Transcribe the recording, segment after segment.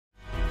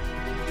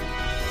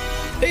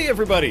Hey,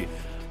 everybody.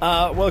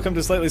 Welcome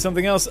to Slightly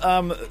Something Else.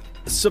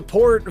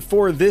 Support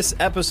for this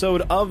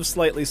episode of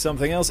Slightly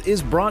Something Else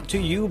is brought to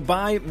you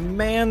by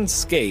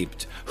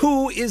Manscaped,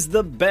 who is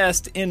the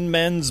best in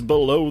men's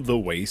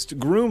below-the-waist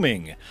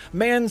grooming.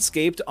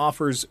 Manscaped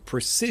offers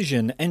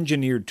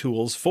precision-engineered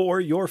tools for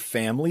your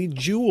family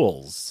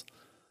jewels.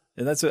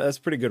 And that's a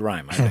pretty good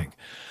rhyme, I think.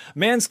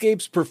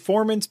 Manscaped's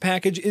Performance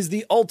Package is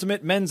the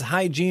ultimate men's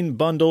hygiene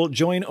bundle.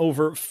 Join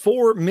over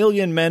 4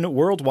 million men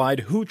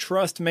worldwide who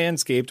trust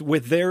Manscaped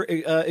with their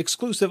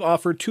exclusive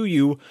offer to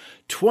you,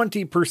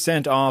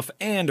 20% off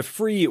and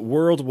free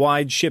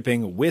worldwide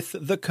shipping with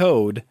the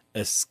code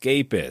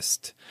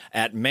ESCAPIST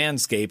at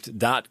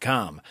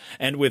manscaped.com.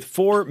 And with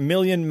 4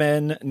 million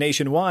men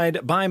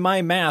nationwide, by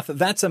my math,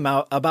 that's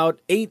about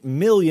 8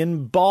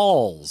 million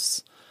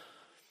balls.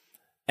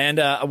 And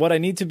what I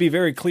need to be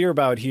very clear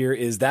about here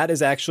is that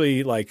is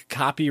actually like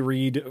copy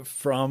read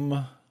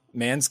from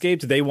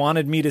Manscaped. They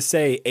wanted me to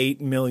say 8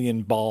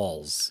 million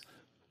balls.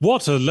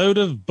 What a load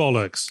of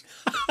bollocks.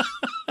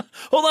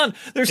 Hold on.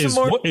 There's some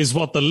more. Is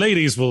what the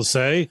ladies will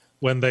say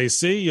when they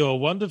see your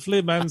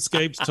wonderfully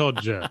manscaped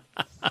Todger.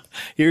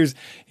 Here's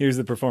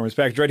the Performance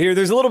Package right here.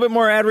 There's a little bit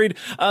more ad read.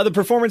 The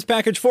Performance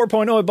Package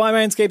 4.0 by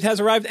Manscaped has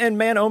arrived, and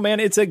man, oh man,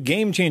 it's a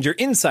game changer.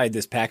 Inside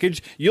this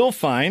package, you'll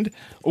find,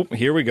 oh,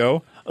 here we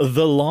go,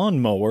 the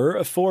Lawnmower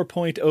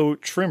 4.0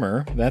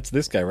 trimmer. That's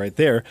this guy right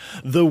there.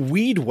 The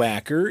Weed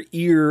Whacker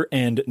ear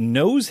and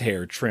nose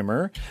hair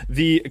trimmer.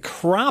 The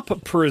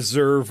Crop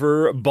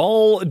Preserver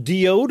ball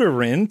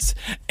deodorant.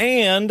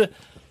 And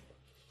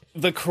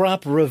the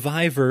Crop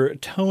Reviver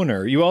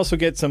toner. You also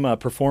get some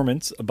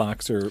performance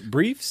boxer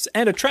briefs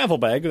and a travel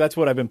bag. That's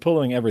what I've been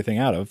pulling everything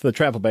out of. The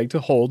travel bag to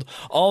hold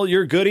all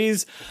your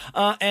goodies.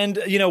 And,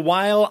 you know,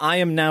 while I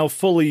am now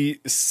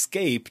fully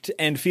scaped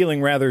and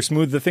feeling rather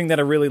smooth, the thing that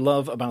I really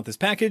love about this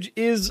package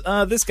is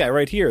this guy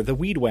right here, the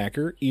Weed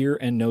Whacker ear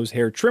and nose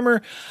hair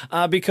trimmer.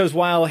 Because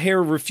while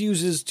hair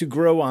refuses to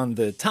grow on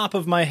the top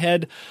of my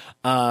head,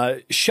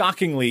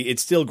 shockingly, it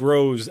still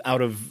grows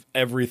out of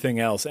everything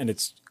else. And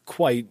it's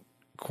quite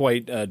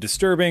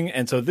disturbing,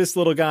 and so this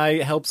little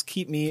guy helps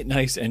keep me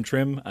nice and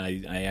trim.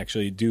 I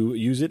actually do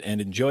use it and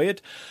enjoy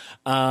it.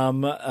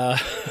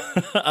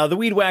 The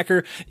Weed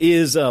Whacker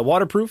is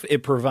waterproof.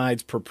 It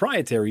provides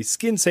proprietary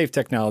skin-safe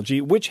technology,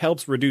 which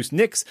helps reduce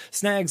nicks,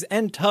 snags,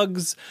 and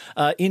tugs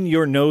in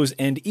your nose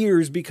and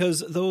ears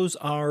because those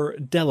are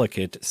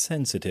delicate,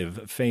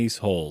 sensitive face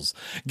holes.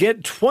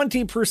 Get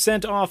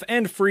 20% off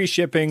and free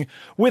shipping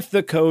with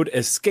the code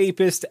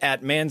ESCAPIST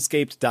at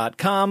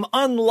manscaped.com.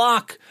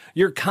 Unlock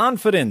your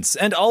confidence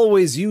and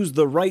always use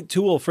the right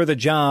tool for the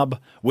job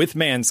with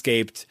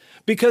Manscaped,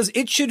 because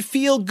it should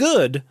feel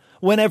good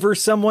whenever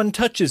someone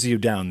touches you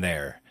down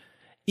there,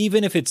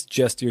 even if it's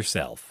just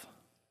yourself.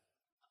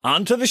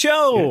 On to the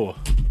show!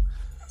 Yeah.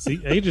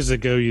 See, ages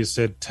ago you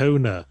said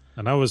toner,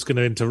 and I was going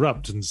to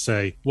interrupt and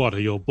say, what,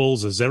 are your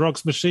balls a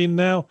Xerox machine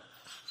now?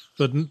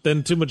 But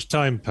then too much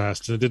time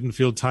passed and it didn't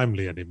feel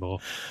timely anymore.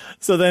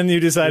 So then you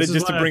decided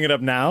just to bring it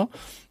up now?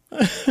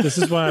 This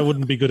is why I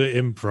wouldn't be good at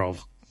improv.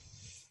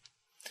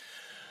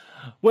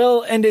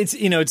 Well, and it's,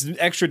 you know, it's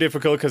extra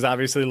difficult because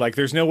obviously, like,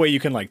 there's no way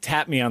you can, like,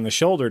 tap me on the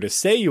shoulder to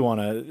say you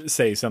want to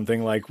say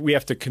something. Like, we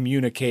have to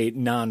communicate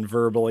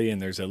non-verbally, and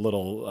there's a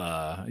little,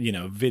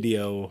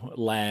 video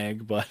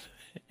lag. But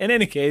in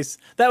any case,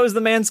 that was the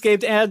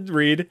Manscaped ad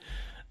read.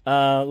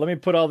 Let me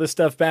put all this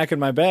stuff back in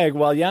my bag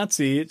while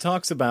Yahtzee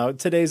talks about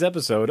today's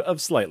episode of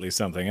Slightly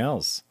Something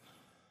Else.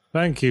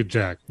 Thank you,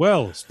 Jack.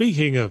 Well,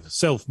 speaking of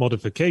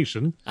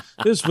self-modification,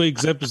 this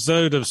week's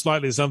episode of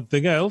Slightly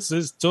Something Else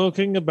is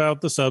talking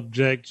about the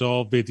subject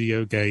of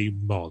video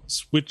game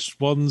mods. Which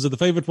ones are the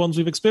favourite ones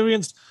we've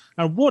experienced?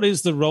 And what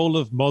is the role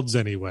of mods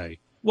anyway?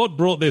 What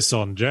brought this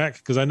on, Jack?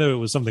 Because I know it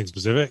was something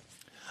specific.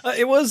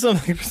 It was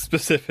something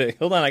specific.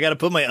 Hold on, I got to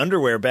put my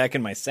underwear back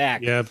in my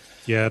sack.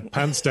 Yeah,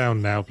 pants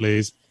down now,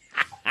 please.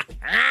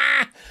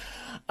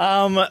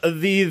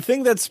 The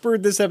thing that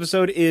spurred this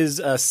episode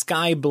is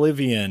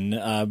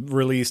Skyblivion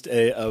released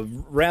a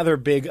rather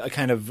big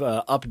kind of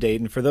update.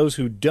 And for those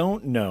who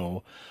don't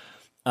know,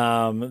 what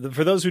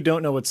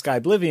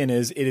Skyblivion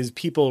is, it is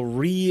people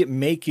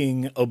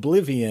remaking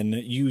Oblivion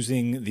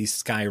using the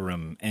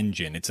Skyrim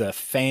engine. It's a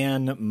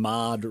fan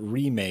mod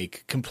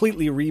remake,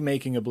 completely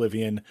remaking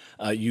Oblivion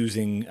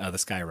using the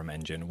Skyrim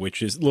engine,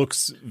 which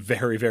looks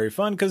very, very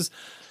fun because,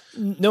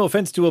 no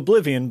offense to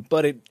Oblivion,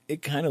 but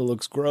it kind of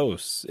looks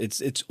gross.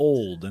 It's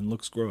old and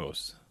looks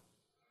gross.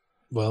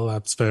 Well,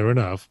 that's fair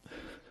enough.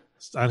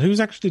 And who's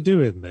actually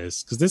doing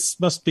this? Because this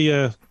must be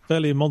a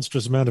fairly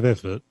monstrous amount of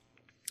effort.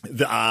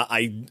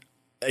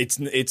 It's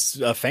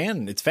a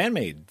fan. It's fan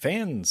made.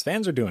 Fans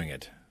are doing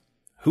it.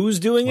 Who's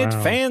doing it?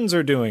 Fans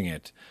are doing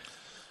it.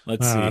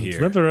 Let's see here.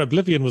 Remember,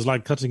 Oblivion was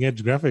like cutting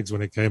edge graphics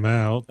when it came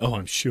out. Oh,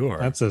 I'm sure.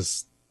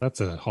 That's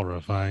a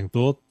horrifying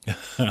thought.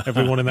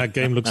 Everyone in that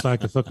game looks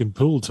like a fucking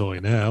pool toy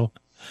now.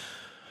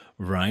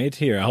 Right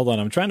here. Hold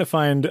on. I'm trying to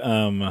find,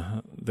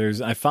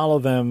 I follow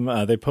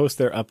them. They post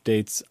their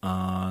updates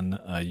on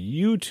a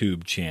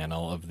YouTube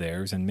channel of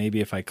theirs. And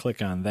maybe if I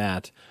click on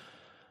that,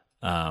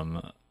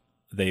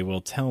 they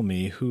will tell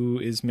me who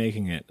is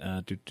making it.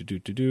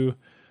 The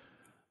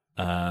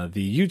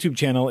YouTube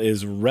channel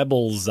is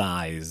Rebel's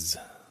Eyes.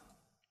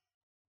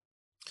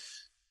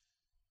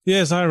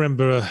 Yes, I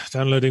remember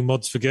downloading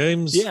mods for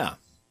games. Yeah.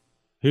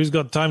 Who's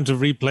got time to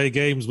replay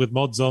games with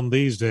mods on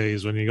these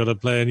days when you got to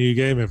play a new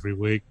game every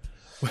week?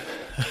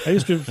 I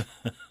used to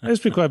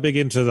be quite big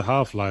into the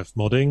Half-Life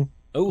modding.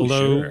 Oh,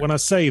 although sure. when I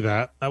say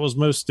that was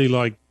mostly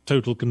like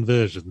total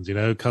conversions,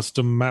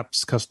 custom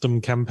maps, custom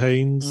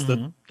campaigns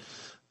that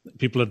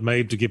people had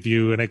made to give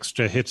you an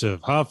extra hit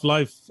of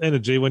Half-Life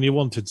energy when you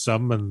wanted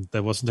some, and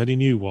there wasn't any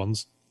new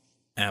ones.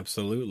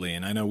 Absolutely.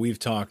 And I know we've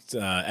talked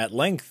at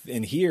length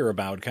in here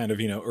about kind of,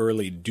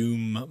 early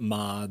Doom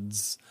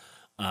mods,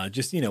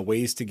 just,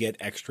 ways to get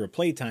extra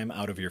playtime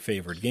out of your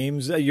favorite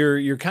games.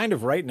 You're kind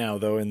of right now,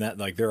 though, in that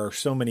like there are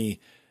so many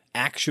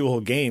actual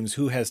games.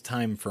 Who has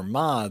time for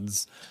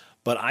mods?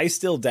 But I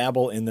still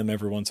dabble in them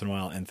every once in a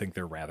while and think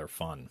they're rather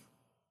fun.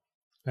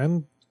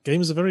 And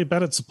games are very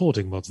bad at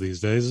supporting mods these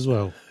days as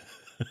well.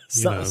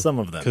 Some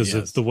of them, because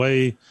of the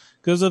way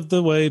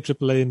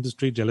AAA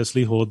industry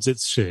jealously hoards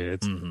its shares.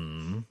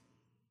 Mm-hmm.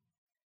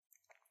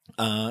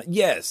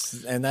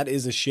 Yes, and that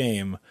is a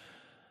shame.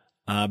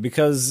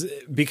 Because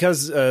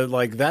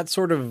like that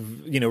sort of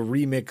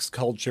remix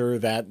culture,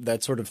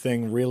 that sort of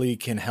thing really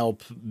can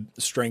help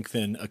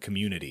strengthen a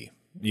community.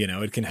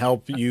 It can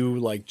help you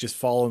like just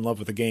fall in love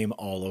with the game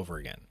all over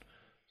again.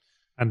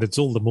 And it's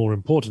all the more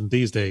important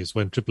these days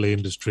when AAA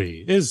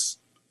industry is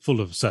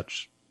full of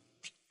such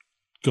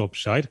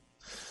gobshite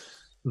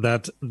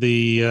that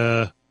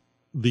the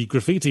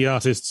graffiti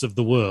artists of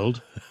the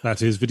world,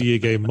 that is video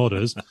game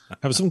modders,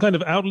 have some kind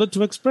of outlet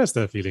to express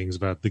their feelings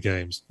about the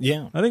games.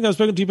 Yeah. I think I've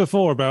spoken to you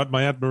before about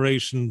my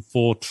admiration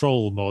for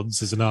troll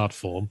mods as an art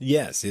form.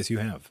 Yes, you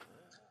have.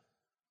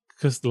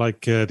 Because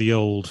like the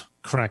old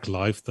Crack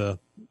Life,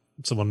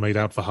 someone made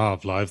out for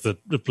Half-Life that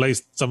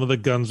replaced some of the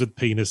guns with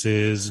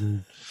penises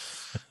and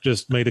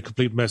just made a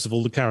complete mess of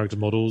all the character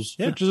models,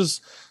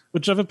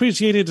 which I've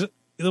appreciated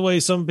the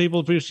way some people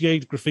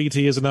appreciate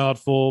graffiti as an art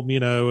form,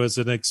 as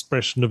an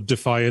expression of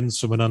defiance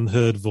from an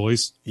unheard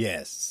voice.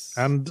 Yes.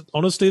 And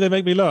honestly, they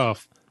make me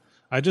laugh.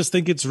 I just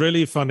think it's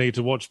really funny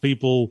to watch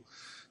people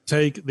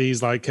take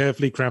these like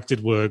carefully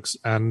crafted works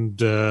and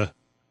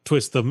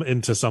twist them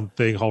into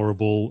something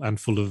horrible and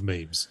full of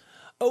memes.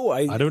 Oh,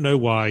 I don't know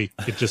why.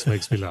 It just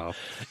makes me laugh.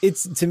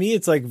 To me,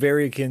 it's like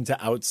very akin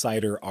to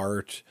outsider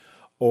art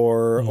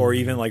or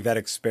even like that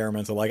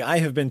experimental. Like I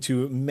have been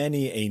to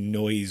many a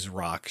noise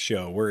rock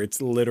show where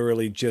it's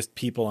literally just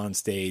people on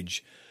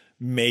stage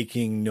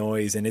making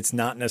noise, and it's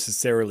not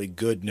necessarily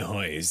good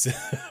noise,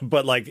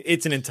 but like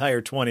it's an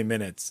entire 20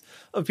 minutes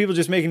of people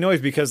just making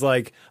noise because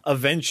like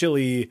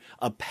eventually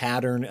a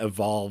pattern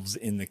evolves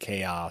in the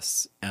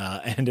chaos,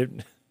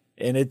 and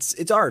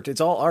it's art.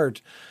 It's all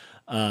art.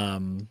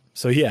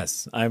 So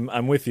yes,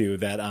 I'm with you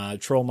that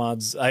troll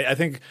mods. I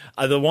think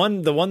the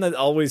one that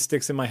always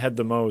sticks in my head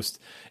the most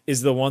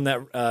is the one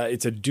that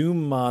it's a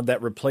Doom mod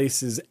that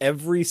replaces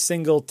every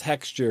single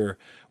texture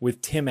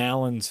with Tim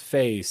Allen's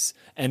face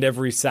and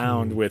every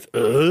sound with.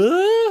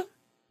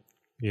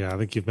 Yeah, I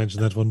think you've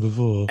mentioned that one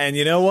before. And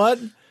you know what?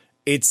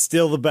 It's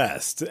still the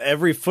best.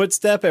 Every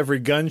footstep, every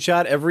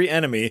gunshot, every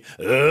enemy.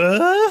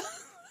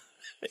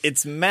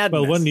 It's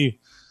madness.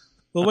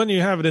 Well, when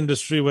you have an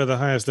industry where the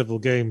highest level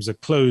games are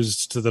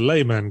closed to the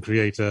layman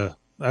creator,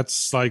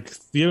 that's like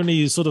the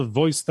only sort of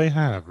voice they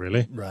have,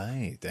 really.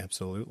 Right.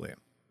 Absolutely.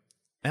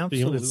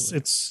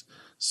 It's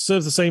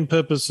serves the same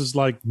purpose as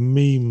like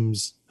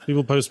memes.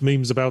 People post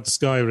memes about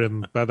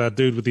Skyrim, about that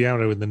dude with the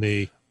arrow in the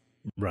knee.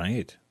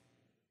 Right.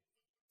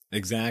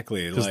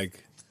 Exactly.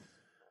 Like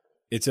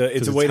it's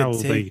a way to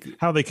take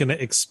how they can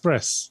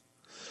express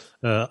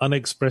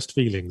unexpressed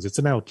feelings. It's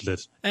an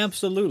outlet.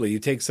 Absolutely. You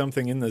take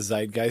something in the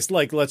zeitgeist,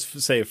 like let's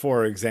say,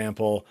 for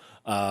example,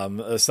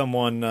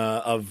 someone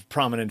of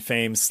prominent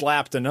fame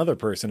slapped another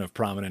person of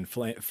prominent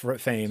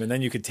fame, and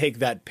then you could take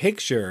that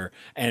picture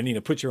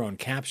and put your own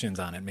captions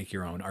on it, make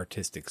your own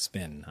artistic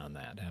spin on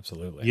that.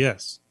 Absolutely.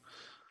 Yes.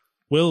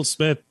 Will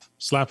Smith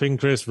slapping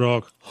Chris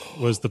Rock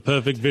was the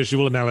perfect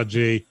visual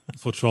analogy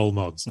for troll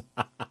mods.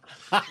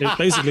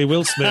 Basically,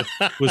 Will Smith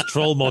was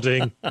troll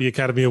modding the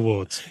Academy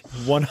Awards.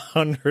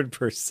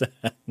 100%.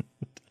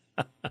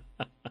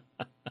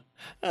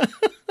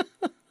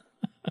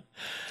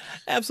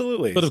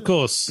 Absolutely. But of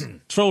course,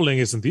 trolling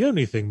isn't the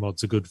only thing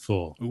mods are good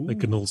for. Ooh. They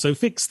can also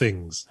fix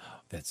things.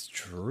 That's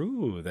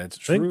true. I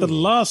think the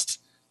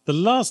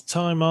last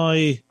time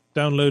I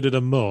downloaded a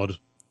mod,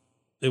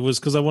 it was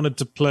because I wanted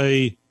to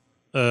play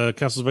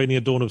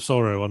Castlevania Dawn of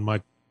Sorrow on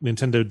my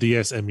Nintendo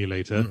DS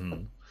emulator.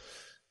 Mm-hmm.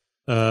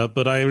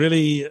 But I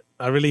really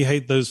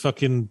hate those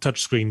fucking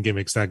touchscreen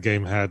gimmicks that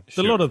game had.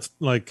 Sure. A lot of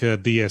like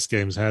DS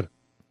games had.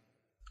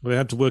 They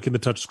had to work in the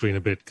touchscreen a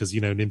bit because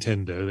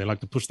Nintendo, they like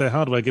to push their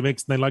hardware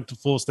gimmicks and they like to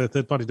force their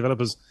third-party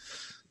developers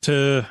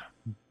to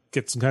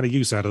get some kind of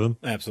use out of them.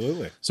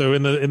 Absolutely. So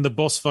in the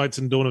boss fights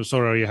in Dawn of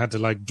Sorrow, you had to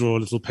like draw a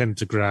little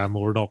pentagram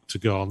or an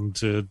octagon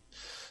to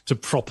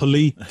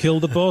properly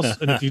kill the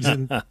boss, and if you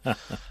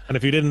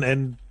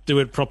didn't do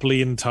it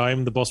properly in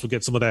time, the boss would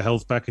get some of their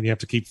health back and you have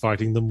to keep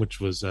fighting them, which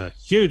was a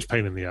huge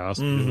pain in the ass.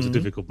 It was a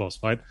difficult boss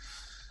fight.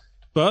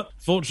 But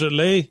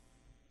fortunately,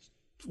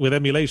 with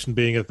emulation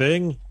being a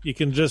thing, you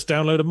can just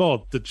download a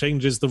mod that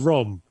changes the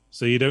ROM,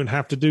 so you don't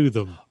have to do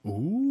them.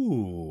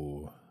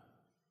 Ooh.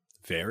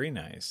 Very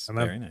nice.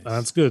 Very nice. And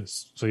that's good.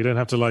 So you don't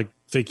have to, like,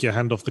 take your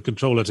hand off the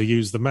controller to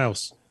use the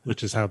mouse,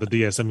 which is how the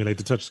DS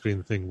emulated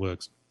touchscreen thing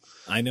works.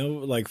 I know,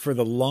 like, for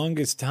the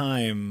longest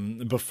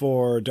time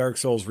before Dark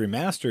Souls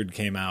Remastered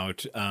came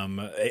out,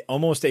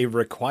 almost a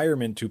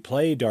requirement to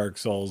play Dark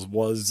Souls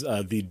was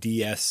the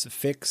DS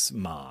Fix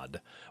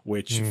mod,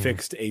 which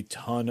fixed a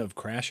ton of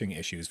crashing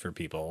issues for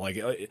people.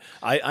 Like,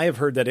 I have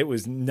heard that it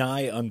was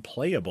nigh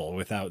unplayable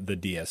without the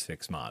DS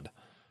Fix mod.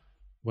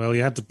 Well,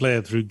 you had to play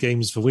it through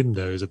Games for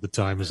Windows at the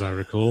time, as I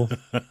recall.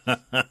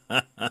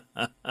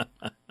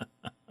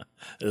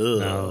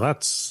 Now,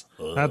 that's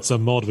a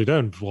mod we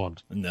don't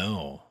want.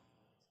 No.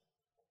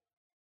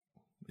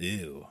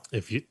 Ew.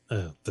 If you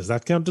does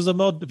that count as a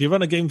mod? If you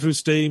run a game through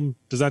Steam,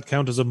 does that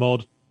count as a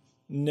mod?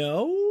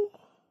 No,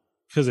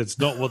 because it's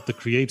not what the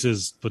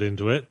creators put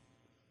into it.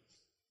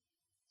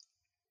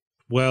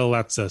 Well,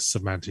 that's a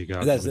semantic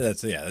argument.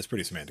 That's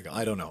pretty semantic.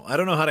 I don't know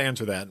how to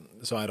answer that,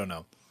 so I don't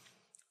know.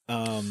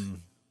 I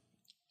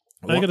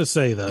gotta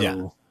say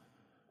though,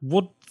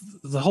 what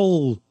the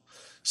whole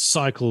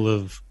cycle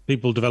of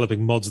people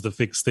developing mods that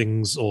fix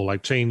things or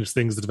like change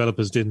things the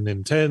developers didn't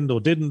intend or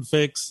didn't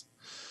fix.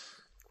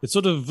 It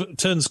sort of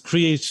turns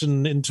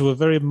creation into a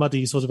very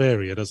muddy sort of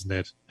area, doesn't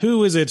it?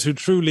 Who is it who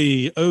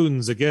truly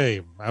owns a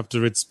game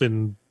after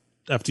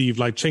you've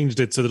like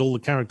changed it so that all the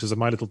characters are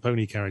My Little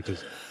Pony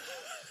characters?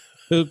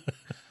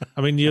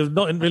 I mean, you're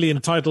not really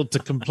entitled to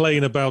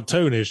complain about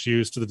tone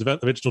issues to the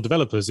original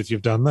developers if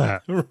you've done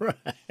that.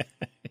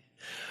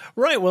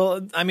 Right.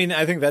 Well, I mean,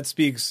 I think that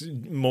speaks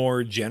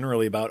more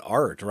generally about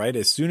art, right?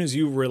 As soon as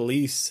you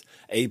release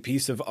a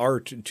piece of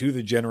art to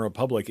the general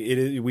public,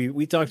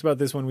 we talked about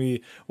this when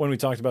we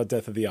talked about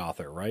Death of the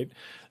Author, right?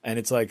 And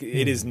it's like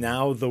it is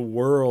now the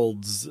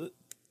world's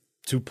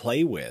to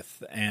play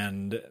with,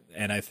 and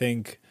I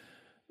think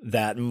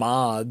that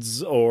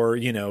mods or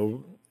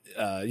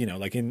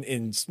like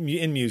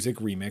in music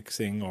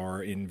remixing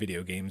or in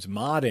video games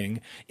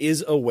modding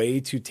is a way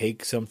to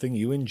take something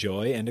you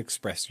enjoy and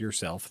express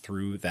yourself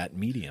through that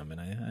medium,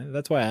 and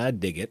that's why I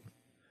dig it.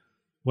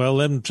 Well,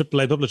 then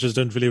AAA publishers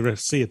don't really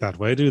see it that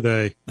way, do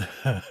they?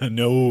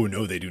 No,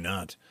 they do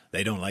not.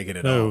 They don't like it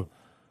at all.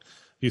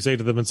 You say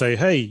to them and say,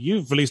 hey,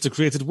 you've released a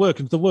created work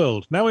into the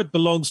world. Now it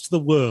belongs to the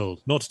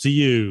world, not to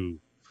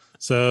you.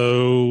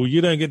 So you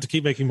don't get to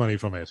keep making money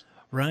from it.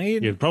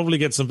 Right? You'd probably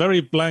get some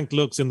very blank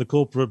looks in the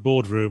corporate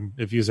boardroom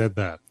if you said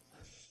that.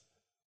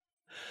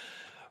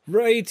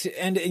 Right.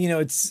 And,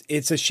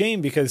 it's a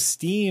shame because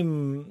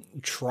Steam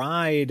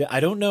tried.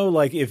 I don't know,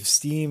 like, if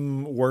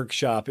Steam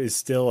Workshop is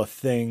still a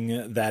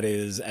thing that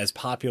is as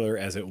popular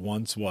as it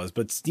once was,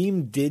 but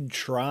Steam did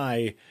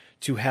try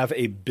to have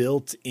a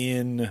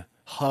built-in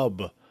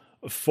hub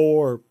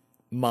for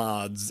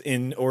mods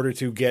in order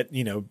to get,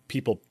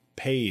 people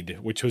paid,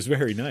 which was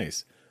very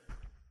nice.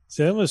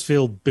 See, I almost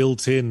feel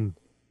built-in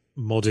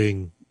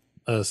modding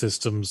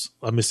systems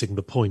are missing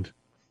the point.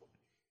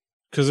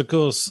 Because, of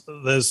course,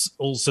 there's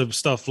also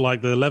stuff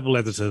like the level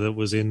editor that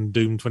was in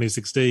Doom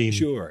 2016.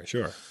 Sure.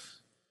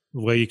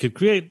 Where you could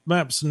create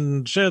maps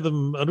and share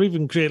them, or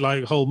even create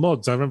like whole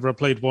mods. I remember I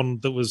played one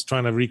that was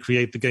trying to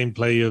recreate the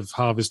gameplay of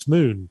Harvest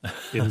Moon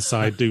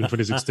inside Doom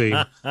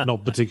 2016.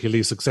 Not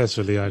particularly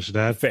successfully, I should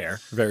add.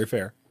 Fair. Very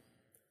fair.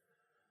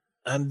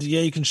 And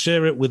yeah, you can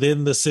share it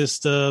within the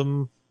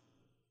system.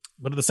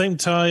 But at the same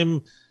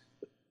time,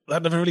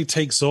 that never really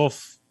takes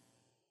off.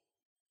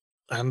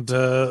 And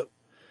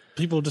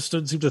people just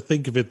don't seem to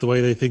think of it the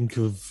way they think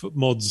of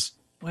mods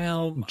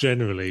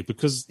generally.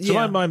 Because to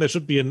my mind, there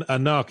should be an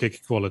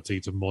anarchic quality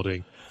to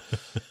modding.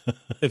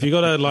 If you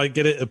got to like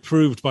get it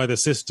approved by the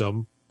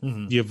system,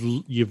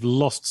 you've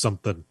lost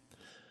something.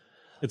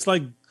 It's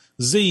like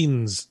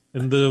zines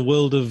in the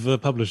world of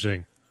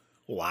publishing.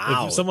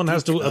 Wow. If someone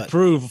has to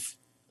approve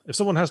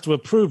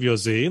your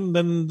zine,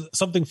 then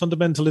something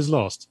fundamental is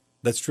lost.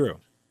 That's true.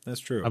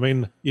 I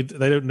mean,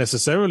 they don't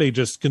necessarily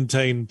just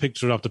contain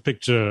picture after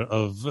picture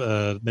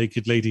of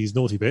naked ladies'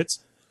 naughty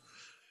bits.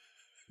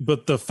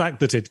 But the fact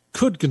that it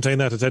could contain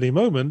that at any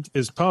moment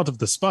is part of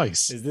the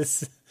spice. Was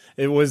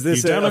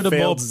this a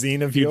failed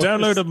zine of yours? You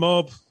download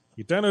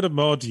a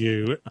mod,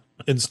 you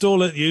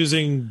install it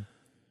using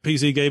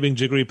PC gaming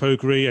jiggery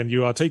pokery, and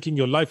you are taking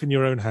your life in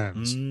your own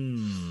hands.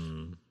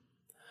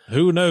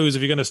 Who knows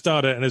if you're going to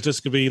start it and it's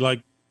just going to be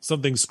like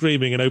something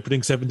screaming and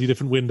opening 70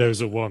 different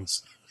windows at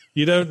once.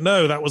 You don't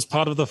know. That was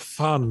part of the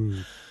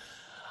fun.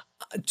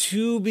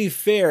 To be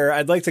fair,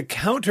 I'd like to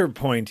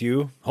counterpoint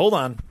you. Hold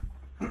on.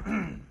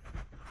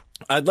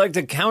 I'd like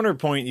to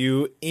counterpoint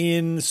you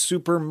in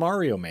Super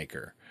Mario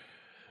Maker.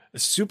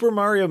 Super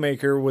Mario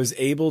Maker was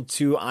able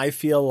to, I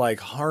feel like,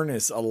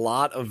 harness a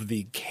lot of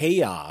the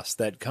chaos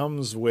that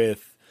comes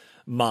with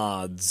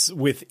mods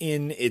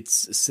within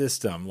its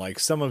system. Like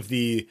some of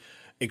the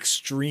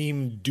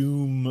extreme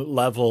doom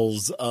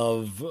levels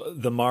of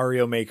the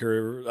Mario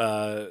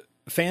Maker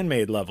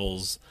fan-made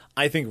levels,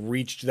 I think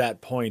reached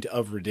that point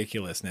of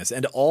ridiculousness.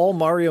 And all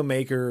Mario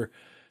Maker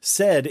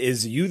said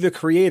is, you, the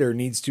creator,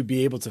 needs to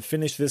be able to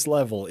finish this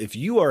level. If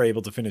you are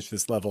able to finish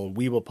this level,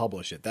 we will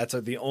publish it. That's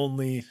the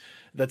only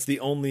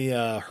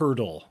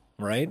hurdle,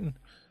 right?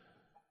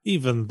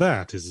 Even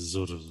that is a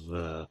sort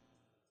of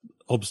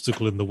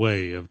obstacle in the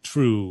way of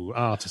true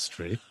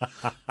artistry.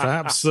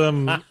 Perhaps you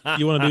want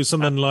to do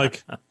something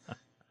like,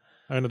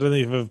 I don't know if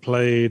you've ever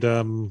played,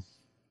 what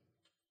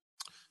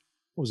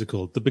was it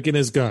called? The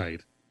Beginner's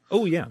Guide.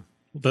 Oh, yeah.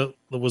 That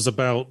was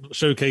about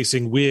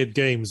showcasing weird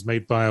games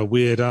made by a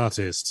weird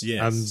artist.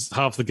 Yes. And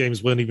half the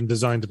games weren't even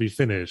designed to be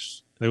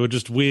finished. They were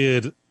just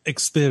weird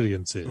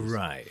experiences.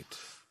 Right.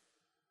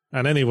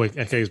 And anyway,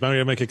 okay,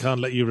 Mario Maker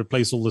can't let you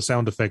replace all the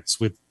sound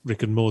effects with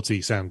Rick and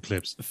Morty sound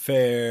clips.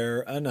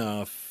 Fair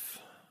enough.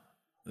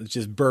 It's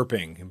just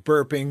burping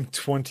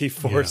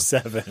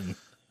 24/7.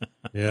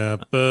 Yeah,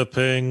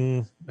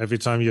 burping every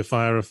time you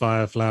fire a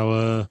fire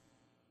flower,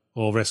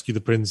 or rescue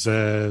the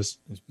princess,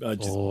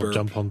 or burp.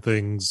 jump on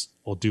things,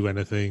 or do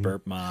anything.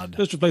 Burp mod.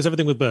 Just replace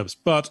everything with burps.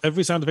 But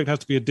every sound effect has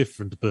to be a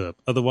different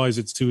burp. Otherwise,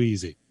 it's too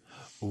easy.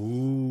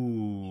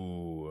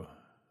 Ooh,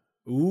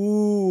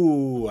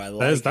 I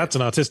like it. That's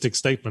an artistic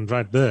statement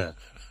right there.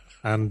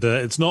 And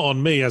it's not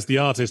on me as the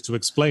artist to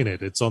explain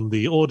it. It's on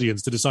the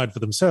audience to decide for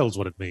themselves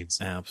what it means.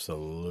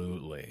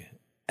 Absolutely.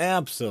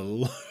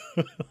 So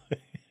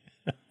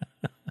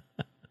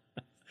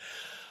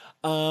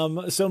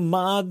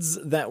mods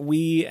that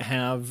we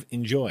have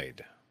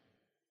enjoyed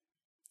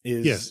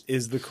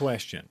is the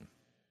question.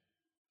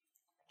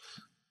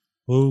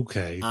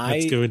 Okay,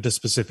 let's go into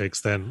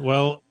specifics then.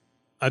 Well,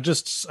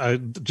 just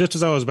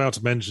as I was about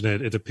to mention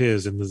it, it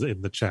appears in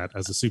the chat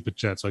as a super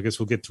chat, so I guess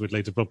we'll get to it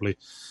later properly.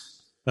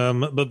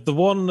 But the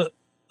one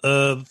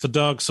for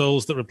Dark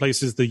Souls that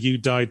replaces the "you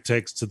died"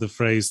 text to the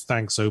phrase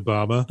 "Thanks,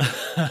 Obama."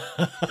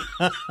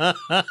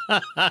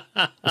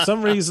 For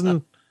some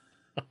reason,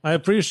 I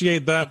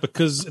appreciate that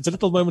because it's a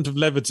little moment of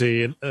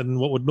levity and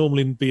what would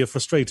normally be a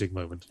frustrating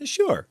moment.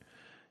 Sure,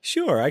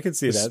 I can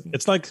see that.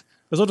 It's like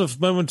a sort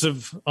of moment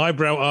of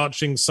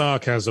eyebrow-arching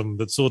sarcasm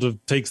that sort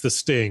of takes the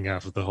sting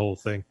out of the whole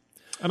thing.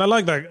 And I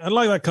like that. I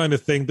like that kind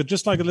of thing, but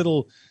just like a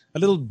little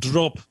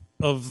drop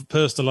of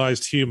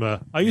personalized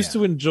humor. I used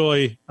to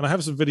enjoy, and I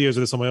have some videos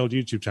of this on my old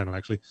YouTube channel,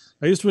 actually.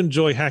 I used to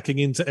enjoy hacking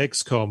into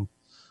XCOM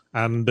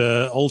and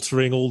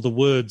altering all the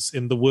words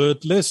in the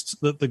word list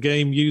that the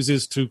game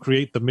uses to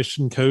create the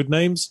mission code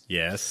names.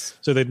 Yes.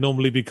 So they'd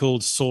normally be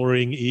called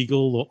Soaring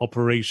Eagle or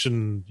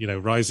Operation,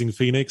 Rising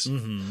Phoenix.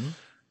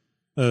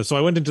 Mm-hmm. So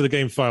I went into the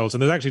game files,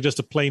 and there's actually just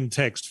a plain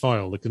text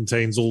file that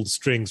contains all the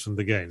strings from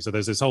the game. So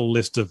there's this whole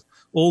list of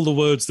all the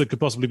words that could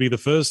possibly be the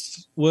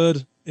first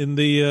word in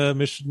the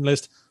mission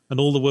list, and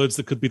all the words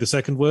that could be the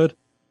second word.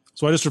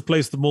 So I just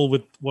replaced them all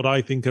with what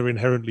I think are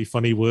inherently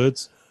funny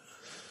words.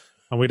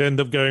 And we'd end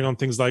up going on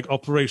things like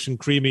Operation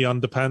Creamy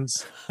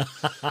Underpants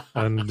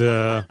and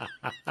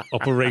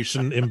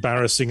Operation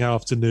Embarrassing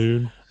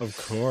Afternoon. Of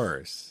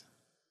course.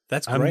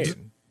 That's great.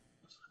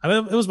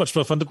 And it was much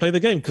more fun to play the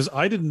game because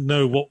I didn't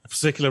know what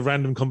particular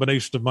random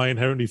combination of my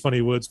inherently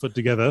funny words put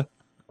together.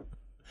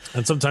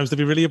 And sometimes they'd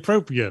be really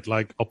appropriate,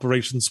 like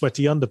Operation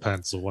Sweaty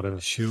Underpants or whatever.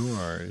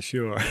 Sure.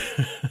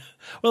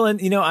 Well,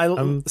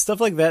 and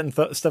stuff like that and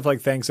stuff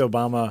like Thanks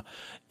Obama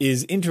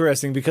is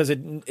interesting because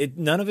it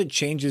none of it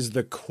changes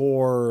the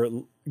core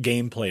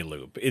gameplay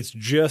loop. It's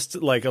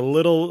just like a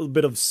little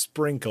bit of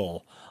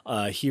sprinkle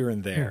here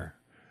and there.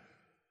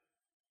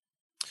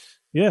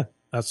 Yeah,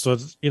 that's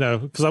what,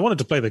 because I wanted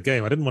to play the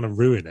game. I didn't want to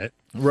ruin it.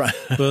 Right.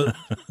 But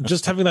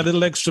just having that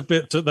little extra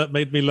bit that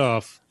made me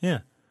laugh.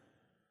 Yeah.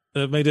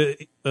 Made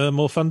it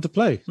more fun to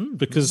play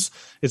because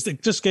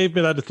it just gave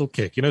me that little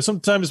kick.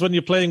 Sometimes when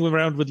you're playing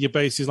around with your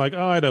base, you're like,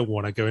 oh, I don't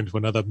want to go into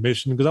another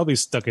mission because I'll be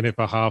stuck in it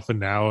for half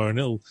an hour and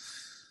it'll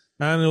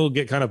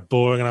get kind of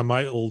boring and I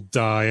might all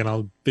die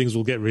and things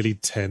will get really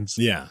tense.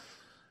 Yeah.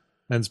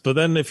 But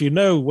then if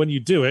when you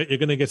do it, you're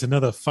going to get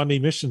another funny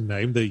mission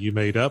name that you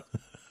made up.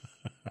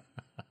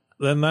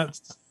 Then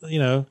that's,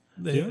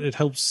 it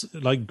helps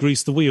like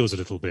grease the wheels a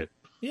little bit.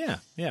 Yeah.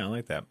 I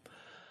like that.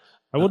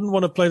 I wouldn't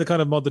want to play the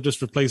kind of mod that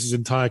just replaces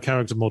entire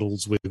character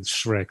models with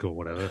Shrek or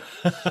whatever.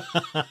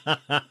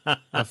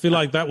 I feel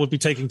like that would be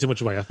taking too much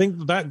away. I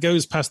think that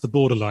goes past the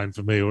borderline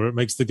for me, or it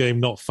makes the game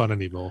not fun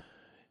anymore.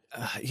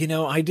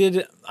 I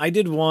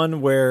did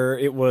one where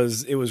it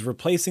was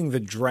replacing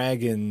the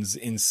dragons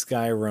in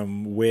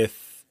Skyrim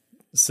with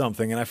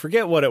something, and I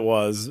forget what it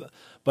was.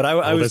 But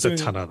I was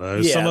there's a ton of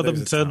those. Yeah, some of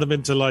them turn them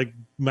into like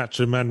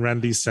Macho Man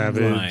Randy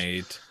Savage.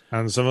 Right.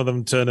 And some of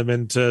them turn them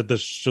into the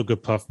Sugar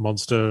Puff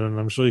monster, and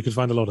I'm sure you could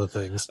find a lot of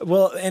things.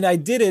 Well, and I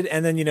did it,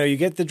 and then, you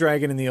get the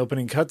dragon in the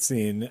opening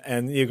cutscene,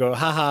 and you go,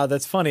 haha,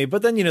 that's funny.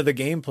 But then, the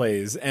game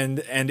plays,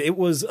 and it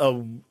was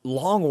a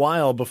long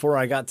while before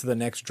I got to the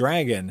next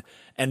dragon.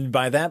 And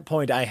by that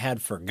point, I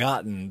had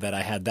forgotten that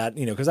I had that,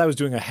 because I was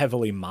doing a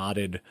heavily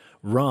modded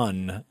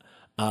run,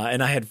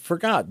 and I had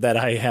forgot that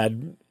I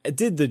had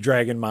did the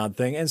dragon mod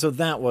thing, and so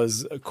that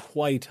was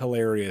quite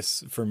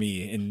hilarious for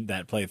me in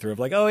that playthrough of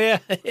like, oh yeah,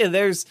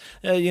 there's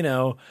the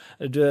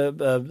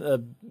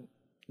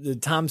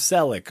Tom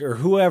Selleck or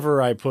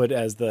whoever I put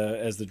as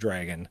the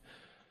dragon.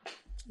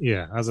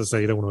 Yeah, as I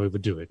say, you don't want to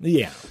overdo it.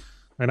 Yeah.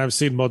 And I've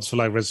seen mods for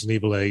like Resident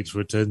Evil 8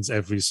 where it turns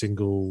every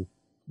single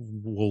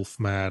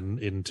Wolfman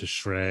into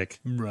Shrek.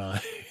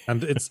 Right.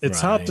 And it's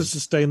hard to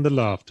sustain the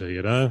laughter,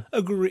 you know?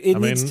 Agree. It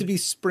needs to be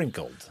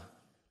sprinkled.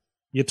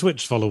 Your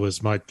Twitch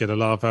followers might get a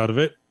laugh out of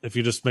it if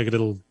you just make a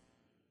little,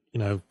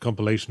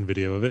 compilation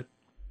video of it.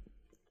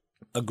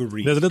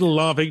 Agreed. There's a little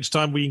laugh each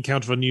time we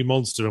encounter a new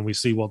monster and we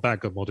see what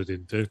that got modded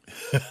into.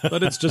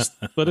 But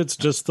it's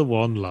just the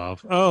one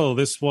laugh. Oh,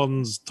 this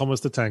one's Thomas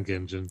the Tank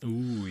Engine.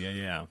 Ooh,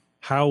 yeah.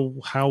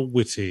 How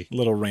witty.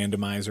 Little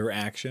randomizer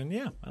action.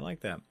 Yeah, I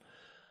like that.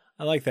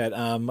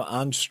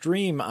 On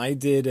stream, I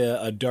did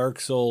a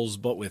Dark Souls,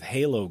 but with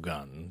Halo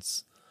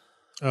guns.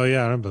 Oh,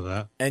 yeah, I remember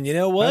that. And you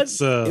know what?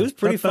 It was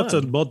pretty fun. That's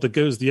a mod that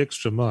goes the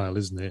extra mile,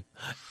 isn't it?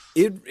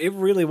 It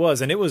really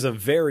was, and it was a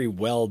very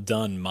well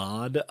done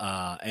mod.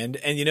 And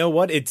you know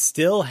what? It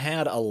still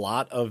had a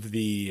lot of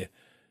the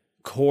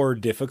core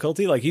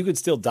difficulty. Like you could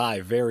still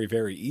die very,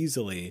 very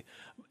easily.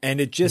 And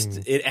it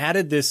just it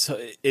added this.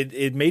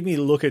 It made me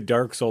look at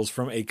Dark Souls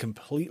from a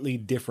completely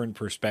different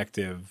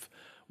perspective,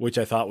 which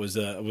I thought was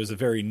a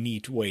very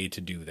neat way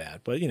to do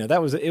that. But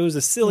it was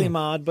a silly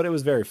mod, but it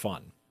was very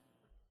fun.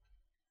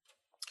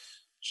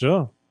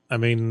 Sure. I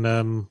mean,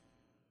 I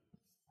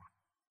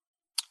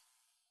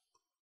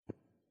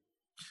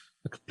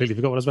completely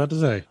forgot what I was about to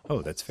say.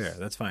 Oh, that's fair.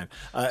 That's fine.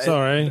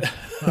 Sorry,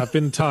 I've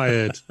been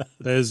tired.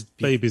 There's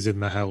babies in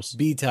the house.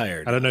 Be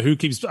tired. I don't know who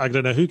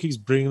keeps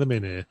bringing them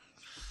in here.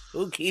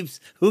 Who keeps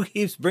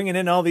bringing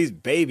in all these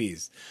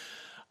babies?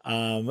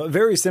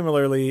 Very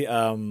similarly,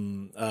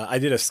 I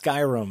did a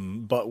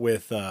Skyrim, but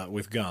with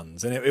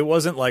guns, and it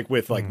wasn't like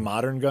with like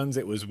modern guns.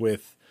 It was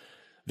with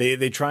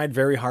they tried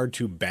very hard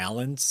to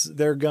balance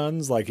their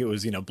guns, like it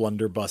was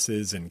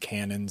blunderbusses and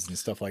cannons and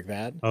stuff like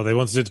that. Oh, they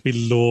wanted it to be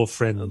lore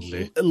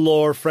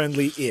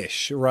friendly,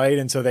 ish, right?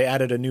 And so they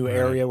added a new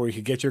area where you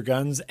could get your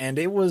guns, and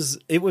it was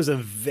a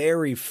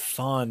very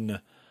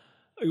fun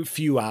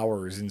few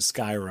hours in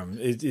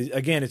Skyrim.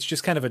 Again, it's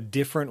just kind of a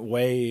different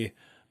way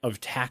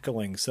of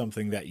tackling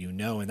something that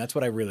and that's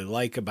what I really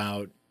like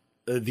about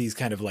these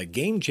kind of like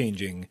game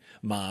changing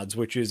mods,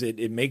 which is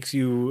it makes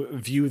you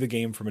view the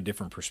game from a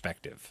different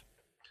perspective.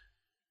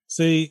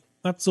 See,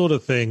 that sort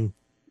of thing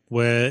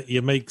where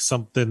you make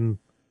something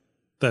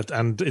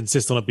and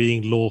insist on it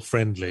being lore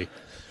friendly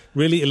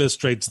really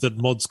illustrates that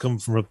mods come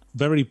from a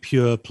very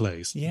pure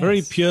place. Yes.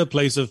 Very pure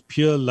place of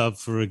pure love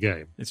for a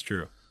game. It's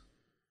true.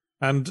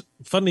 And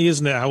funny,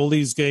 isn't it, how all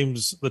these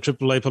games the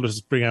AAA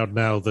publishers bring out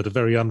now that are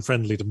very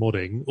unfriendly to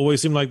modding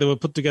always seem like they were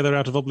put together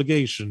out of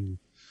obligation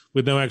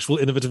with no actual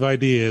innovative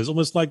ideas,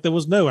 almost like there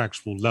was no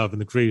actual love in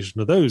the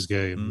creation of those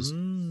games.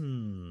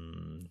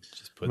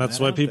 Just put that's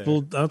why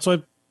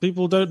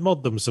people don't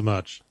mod them so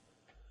much.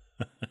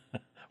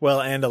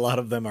 Well, and a lot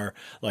of them are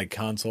like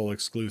console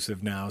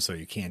exclusive now, so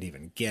you can't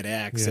even get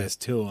access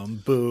to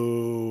them.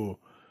 Boo.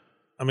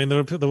 I mean,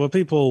 there were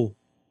people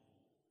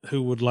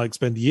who would like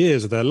spend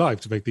years of their life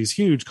to make these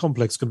huge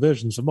complex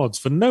conversions for mods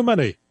for no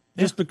money,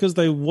 just because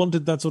they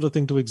wanted that sort of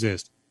thing to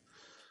exist.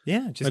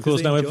 Yeah, just of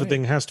course now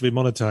everything has to be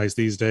monetized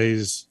these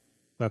days.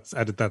 That's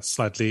added that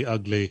slightly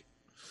ugly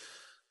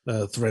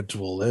thread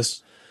to all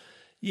this.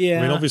 Yeah,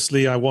 I mean,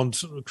 obviously I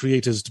want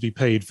creators to be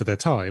paid for their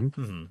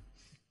time,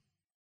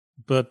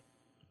 but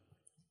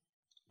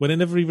when it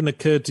never even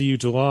occurred to you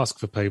to ask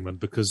for payment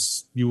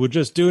because you were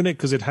just doing it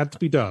because it had to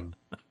be done,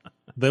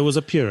 there was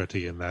a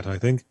purity in that, I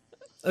think.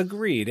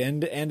 Agreed,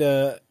 and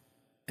a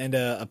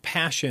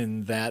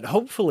passion that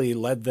hopefully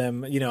led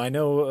them. I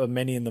know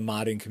many in the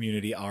modding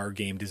community are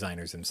game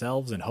designers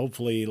themselves, and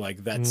hopefully,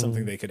 like that's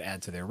something they could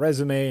add to their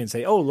resume and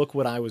say, "Oh, look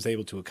what I was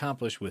able to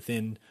accomplish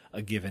within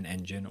a given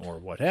engine or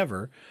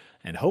whatever."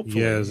 And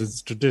hopefully, yes,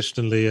 it's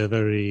traditionally a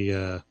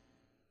very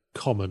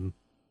common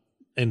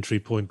entry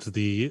point to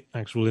the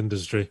actual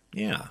industry.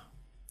 Yeah.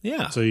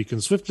 So you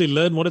can swiftly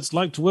learn what it's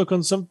like to work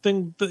on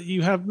something that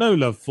you have no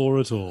love for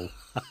at all.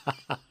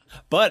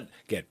 But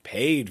get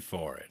paid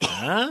for it,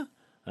 huh?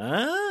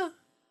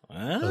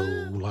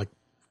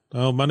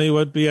 Money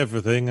won't be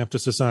everything after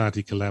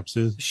society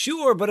collapses.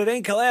 Sure, but it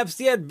ain't collapsed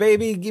yet,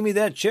 baby. Give me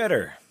that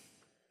cheddar.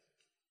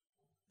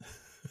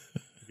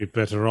 You'd be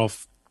better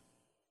off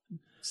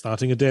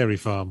starting a dairy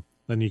farm.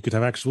 Then you could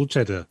have actual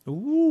cheddar.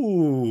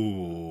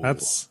 Ooh.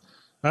 That's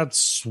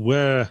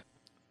what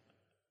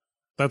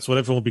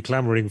everyone will be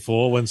clamoring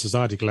for when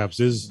society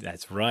collapses.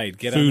 That's right.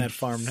 Get on that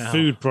farm now.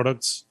 Food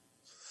products.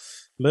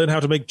 Learn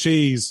how to make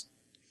cheese.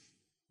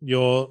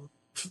 Your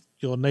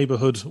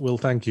neighborhood will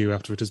thank you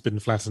after it has been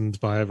flattened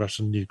by a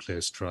Russian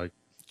nuclear strike.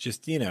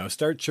 Just,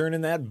 start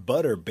churning that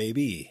butter,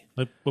 baby.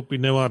 But we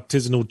know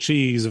artisanal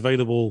cheese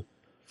available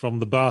from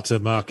the barter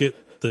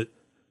market that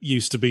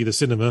used to be the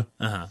cinema.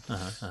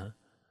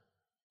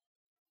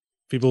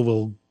 People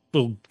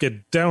will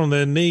get down on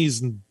their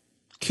knees and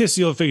kiss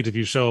your feet if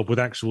you show up with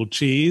actual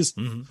cheese.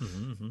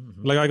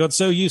 Like, I got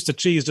so used to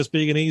cheese just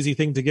being an easy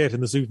thing to get in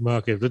the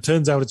supermarket, but it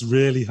turns out it's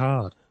really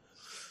hard.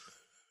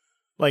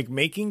 Like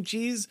making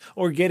cheese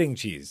or getting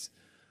cheese?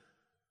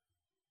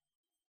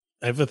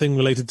 Everything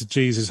related to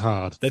cheese is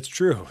hard. That's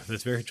true.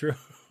 That's very true.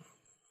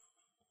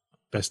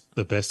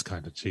 The best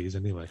kind of cheese,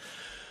 anyway.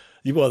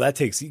 Well,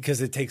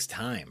 because it takes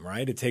time,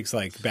 right? It takes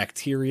like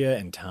bacteria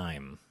and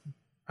time.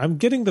 I'm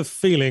getting the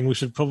feeling we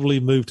should probably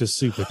move to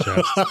Super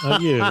Chat.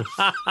 Aren't you?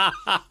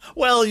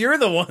 Well, you're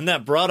the one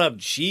that brought up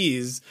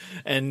cheese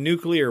and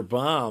nuclear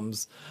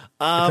bombs.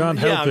 I can't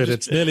help it.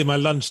 It's nearly my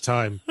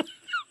lunchtime.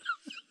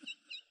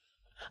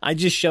 I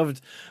just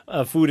shoved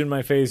food in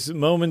my face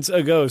moments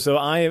ago, so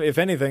if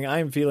anything, I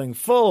am feeling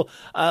full.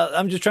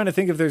 I'm just trying to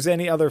think if there's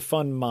any other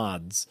fun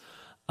mods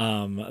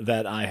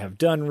that I have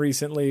done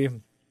recently.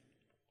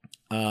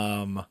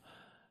 And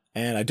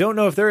I don't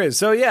know if there is.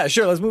 So yeah,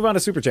 sure, let's move on to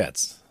Super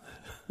Chats.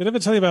 Did I ever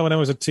tell you about when I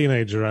was a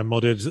teenager, I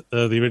modded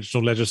the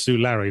original Leisure Suit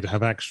Larry to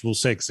have actual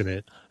sex in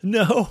it?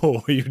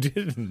 No, you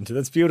didn't.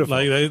 That's beautiful.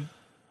 Like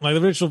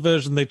the original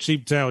version, they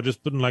cheaped out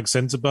just putting like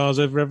censor bars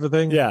over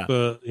everything. Yeah.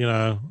 But,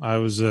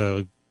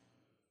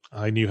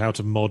 I knew how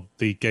to mod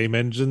the game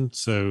engine,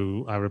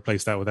 so I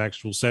replaced that with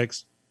actual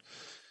sex.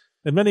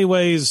 In many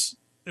ways,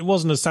 it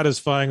wasn't as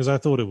satisfying as I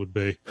thought it would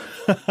be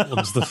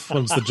once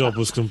the job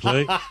was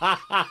complete.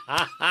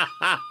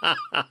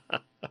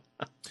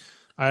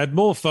 I had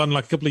more fun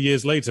like a couple of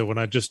years later when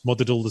I just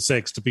modded all the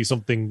sex to be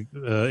something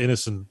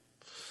innocent.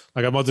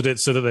 Like I modded it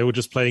so that they were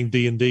just playing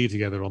D&D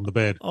together on the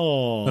bed.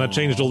 Oh. And I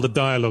changed all the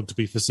dialogue to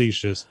be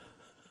facetious.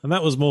 And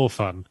that was more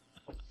fun.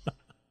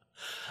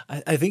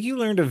 I think you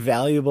learned a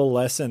valuable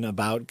lesson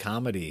about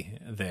comedy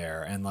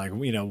there, and like,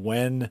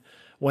 when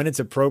it's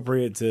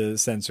appropriate to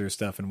censor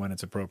stuff and when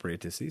it's appropriate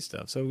to see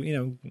stuff. So,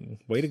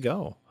 way to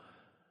go.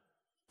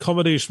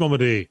 Comedy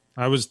schmomedy.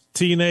 I was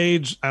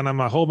teenage and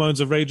my hormones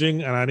are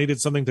raging and I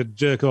needed something to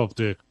jerk off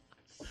to.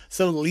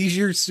 So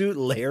Leisure Suit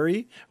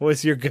Larry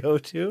was your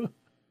go-to?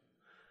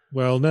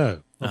 Well,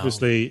 no.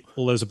 Obviously,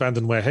 all those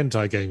abandonware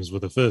hentai games were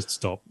the first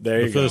stop.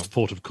 There you the first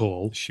port of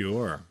call.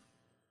 Sure.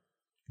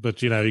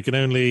 But, you can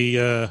only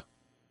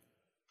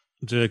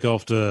jerk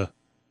off to...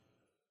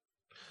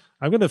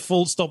 I'm going to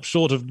full stop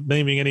short of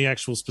naming any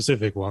actual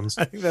specific ones.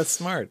 I think that's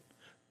smart.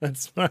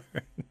 That's smart.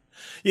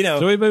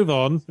 Shall we move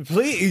on?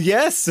 Please,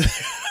 yes.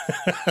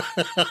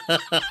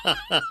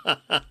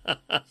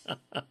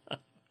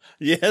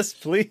 Yes,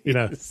 please.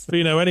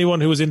 Anyone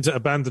who was into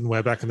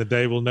abandonware back in the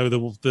day will know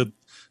the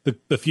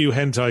few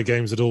hentai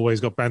games that always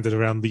got banded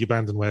around the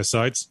abandonware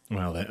sites.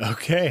 Well,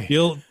 okay.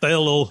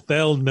 They'll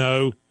all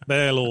know.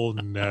 They'll all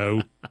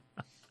know.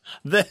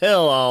 They'll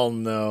all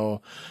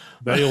know.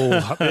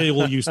 They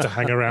all used to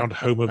hang around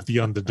Home of the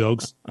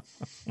Underdogs.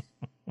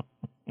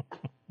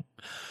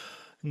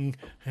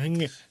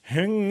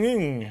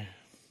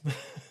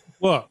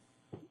 What?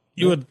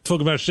 You were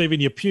talking about shaving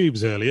your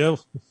pubes earlier.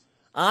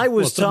 I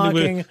was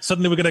talking...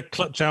 Suddenly we're going to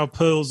clutch our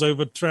pearls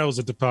over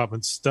trouser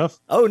department stuff.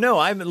 Oh, no,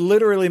 I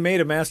literally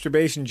made a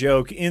masturbation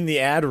joke in the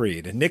ad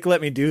read. Nick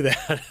let me do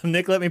that.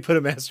 Nick let me put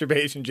a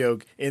masturbation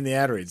joke in the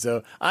ad read,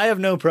 so I have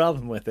no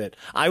problem with it.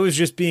 I was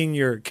just being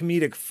your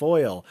comedic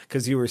foil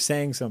because you were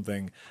saying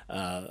something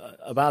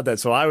about that,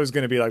 so I was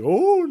going to be like,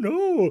 oh,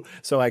 no,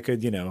 so I could,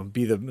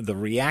 be the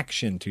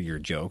reaction to your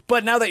joke.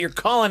 But now that you're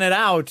calling it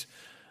out,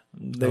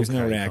 there's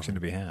no reaction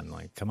to be had.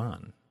 Like, come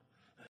on.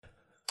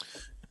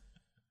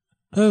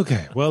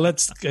 Okay, well,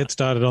 let's get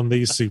started on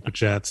these super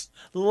chats.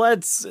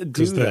 Let's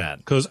do that.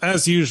 Because,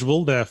 as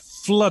usual, they're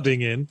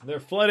flooding in. They're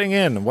flooding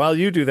in. While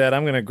you do that,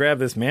 I'm going to grab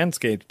this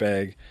Manscaped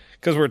bag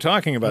because we're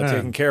talking about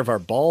taking care of our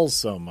balls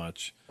so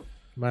much.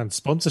 Man,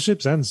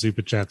 sponsorships and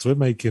super chats.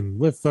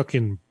 We're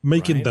fucking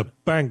making the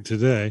bank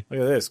today. Look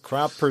at this.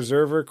 Crop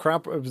preserver.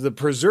 The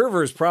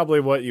preserver is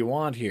probably what you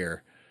want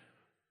here.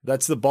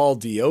 That's the ball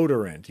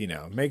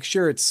deodorant, Make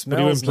sure it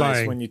smells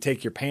nice when you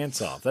take your pants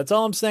off. That's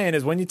all I'm saying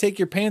is when you take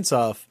your pants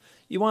off,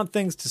 you want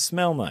things to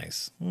smell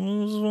nice.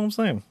 This is what I'm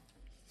saying.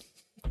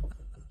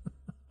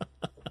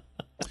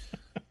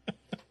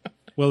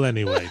 Well,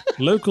 anyway,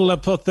 local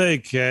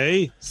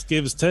apotheke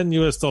gives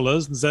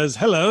 $10 and says,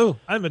 "Hello,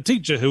 I'm a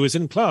teacher who is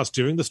in class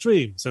during the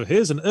stream, so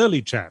here's an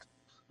early chat.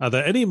 Are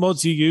there any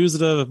mods you use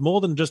that are more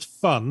than just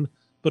fun,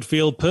 but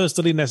feel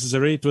personally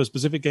necessary to a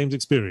specific game's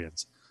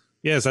experience?"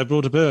 Yes, I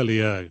brought up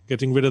earlier,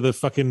 getting rid of the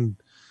fucking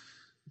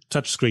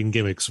touchscreen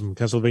gimmicks from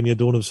Castlevania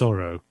Dawn of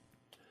Sorrow.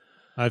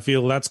 I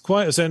feel that's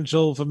quite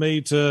essential for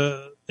me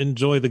to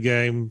enjoy the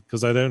game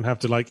because I don't have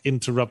to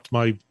interrupt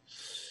my,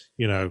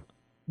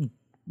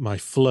 my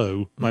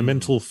flow, my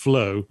mental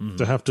flow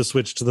to have to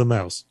switch to the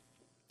mouse.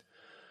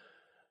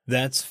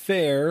 That's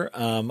fair.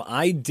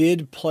 I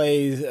did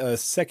play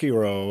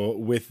Sekiro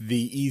with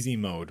the easy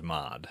mode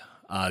mod.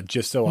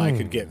 Just so I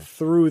could get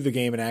through the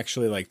game and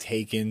actually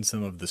take in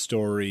some of the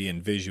story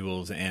and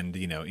visuals and,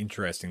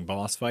 interesting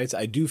boss fights.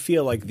 I do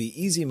feel like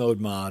the easy mode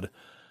mod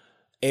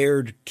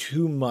aired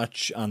too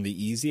much on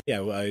the easy.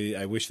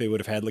 I wish they would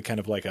have had like kind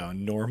of like a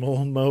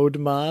normal mode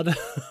mod,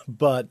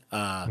 but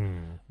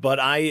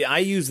I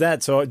use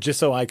that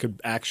so I could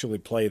actually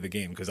play the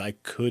game because I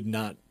could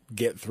not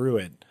get through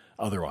it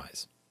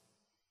otherwise.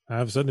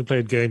 I've certainly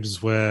played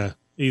games where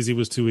easy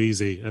was too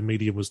easy and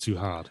medium was too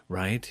hard.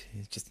 Right,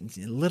 it's just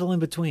a little in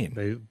between.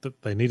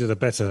 They needed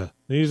a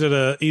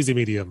easy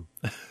medium.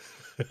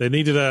 They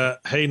needed a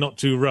hey, not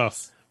too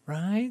rough.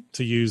 Right,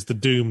 to use the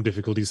Doom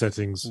difficulty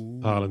settings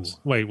parlance.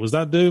 Wait, was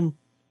that Doom?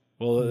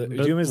 Well,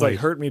 Doom is like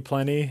hurt me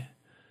plenty.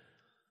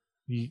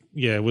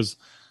 Yeah, it was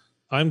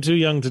I'm too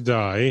young to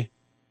die.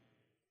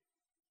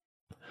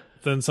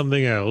 Then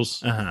something else.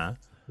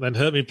 Then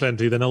hurt me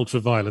plenty. Then ultra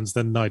violence.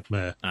 Then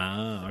nightmare.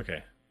 Ah,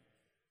 okay.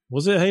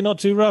 Was it hey, not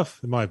too rough?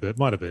 It might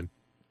have been.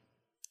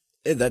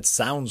 That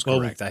sounds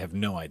correct. I have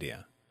no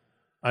idea.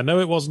 I know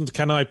it wasn't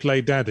Can I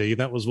Play Daddy?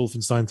 That was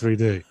Wolfenstein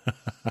 3D.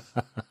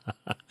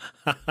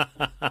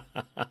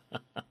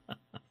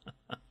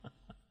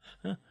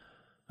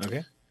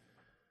 Okay.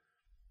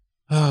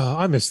 Oh,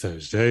 I miss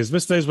those days.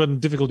 Miss days when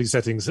difficulty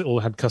settings all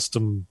had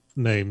custom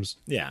names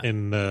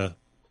in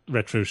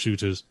retro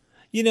shooters.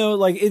 You know,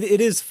 like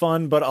it is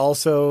fun, but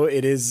also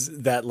it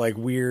is that like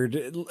weird.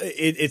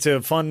 It's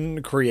a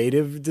fun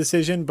creative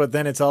decision, but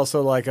then it's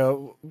also like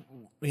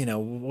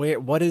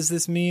what does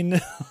this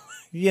mean?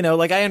 You know,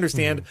 like I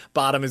understand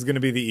bottom is going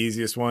to be the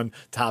easiest one,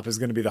 top is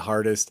going to be the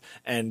hardest,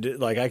 and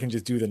like I can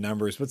just do the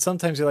numbers. But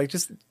sometimes you're like,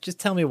 just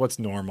tell me what's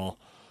normal.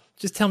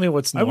 Just tell me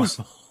what's normal.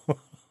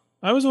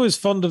 I was always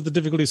fond of the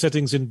difficulty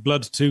settings in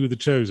Blood 2: The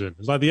Chosen.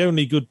 It's like the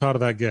only good part of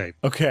that game.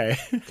 Okay.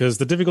 Because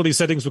the difficulty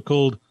settings were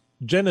called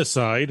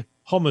genocide,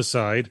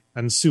 homicide,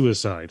 and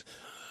suicide.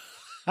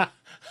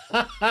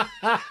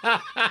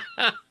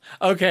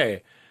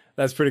 Okay.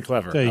 That's pretty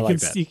clever. Yeah,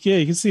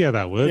 you can see how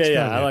that works.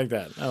 Yeah, I like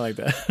that. I like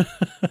that.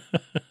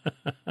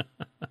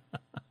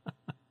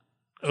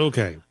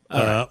 Okay.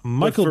 Right.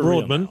 Michael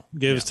Broadman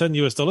gives $10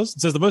 US. It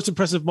says the most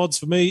impressive mods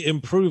for me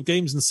improve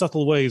games in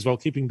subtle ways while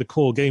keeping the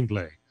core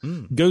gameplay.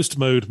 Ghost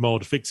Mode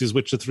mod fixes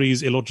Witcher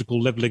 3's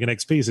illogical leveling and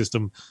XP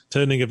system,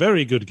 turning a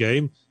very good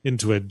game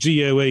into a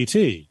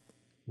GOAT.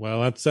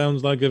 Well, that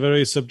sounds like a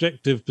very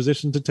subjective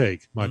position to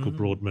take, Michael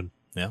Broadman.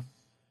 Yeah.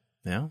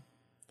 Yeah.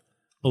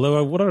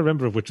 Although what I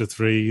remember of Witcher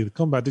 3, the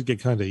combat did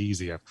get kind of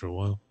easy after a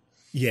while.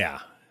 Yeah.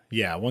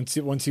 Yeah, once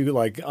you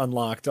like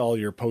unlocked all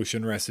your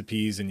potion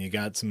recipes and you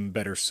got some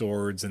better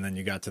swords and then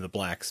you got to the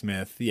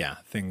blacksmith,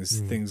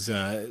 things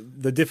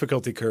the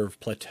difficulty curve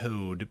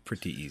plateaued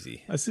pretty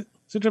easy. I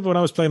remember when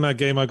I was playing that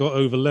game, I got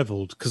over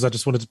leveled because I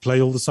just wanted to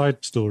play all the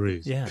side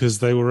stories because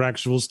they were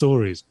actual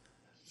stories.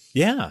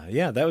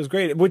 Yeah, that was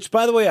great. Which,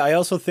 by the way, I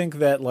also think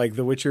that like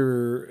The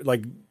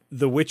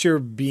Witcher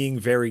being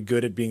very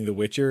good at being The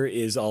Witcher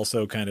is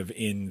also kind of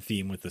in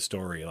theme with the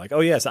story. Like,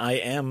 oh yes, I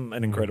am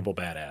an incredible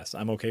badass.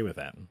 I'm okay with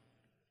that.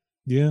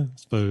 Yeah, I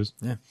suppose.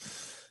 Yeah.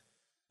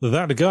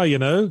 That guy,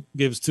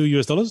 gives $2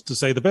 US to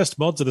say the best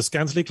mods are the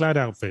scantily clad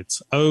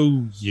outfits.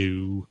 Oh,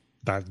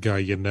 that guy,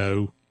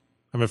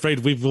 I'm afraid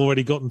we've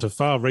already gotten to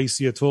far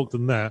racier talk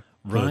than that.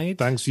 Right.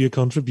 Thanks for your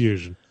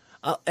contribution.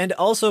 And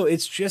also,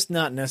 it's just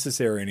not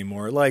necessary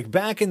anymore. Like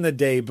back in the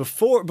day,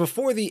 before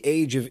the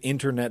age of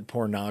internet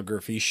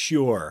pornography,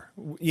 sure,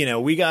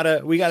 we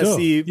gotta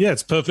see. Yeah,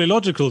 it's perfectly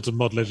logical to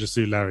mod Leisure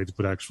Suit Larry to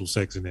put actual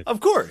sex in it. Of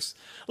course,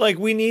 like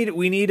we need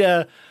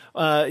a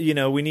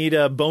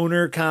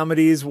boner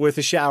comedies with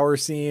a shower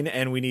scene,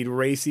 and we need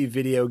racy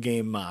video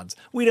game mods.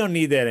 We don't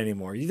need that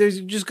anymore.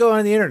 Just go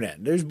on the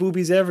internet. There's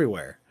boobies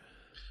everywhere.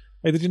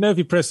 Hey, did you know if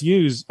you press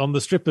use on the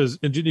strippers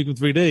in Duke Nukem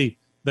 3D?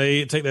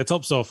 They take their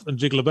tops off and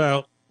jiggle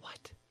about.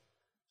 What?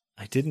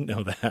 I didn't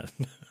know that.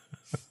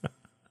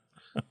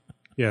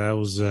 Yeah, that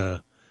was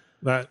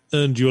that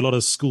earned you a lot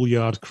of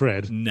schoolyard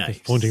cred. Nice.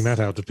 Pointing that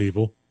out to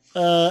people.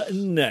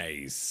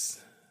 Nice.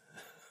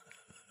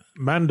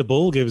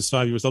 Mandible gives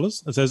 $5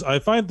 US and says, I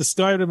find the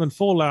Skyrim and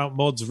Fallout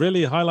mods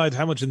really highlight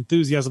how much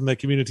enthusiasm their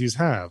communities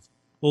have.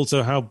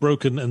 Also how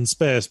broken and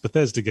sparse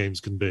Bethesda games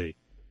can be.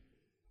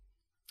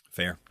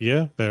 Fair.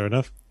 Yeah, fair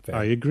enough. Fair.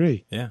 I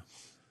agree. Yeah.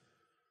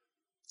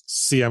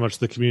 See how much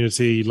the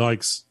community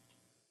likes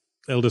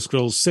Elder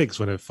Scrolls 6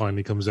 when it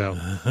finally comes out.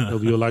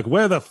 You're like,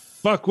 where the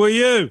fuck were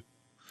you?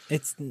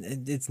 It's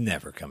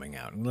never coming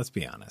out. Let's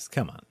be honest.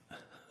 Come on.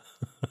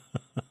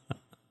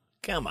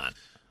 Come on.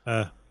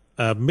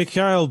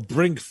 Mikael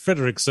Brink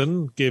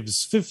Fredriksson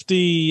gives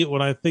 50,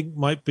 what I think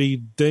might be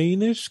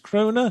Danish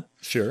kroner.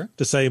 Sure.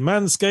 To say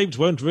Manscaped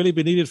won't really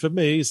be needed for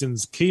me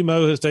since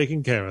chemo has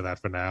taken care of that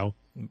for now.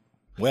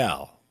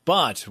 Well,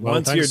 but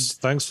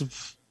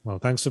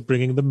thanks for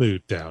bringing the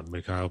mood down,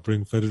 Mikael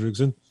Brink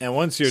Fredriksson. And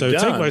once you're done...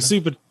 take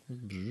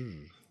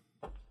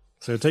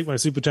my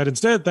super chat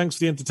instead. Thanks for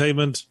the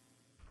entertainment.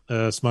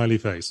 Smiley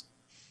face.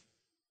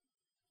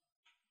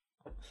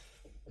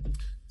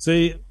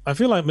 See, I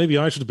feel like maybe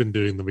I should have been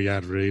doing the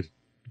ad read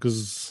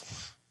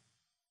because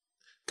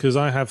because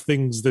I have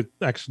things that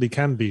actually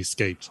can be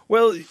scaped.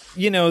 Well,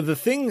 the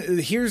thing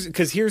here's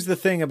the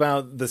thing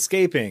about the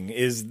scaping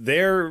is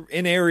they're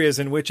in areas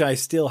in which I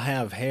still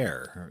have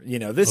hair.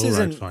 This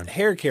isn't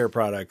hair care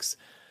products.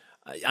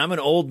 I'm an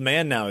old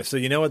man now, so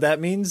you know what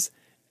that means?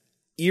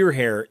 Ear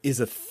hair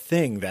is a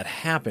thing that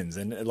happens,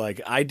 and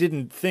I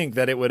didn't think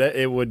that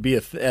it would be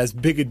as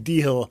big a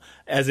deal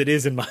as it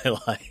is in my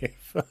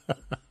life.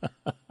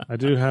 I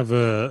do have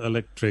a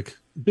electric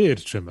beard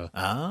trimmer.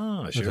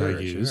 Ah, sure.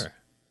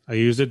 I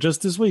used it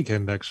just this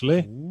weekend,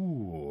 actually.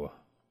 Ooh.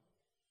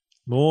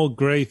 More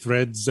gray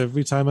threads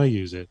every time I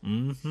use it.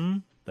 Mm-hmm.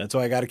 That's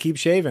why I got to keep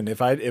shaving.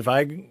 If I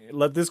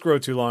let this grow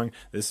too long,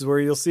 this is where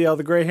you'll see all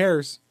the gray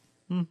hairs.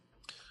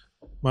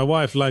 My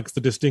wife likes the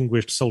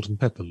distinguished salt and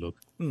pepper look.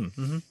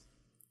 Mm-hmm.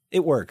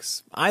 It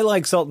works. I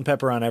like salt and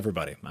pepper on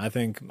everybody. I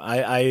think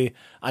I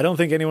don't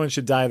think anyone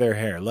should dye their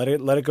hair. Let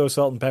it go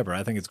salt and pepper.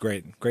 I think it's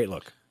great. Great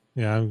look.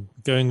 Yeah, I'm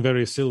going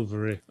very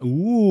silvery.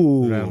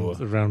 Ooh,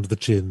 around the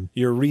chin.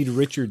 You're Reed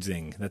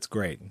Richardsing. That's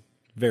great.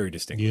 Very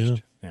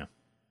distinguished. Yeah.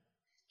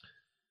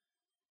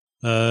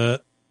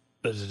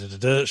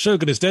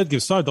 Shogun is Dead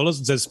gives $5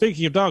 and says,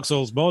 speaking of Dark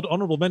Souls mod,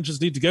 honorable mentions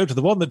need to go to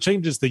the one that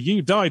changes the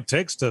 "you died"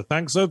 text to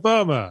 "thanks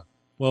Obama."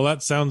 Well,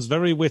 that sounds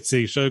very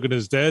witty, Shogun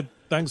is Dead.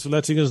 Thanks for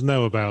letting us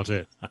know about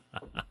it.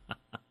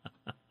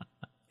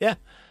 Yeah.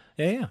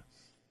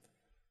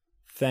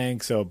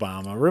 Thanks,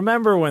 Obama.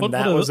 Remember when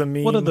that was a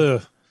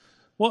meme?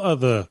 What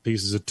other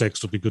pieces of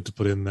text would be good to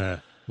put in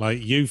there?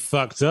 Like, you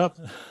fucked up?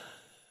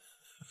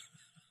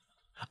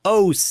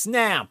 Oh,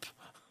 snap.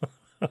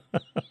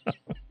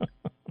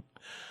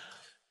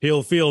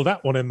 He'll feel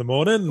that one in the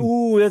morning.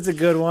 Ooh, that's a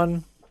good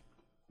one.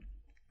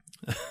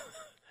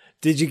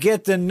 Did you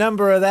get the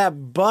number of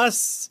that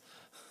bus?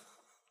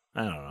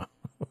 I don't know.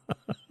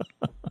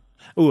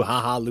 Ooh,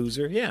 haha,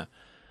 loser. Yeah.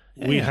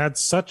 We had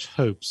such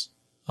hopes.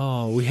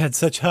 Oh, we had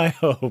such high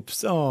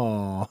hopes.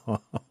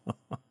 Oh.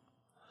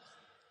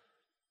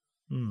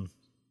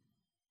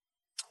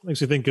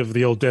 Makes you think of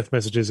the old death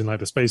messages in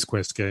the Space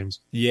Quest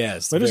games.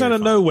 Yes. They just out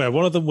of nowhere,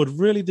 one of them would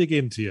really dig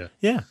into you.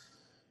 Yeah.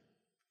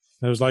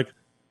 It was like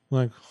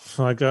I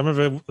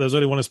remember there was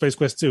only one in Space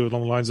Quest 2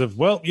 along the lines of,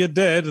 well, you're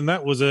dead, and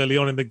that was early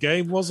on in the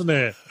game, wasn't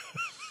it?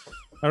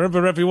 I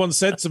remember everyone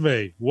said to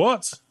me,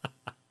 what?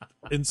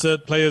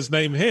 Insert player's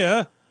name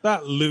here.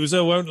 That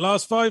loser won't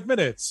last 5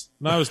 minutes.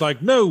 And I was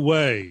like, no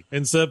way.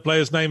 Insert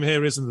player's name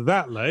here isn't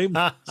that lame.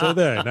 So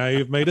there, now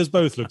you've made us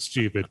both look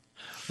stupid.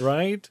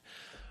 Right?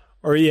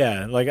 Or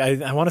yeah,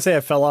 I want to say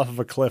I fell off of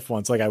a cliff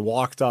once. I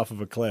walked off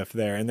of a cliff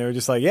there, and they were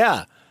just like,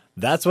 yeah,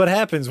 that's what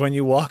happens when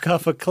you walk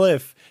off a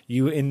cliff,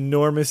 you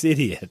enormous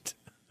idiot.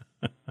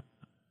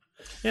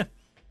 Yeah.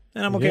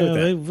 And I'm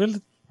okay with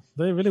that.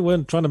 They really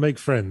weren't trying to make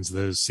friends,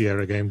 those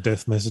Sierra game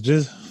death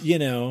messages.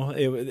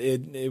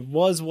 It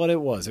was what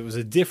it was. It was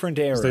a different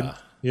era.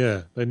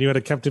 They knew how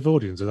to captive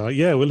audience. They're like,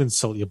 yeah, we'll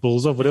insult your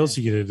balls off. What else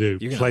are you going to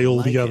do? Play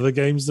all the other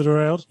games that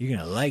are out? You're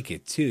going to like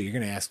it, too. You're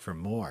going to ask for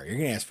more.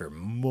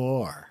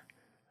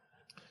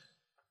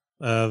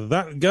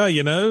 That guy,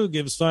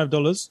 gives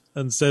 $5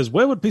 and says,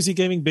 where would PC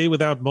gaming be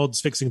without mods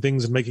fixing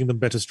things and making them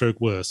better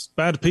stroke worse?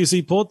 Bad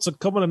PC ports are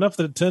common enough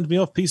that it turned me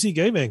off PC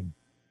gaming.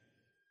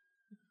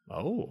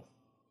 Oh.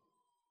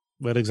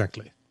 Well,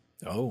 exactly.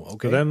 Oh,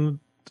 okay. But then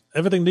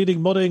everything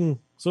needing modding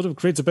sort of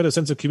creates a better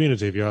sense of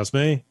community, if you ask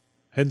me.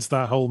 Hence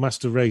that whole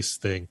master race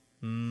thing.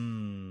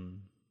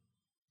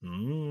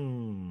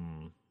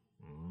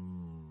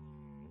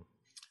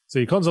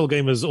 See, console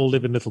gamers all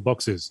live in little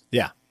boxes.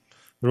 Yeah.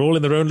 They're all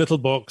in their own little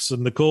box,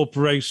 and the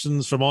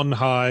corporations from on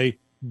high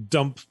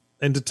dump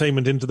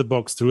entertainment into the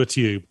box through a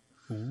tube.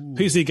 Ooh.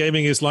 PC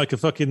gaming is like a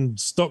fucking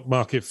stock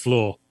market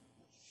floor.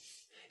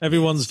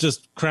 Everyone's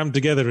just crammed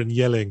together and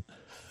yelling.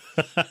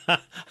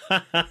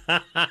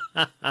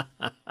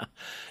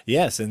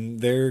 Yes, and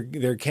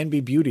there can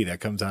be beauty that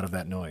comes out of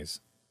that noise.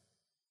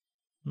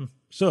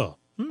 Sure.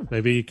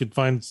 Maybe you could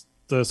find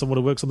someone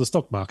who works on the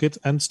stock market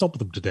and stop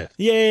them to death.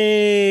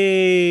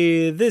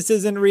 Yay! This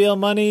isn't real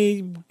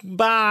money.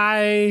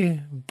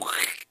 Bye.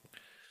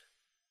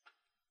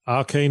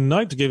 Arcane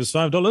Knight gives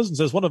 $5 and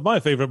says, one of my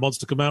favorite mods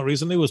to come out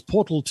recently was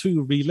Portal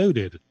 2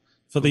 Reloaded.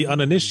 For the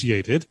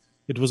uninitiated,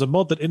 it was a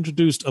mod that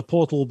introduced a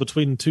portal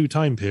between 2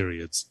 time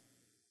periods.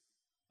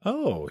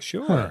 Oh,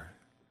 sure.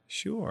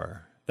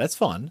 Sure. That's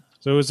fun.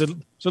 So is it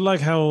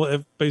like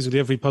how basically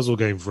every puzzle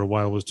game for a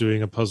while was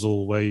doing a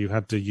puzzle where you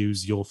had to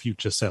use your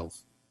future self?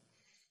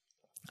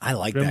 I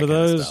like Remember that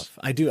kind those? of stuff.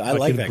 I do. I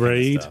like that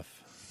Braid? kind of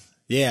stuff.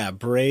 Yeah,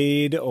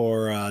 Braid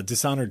or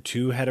Dishonored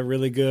 2 had a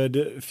really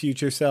good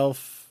future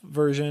self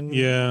version.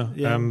 Yeah.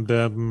 And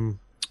what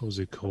was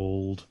it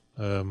called?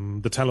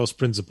 The Talos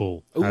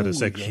Principle had a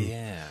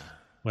section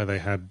where they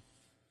had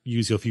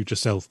use your future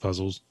self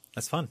puzzles.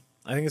 That's fun.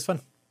 I think it's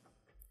fun.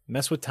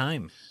 Mess with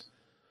time.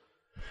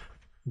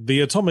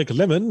 The Atomic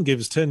Lemon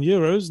gives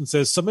 €10 and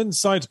says, some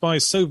insight by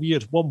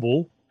Soviet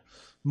Womble.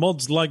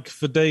 Mods like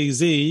for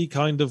DayZ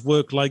kind of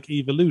work like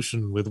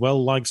Evolution, with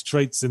well-liked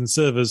traits in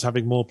servers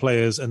having more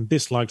players and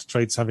disliked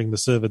traits having the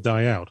server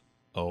die out.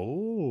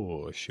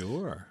 Oh,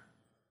 sure.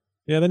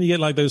 Yeah, then you get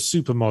like those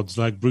super mods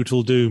like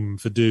Brutal Doom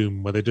for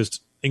Doom, where they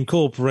just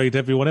incorporate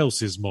everyone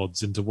else's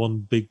mods into one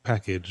big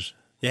package.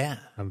 Yeah.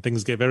 And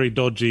things get very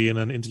dodgy in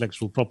an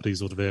intellectual property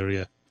sort of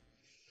area.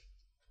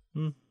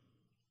 But,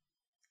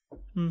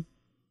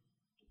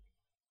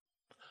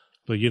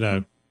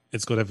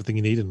 it's got everything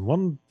you need in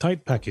one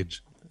tight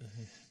package.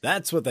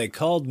 That's what they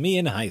called me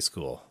in high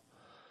school.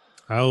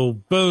 Oh,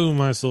 boom,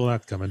 I saw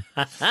that coming.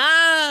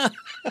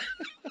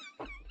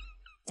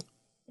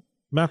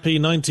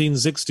 Mappy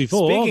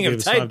 1964. Speaking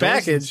of tight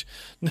package.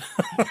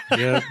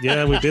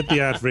 yeah, we did the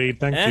ad read.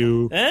 Thank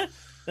you. That's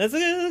what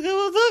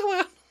we'll talk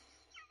about.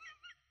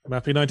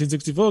 Mappy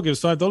 1964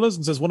 gives $5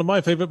 and says, one of my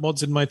favorite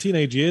mods in my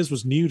teenage years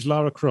was Nude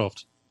Lara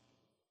Croft.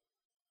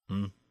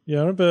 Yeah,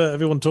 I remember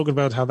everyone talking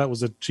about how that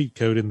was a cheat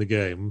code in the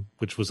game,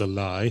 which was a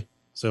lie.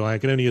 So I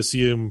can only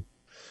assume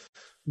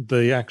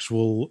the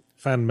actual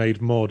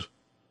fan-made mod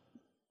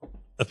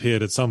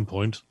appeared at some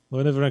point.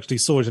 I never actually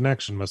saw it in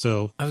action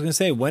myself. I was going to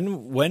say,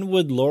 when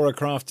would Lara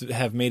Croft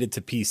have made it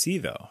to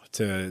PC, though,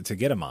 to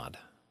get a mod?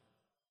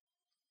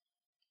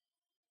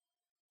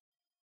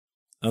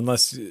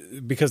 Unless,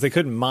 because they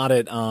couldn't mod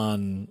it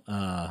on...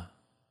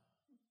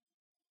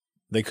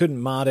 they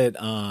couldn't mod it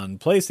on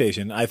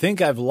PlayStation. I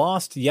think I've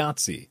lost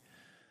Yahtzee.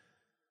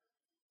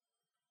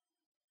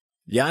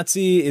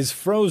 Yahtzee is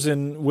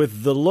frozen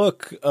with the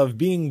look of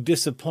being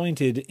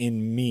disappointed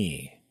in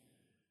me.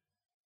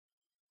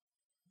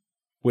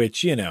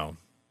 Which,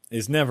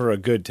 is never a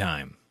good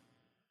time.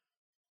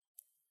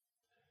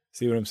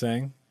 See what I'm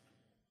saying?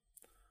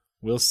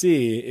 We'll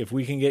see if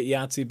we can get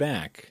Yahtzee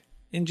back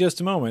in just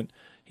a moment.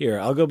 Here,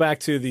 I'll go back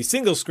to the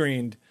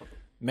single-screened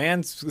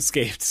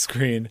Manscaped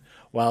screen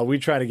while we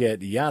try to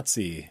get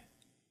Yahtzee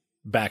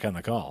back on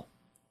the call.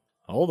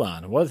 Hold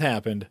on. What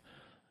happened?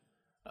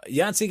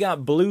 Yahtzee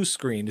got blue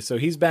screened, so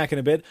he's back in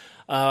a bit.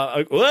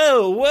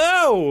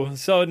 Whoa!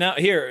 So now,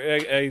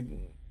 here,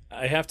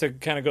 I have to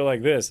kind of go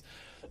like this.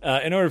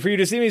 In order for you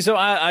to see me, so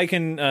I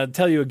can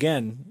tell you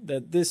again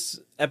that this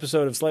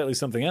episode of Slightly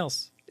Something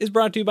Else is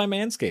brought to you by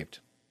Manscaped.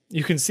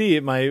 You can see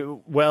my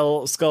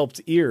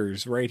well-sculpted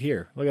ears right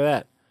here. Look at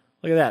that.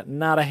 Look at that.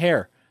 Not a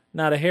hair.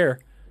 Not a hair.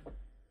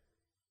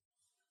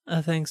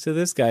 Thanks to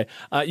this guy.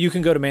 You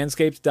can go to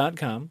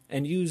manscaped.com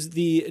and use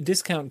the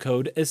discount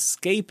code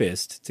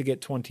ESCAPIST to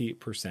get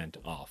 20%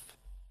 off.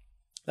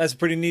 That's a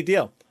pretty neat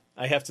deal.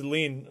 I have to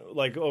lean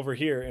like over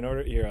here in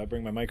order... Here, I'll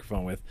bring my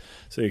microphone with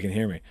so you can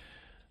hear me.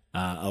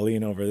 I'll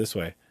lean over this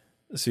way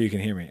so you can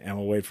hear me, and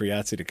we'll wait for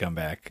Yahtzee to come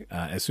back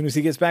as soon as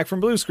he gets back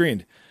from blue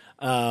screened.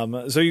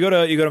 So you go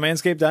to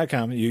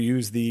manscaped.com, you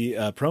use the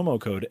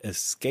promo code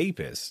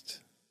ESCAPIST,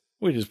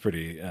 which is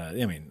pretty,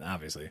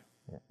 obviously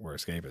we're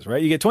escapists,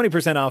 right? You get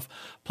 20% off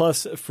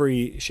plus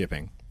free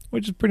shipping,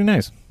 which is pretty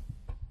nice.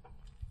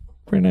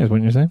 Pretty nice,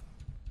 wouldn't you say?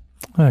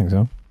 I think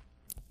so.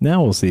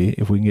 Now we'll see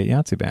if we can get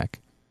Yahtzee back.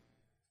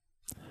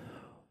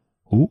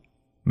 Ooh,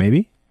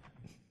 maybe?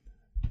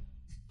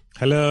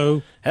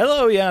 Hello,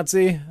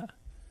 Yahtzee.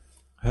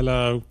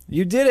 Hello.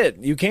 You did it.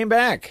 You came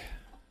back.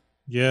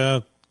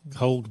 Yeah,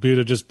 whole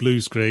computer just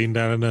blue screened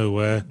out of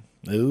nowhere.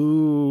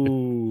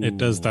 Ooh. It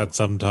does that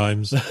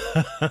sometimes.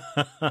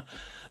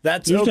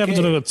 That's usually okay. happens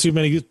when I've got too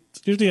many.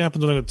 Usually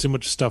happens when I've got too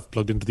much stuff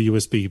plugged into the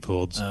USB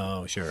ports.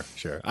 Oh, sure.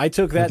 I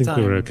took that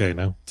time we're okay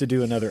now to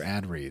do another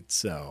ad read,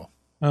 so.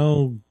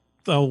 Oh,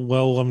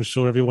 well, I'm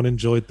sure everyone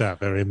enjoyed that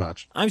very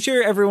much. I'm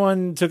sure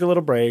everyone took a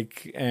little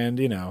break and,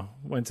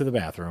 went to the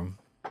bathroom.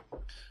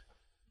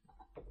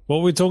 What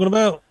were we talking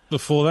about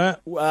before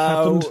that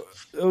happened?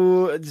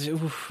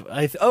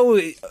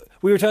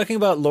 We were talking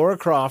about Lara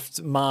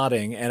Croft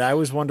modding, and I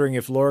was wondering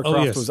if Lara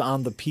Croft was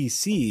on the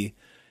PC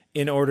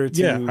in order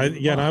to...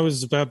 and I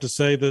was about to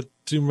say that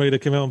Tomb Raider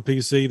came out on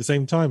PC the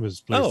same time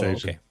as PlayStation. Oh,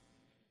 okay.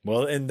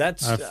 Well, and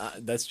that's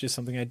just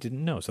something I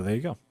didn't know, so there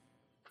you go.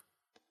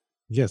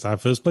 Yes, I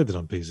first played it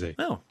on PC.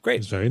 Oh,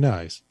 great. It's very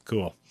nice.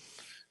 Cool.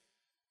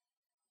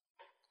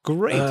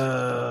 Great.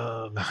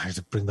 Now I have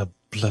to bring the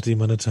bloody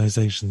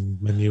monetization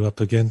menu up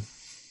again.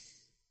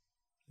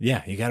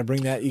 Yeah, you got to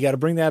bring that. You got to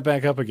bring that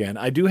back up again.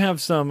 I do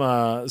have some.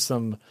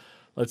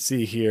 Let's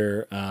see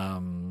here.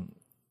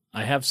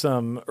 I have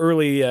some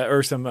early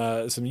some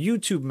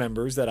YouTube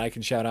members that I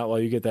can shout out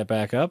while you get that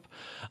back up.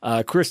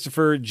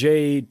 Christopher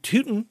J.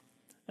 Tootin,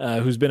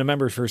 who's been a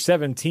member for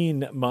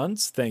 17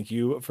 months. Thank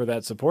you for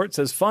that support.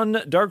 Says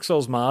fun Dark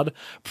Souls mod.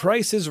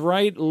 Price is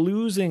Right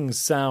losing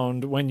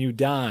sound when you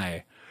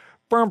die.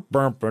 Yeah,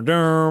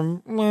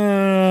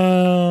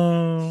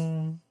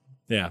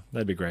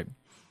 that'd be great.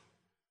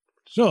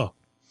 Sure.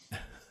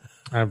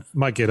 I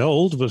might get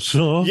old, but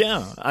sure.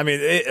 Yeah, I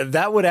mean,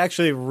 that would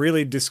actually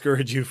really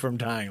discourage you from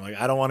dying. Like,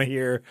 I don't want to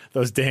hear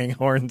those dang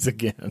horns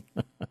again.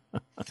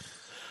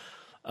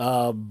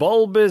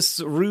 Bulbous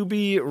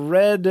Ruby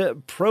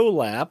Red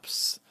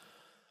Prolapse.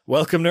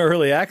 Welcome to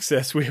Early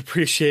Access. We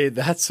appreciate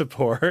that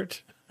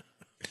support.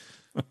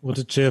 What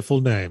a cheerful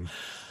name.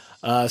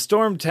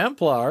 Storm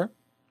Templar.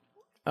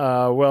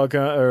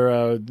 Welcome,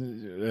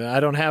 I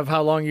don't have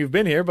how long you've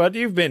been here, but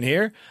you've been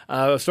here.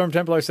 Storm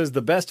Templar says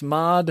the best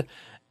mod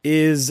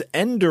Is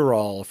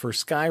Enderall for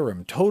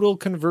Skyrim total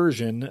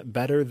conversion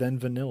better than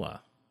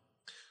vanilla?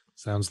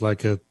 Sounds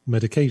like a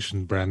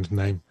medication brand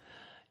name.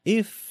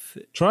 If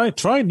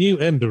Try new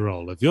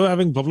Enderall if you're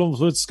having problems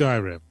with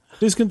Skyrim.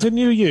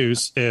 Discontinue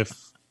use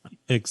if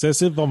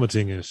excessive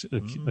vomiting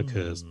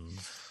occurs.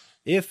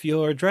 If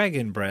your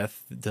dragon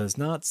breath does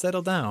not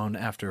settle down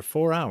after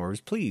 4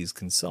 hours, please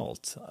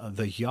consult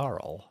the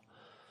Jarl.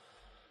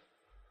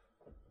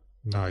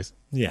 Nice.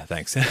 Yeah,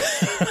 thanks. That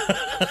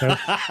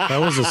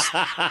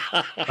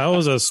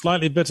was a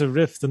slightly better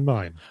riff than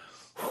mine.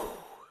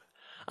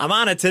 I'm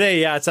on it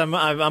today, Yachts. I'm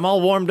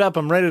all warmed up.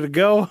 I'm ready to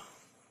go.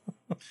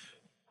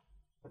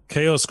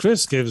 Chaos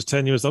Chris gives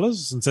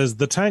 $10 and says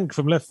the tank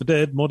from Left 4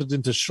 Dead modded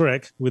into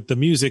Shrek with the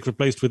music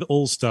replaced with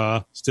All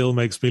Star still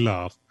makes me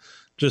laugh.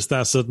 Just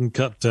that sudden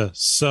cut to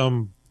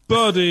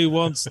somebody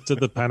wants to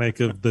the panic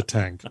of the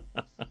tank.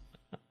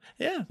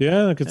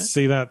 Yeah, I could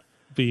see that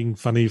being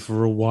funny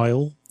for a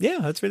while. Yeah,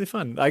 that's really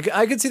fun. I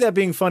could see that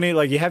being funny.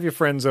 Like, you have your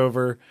friends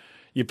over,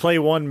 you play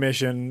one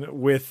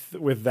mission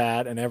with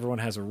that, and everyone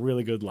has a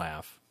really good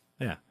laugh.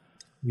 Yeah.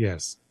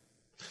 Yes.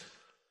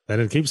 Then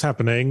it keeps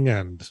happening,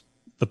 and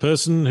the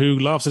person who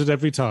laughs at it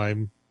every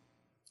time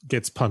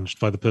gets punched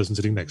by the person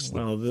sitting next to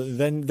them. Well,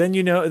 then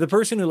you know the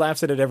person who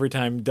laughs at it every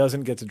time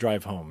doesn't get to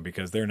drive home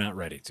because they're not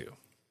ready to.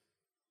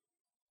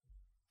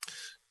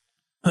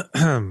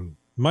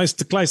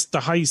 Meister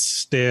Kleister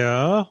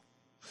Heister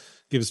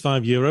gives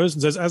 €5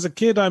 and says, as a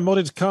kid, I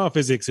modded car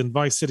physics in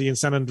Vice City and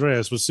San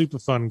Andreas. Was super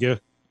fun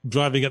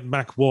driving at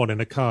Mach 1 in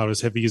a car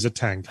as heavy as a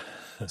tank.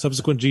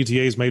 Subsequent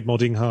GTAs made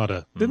modding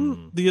harder.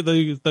 Didn't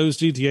those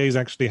GTAs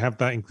actually have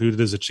that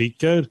included as a cheat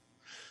code?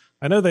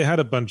 I know they had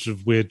a bunch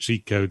of weird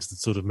cheat codes that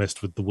sort of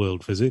messed with the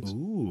world physics.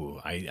 Ooh,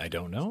 I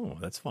don't know.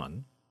 That's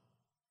fun.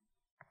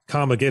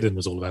 Carmageddon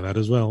was all about that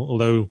as well,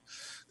 although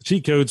the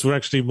cheat codes were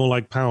actually more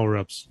like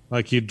power-ups.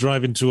 Like you'd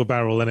drive into a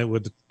barrel and it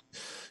would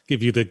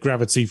give you the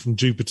gravity from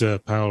Jupiter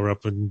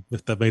power-up, and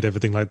that made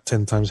everything like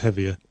 10 times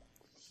heavier.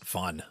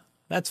 Fun.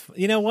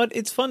 You know what?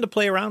 It's fun to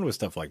play around with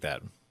stuff like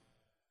that.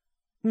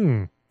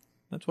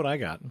 That's what I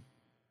got.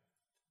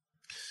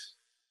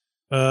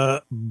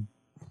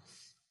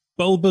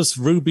 Bulbous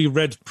Ruby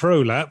Red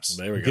Prolapse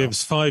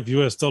gives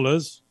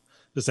 $5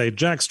 to say,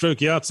 Jack Stroke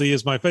Yahtzee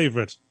is my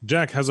favorite.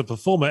 Jack has a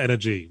performer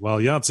energy, while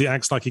Yahtzee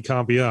acts like he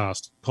can't be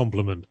asked.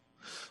 Compliment.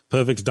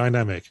 Perfect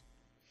dynamic.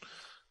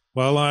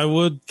 Well, I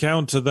would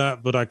counter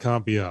that, but I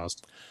can't be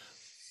asked.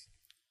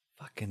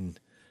 Fucking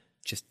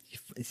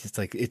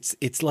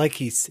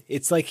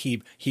it's like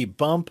he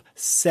bump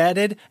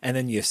setted and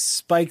then you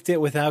spiked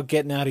it without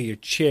getting out of your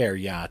chair,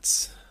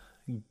 Yachts.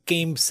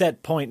 Game,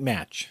 set, point,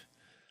 match.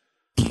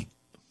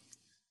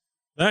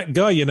 That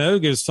guy,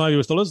 gives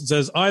 $5 and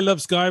says, I love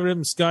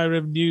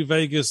Skyrim, New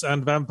Vegas,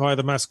 and Vampire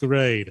the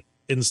Masquerade.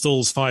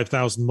 Installs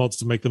 5,000 mods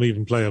to make them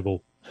even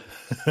playable.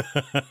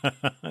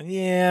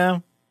 Yeah.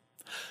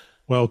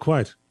 Well,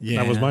 quite.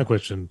 Yeah. That was my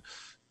question.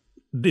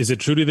 Is it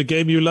truly the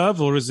game you love,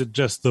 or is it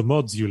just the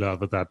mods you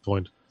love at that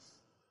point?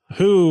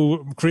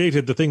 Who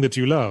created the thing that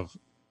you love?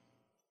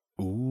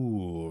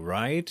 Ooh,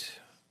 right.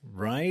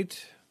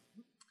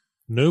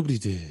 Nobody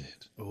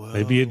did. Whoa.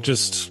 Maybe it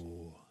just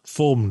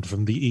formed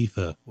from the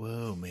ether.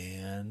 Whoa,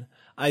 man.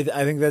 I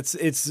think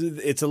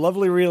it's a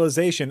lovely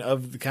realization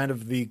of the kind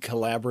of the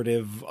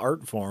collaborative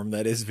art form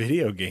that is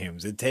video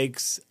games. It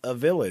takes a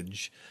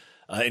village,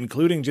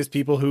 including just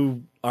people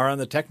who are on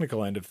the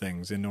technical end of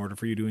things, in order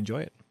for you to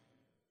enjoy it.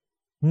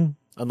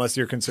 Unless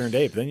you're Concerned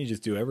Ape, then you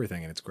just do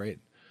everything and it's great.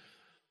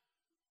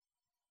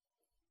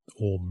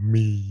 Or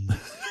me.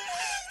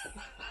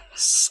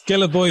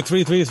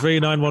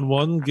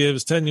 Skellerboy333911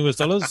 gives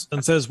 $10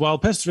 and says, while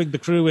pestering the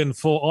crew in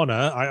For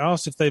Honor, I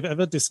asked if they've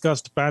ever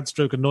discussed bad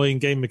stroke annoying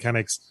game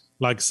mechanics,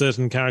 like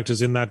certain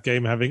characters in that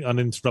game having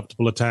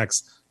uninterruptible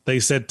attacks.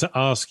 They said to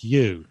ask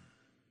you.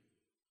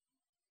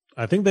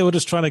 I think they were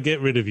just trying to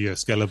get rid of you,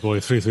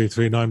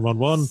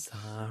 Skellerboy333911.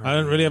 I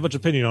don't really have much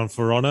opinion on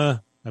For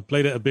Honor. I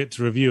played it a bit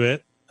to review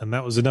it, and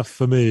that was enough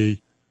for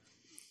me.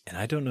 And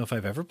I don't know if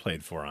I've ever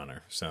played For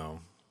Honor,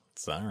 so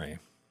sorry.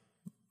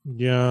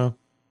 Yeah.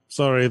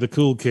 Sorry, the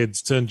cool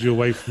kids turned you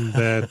away from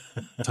their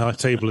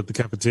table at the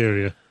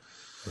cafeteria.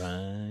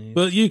 Right.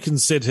 But you can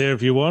sit here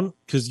if you want,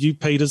 because you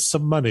paid us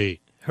some money.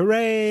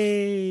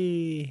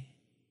 Hooray!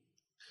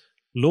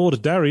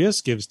 Lord Darius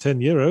gives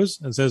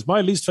 €10 and says,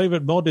 my least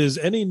favorite mod is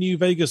any New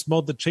Vegas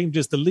mod that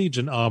changes the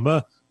Legion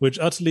armor, which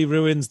utterly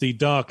ruins the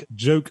dark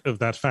joke of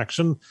that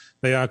faction.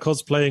 They are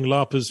cosplaying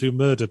LARPers who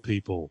murder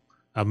people.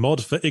 A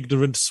mod for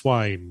ignorant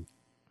swine.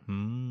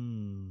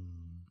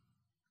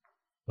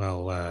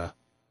 Well,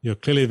 you're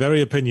clearly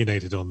very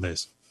opinionated on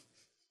this.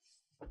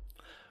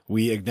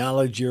 We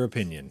acknowledge your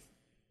opinion.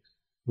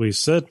 We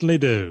certainly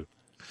do.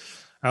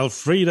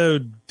 Alfredo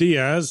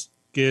Diaz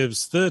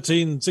gives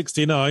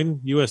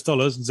 $13.69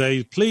 and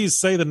says, please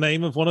say the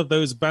name of one of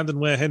those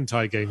abandonware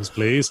hentai games,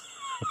 please.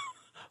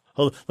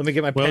 Hold on, let me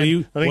get my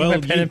pen. Let me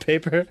get my pen and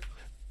paper.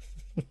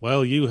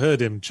 Well, you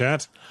heard him,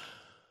 chat.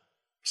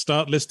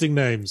 Start listing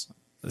names.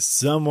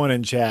 Someone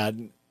in chat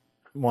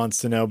wants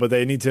to know, but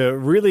they need to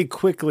really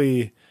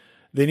quickly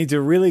They need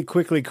to really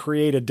quickly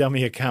create a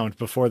dummy account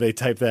before they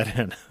type that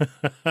in.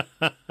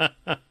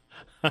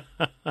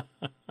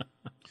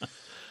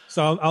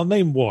 So I'll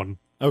name one.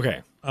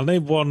 Okay. I'll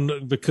name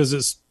one because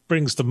it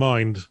springs to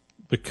mind.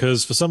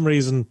 Because for some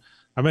reason,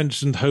 I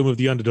mentioned Home of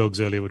the Underdogs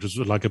earlier, which was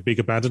like a big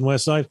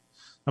abandonware site.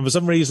 And for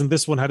some reason,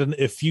 this one had an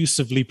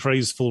effusively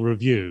praiseful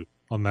review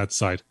on that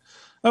site.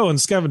 Oh,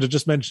 and Scavenger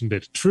just mentioned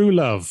it. True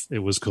Love, it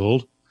was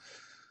called,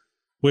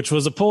 which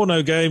was a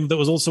porno game that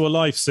was also a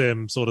life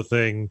sim sort of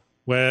thing,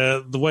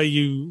 where the way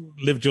you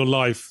lived your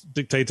life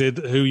dictated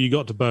who you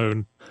got to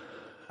bone.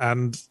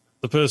 And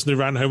the person who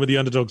ran Home of the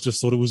Underdogs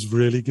just thought it was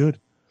really good.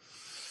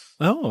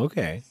 Oh,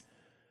 okay.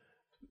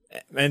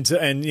 And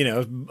you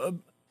know,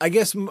 I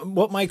guess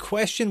what my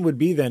question would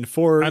be then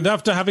for... And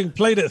after having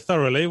played it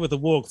thoroughly with a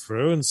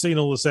walkthrough and seen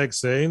all the sex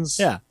scenes,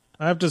 yeah,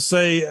 I have to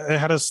say it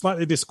had a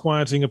slightly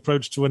disquieting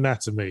approach to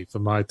anatomy for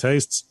my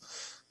tastes.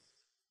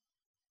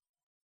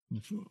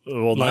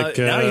 Well,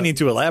 now you need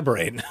to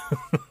elaborate.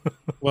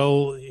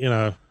 Well, you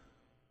know,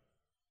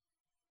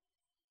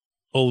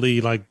 all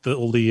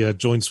the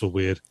joints were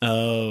weird.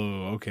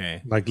 Oh,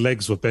 okay. Like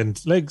legs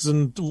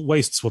and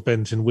waists were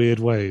bent in weird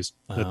ways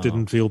that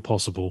didn't feel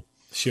possible.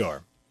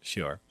 Sure.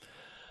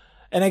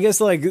 And I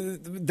guess like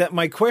that,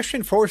 my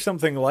question for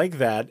something like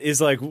that is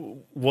like,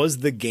 was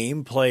the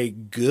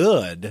gameplay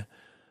good?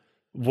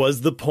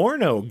 Was the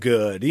porno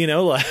good? You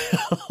know,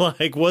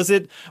 like was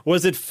it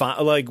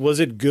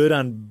good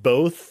on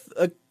both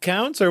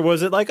accounts, or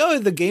was it like, oh,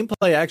 the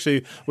gameplay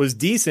actually was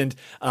decent?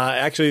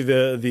 Actually,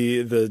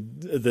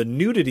 the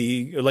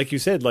nudity, like you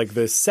said, like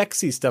the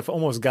sexy stuff,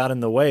 almost got in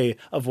the way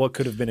of what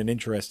could have been an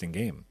interesting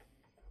game.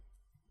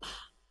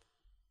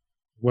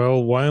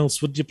 Well, why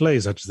else would you play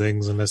such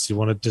things unless you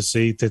wanted to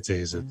see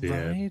titties at the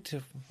end?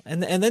 Right.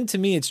 And then to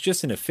me, it's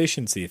just an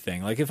efficiency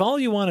thing. Like if all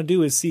you want to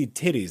do is see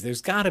titties,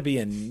 there's got to be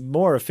a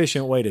more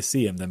efficient way to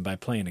see them than by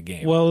playing a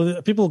game.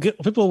 Well, people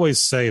always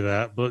say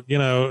that, but you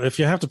know, if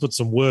you have to put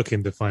some work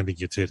into finding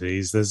your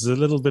titties, there's a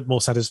little bit more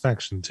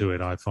satisfaction to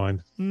it, I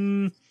find.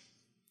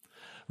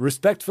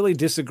 Respectfully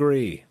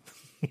disagree.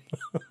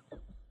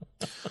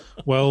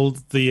 Well,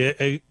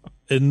 the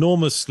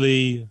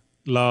enormously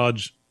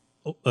large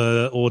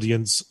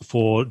audience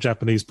for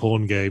Japanese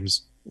porn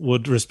games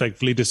would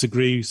respectfully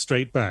disagree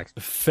straight back.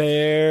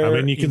 Fair. I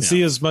mean, you can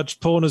see as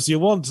much porn as you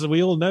want.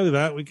 We all know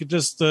that. We could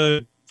just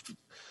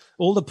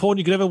all the porn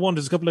you could ever want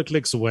is a couple of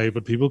clicks away,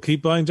 but people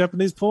keep buying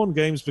Japanese porn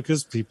games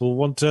because people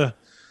want to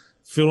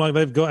feel like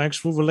they've got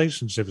actual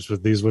relationships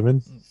with these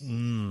women.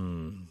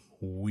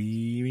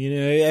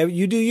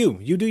 You do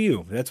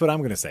you. That's what I'm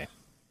going to say.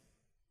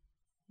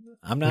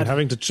 I'm not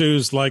having to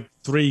choose like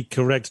 3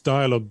 correct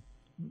dialogue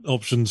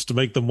options to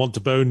make them want to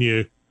bone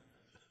you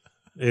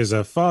is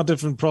a far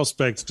different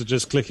prospect to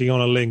just clicking on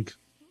a link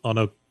on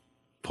a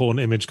porn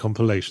image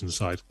compilation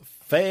site.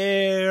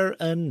 Fair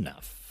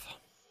enough.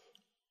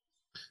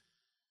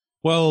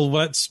 Well,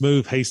 let's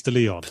move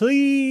hastily on.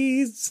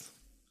 Please.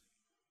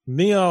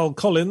 Neil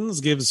Collins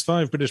gives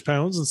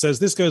 £5 and says,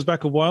 this goes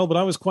back a while, but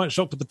I was quite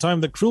shocked at the time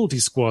that Cruelty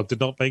Squad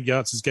did not make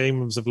Yachts'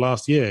 games of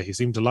last year. He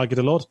seemed to like it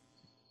a lot.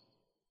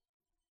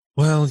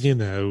 Well, you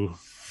know,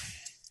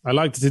 I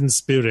liked it in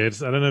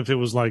spirit. I don't know if it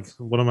was like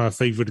one of my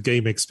favorite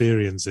game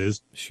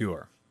experiences.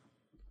 Sure.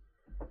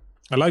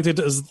 I liked it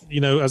as,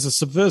 you know, as a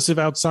subversive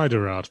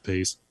outsider art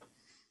piece.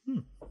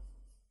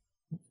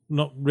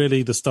 Not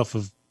really the stuff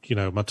of, you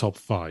know, my top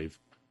 5.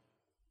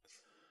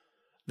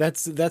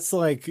 That's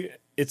like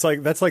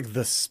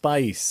the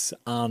spice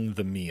on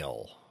the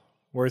meal.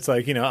 Where it's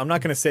like, you know, I'm not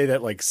going to say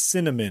that like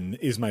cinnamon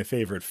is my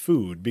favorite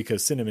food,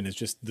 because cinnamon is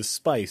just the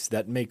spice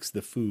that makes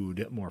the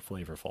food more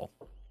flavorful.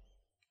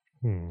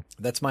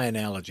 That's my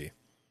analogy.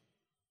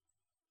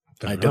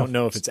 I don't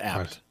know if it's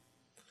apt.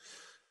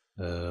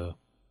 I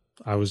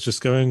was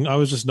just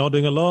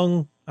nodding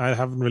along. I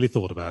haven't really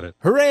thought about it.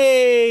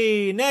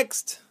 Hooray!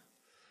 Next!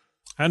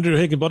 Andrew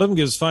Higginbottom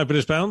gives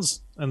 £5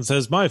 and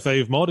says, my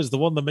fave mod is the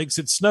one that makes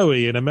it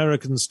snowy in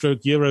American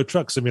 / Euro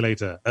Truck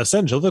Simulator.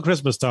 Essential for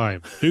Christmas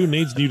time. Who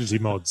needs nudity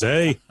mods,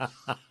 eh?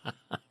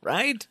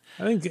 Right?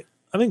 I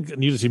think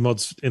nudity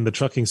mods in the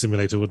trucking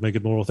simulator would make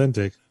it more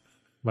authentic.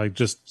 Like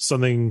just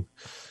something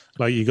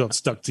like you got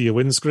stuck to your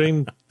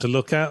windscreen to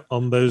look at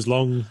on those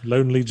long,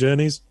 lonely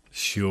journeys.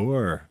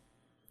 Sure.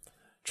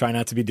 Try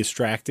not to be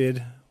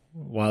distracted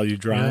while you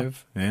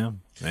drive. Yeah.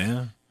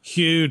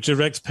 Huge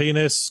erect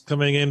penis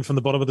coming in from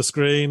the bottom of the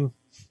screen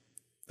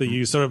that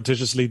you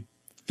surreptitiously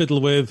fiddle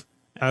with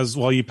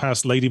while you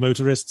pass lady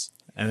motorists.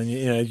 And then,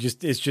 you know,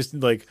 it's just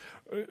like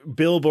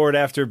billboard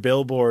after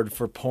billboard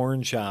for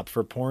porn shop.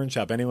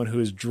 Anyone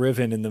who is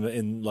driven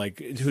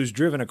who's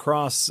driven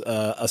across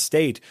a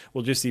state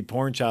will just see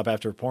porn shop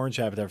after porn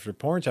shop after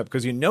porn shop,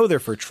 because you know they're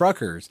for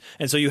truckers,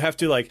 and so you have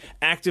to like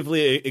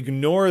actively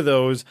ignore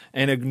those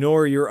and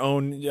ignore your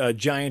own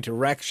giant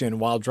erection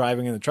while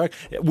driving in the truck.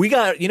 We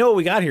got what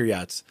we got here,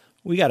 Yachts.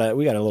 We got a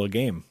little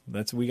game.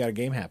 We got a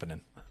game happening.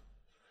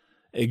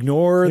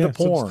 Ignore the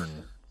porn.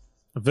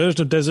 A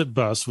version of Desert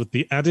Bus with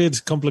the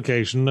added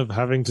complication of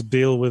having to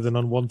deal with an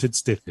unwanted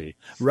stiffy.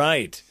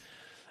 Right.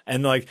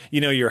 And like,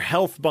 your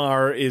health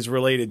bar is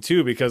related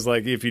too, because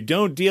like if you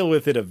don't deal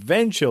with it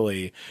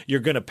eventually, you're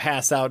going to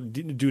pass out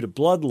due to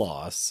blood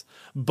loss.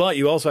 But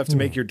you also have to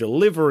make your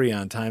delivery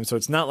on time, so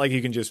it's not like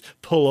you can just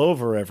pull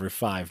over every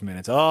 5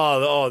 minutes.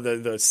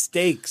 The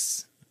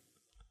stakes.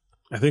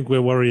 I think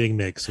we're worrying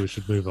Nick, so we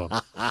should move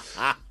on.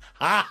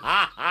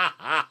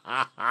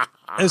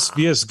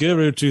 SVS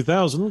Guru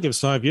 2000 gives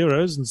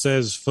 €5 and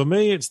says, "For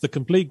me, it's the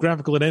complete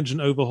graphical and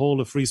engine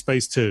overhaul of Free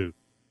Space 2.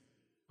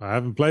 I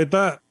haven't played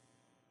that.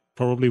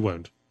 Probably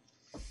won't."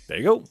 There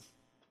you go.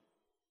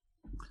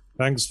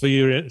 Thanks for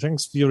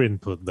your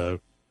input, though.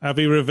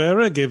 Avi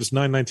Rivera gives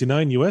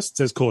 $9.99 US,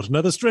 says, "Caught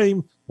another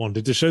stream.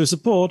 Wanted to show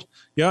support.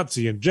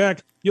 Yahtzee and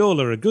Jack, y'all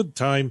are a good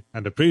time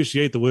and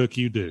appreciate the work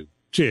you do.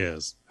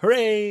 Cheers."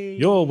 Hooray!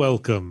 You're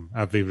welcome,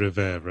 Avi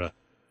Rivera.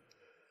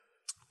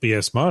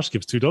 BS Marsh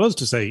gives $2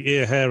 to say,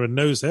 "Ear hair and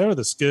nose hair are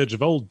the scourge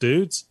of old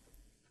dudes."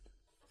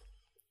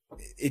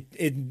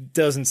 It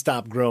doesn't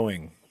stop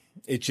growing.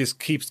 It just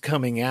keeps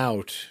coming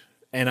out.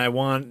 And I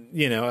want,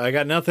 I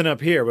got nothing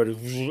up here, but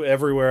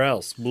everywhere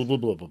else. Blah, blah,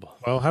 blah, blah, blah.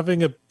 Well,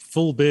 having a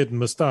full beard and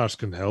moustache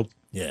can help.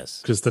 Yes.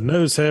 Because the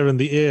nose hair and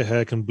the ear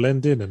hair can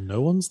blend in and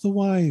no one's the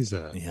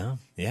wiser. Yeah.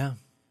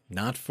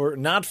 Not for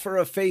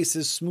a face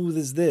as smooth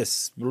as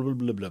this. Blah, blah,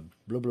 blah, blah,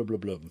 blah, blah, blah,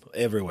 blah,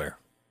 everywhere.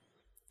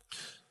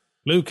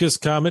 Lucas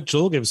Carr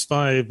Mitchell gives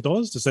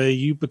 $5 to say,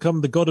 "You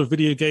become the god of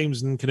video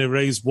games and can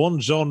erase one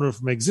genre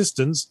from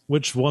existence.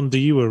 Which one do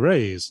you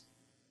erase?"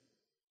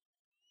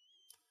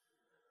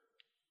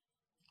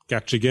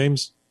 Gacha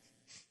games.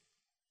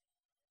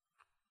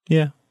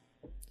 Yeah,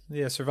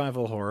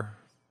 survival horror.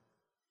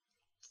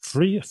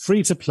 Free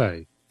to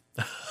play.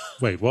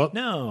 Wait, what?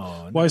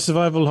 No. Why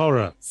survival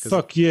horror?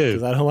 Fuck you.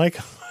 Because I don't like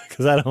them.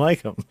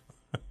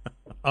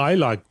 I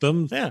like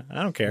them. Yeah,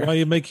 I don't care. Why are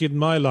you making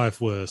my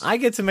life worse? I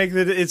get to make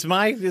it's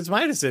my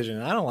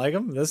decision. I don't like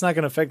them. That's not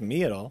going to affect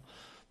me at all.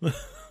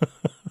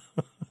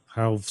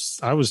 I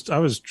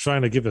was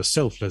trying to give a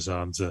selfless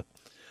answer.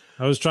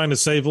 I was trying to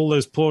save all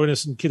those poor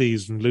innocent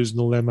kiddies from losing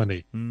all their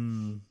money.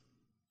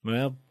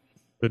 Well,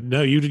 but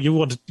no, you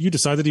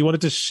decided you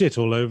wanted to shit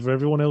all over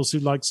everyone else who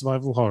likes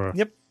survival horror.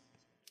 Yep.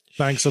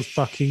 Thanks a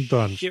fucking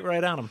bunch. Get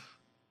right on them.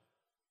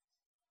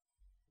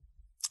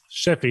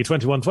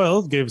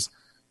 Sheffy2112 gives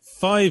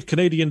 $5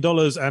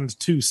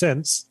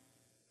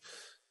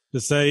 to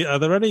say, "Are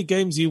there any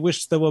games you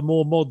wish there were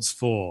more mods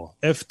for?"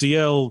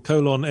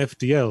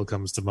 FDL:FDL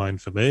comes to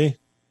mind for me.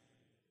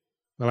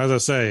 Well, as I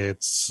say,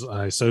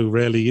 I so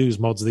rarely use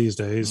mods these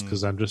days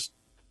because I'm just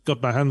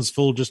got my hands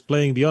full just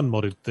playing the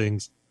unmodded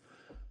things.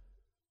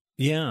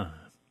 Yeah,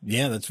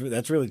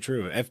 that's really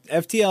true.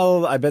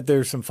 FTL, I bet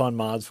there's some fun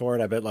mods for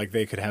it. I bet like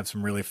they could have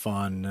some really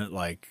fun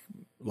like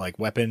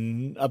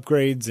weapon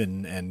upgrades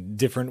and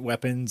different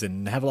weapons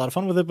and have a lot of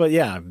fun with it. But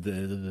yeah,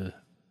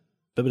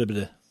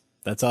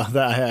 that's all.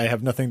 I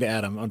have nothing to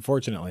add,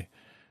 unfortunately.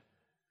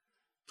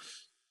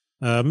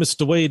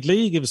 Mr. Wade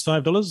Lee gives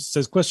 $5,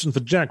 says, "Question for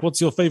Jack.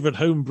 What's your favorite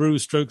homebrew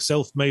stroke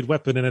self-made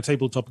weapon in a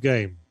tabletop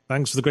game?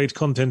 Thanks for the great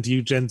content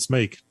you gents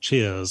make.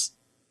 Cheers."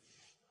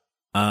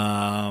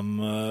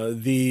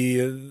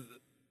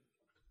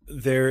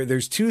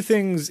 There's two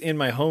things in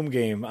my home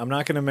game. I'm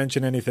not going to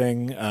mention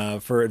anything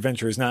for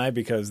Adventurers Nigh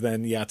because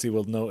then Yahtzee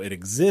will know it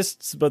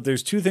exists. But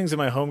there's two things in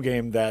my home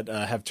game that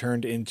have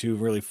turned into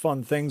really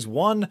fun things.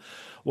 One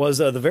was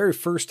the very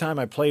first time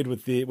I played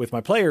with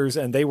my players,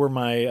 and they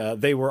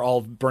were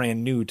all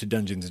brand new to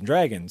Dungeons and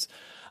Dragons.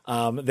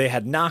 They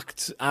had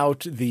knocked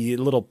out the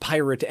little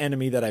pirate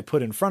enemy that I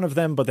put in front of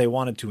them, but they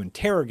wanted to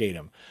interrogate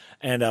him.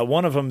 And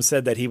one of them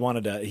said that he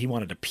wanted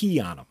to pee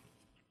on him.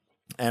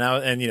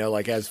 And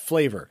like as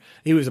flavor,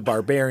 he was a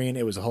barbarian.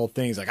 It was a whole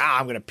thing. He's like,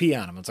 I'm going to pee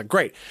on him. It's like,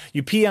 great.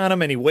 You pee on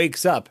him and he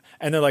wakes up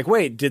and they're like,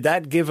 wait, did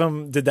that give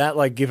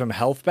him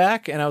health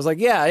back? And I was like,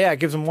 yeah, it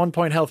gives him 1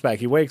 point health back.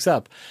 He wakes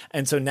up.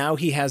 And so now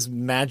he has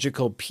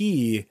magical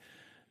pee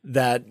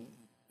that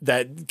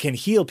can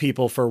heal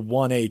people for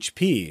 1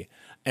 HP.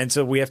 And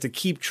so we have to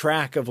keep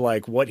track of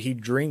like what he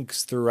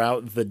drinks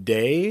throughout the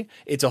day.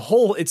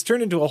 It's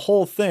turned into a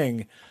whole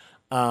thing.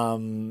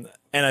 And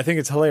I think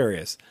it's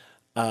hilarious.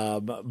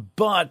 So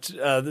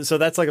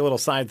that's like a little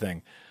side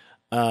thing.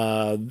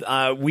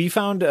 We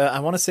found, I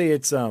want to say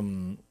it's,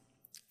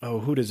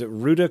 who does it?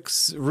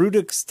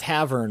 Rudix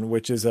Tavern,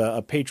 which is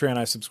a Patreon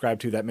I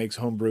subscribe to that makes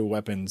homebrew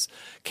weapons,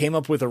 came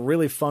up with a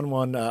really fun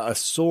one, a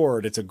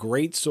sword. It's a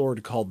great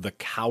sword called the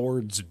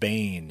Coward's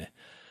Bane.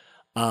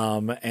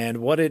 And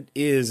what it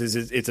is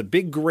it's a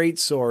big great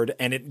sword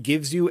and it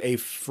gives you a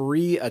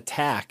free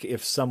attack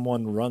if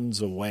someone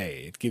runs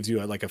away. It gives you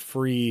a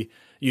free,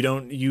 you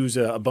don't use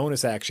a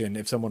bonus action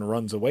if someone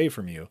runs away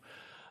from you.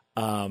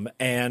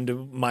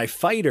 And my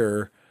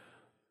fighter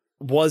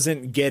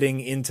wasn't getting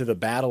into the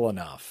battle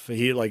enough.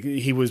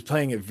 He was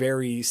playing it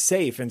very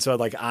safe. And so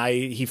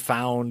he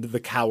found the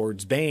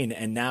Coward's Bane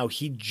and now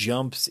he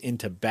jumps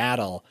into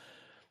battle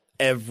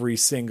every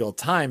single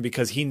time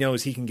because he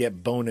knows he can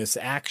get bonus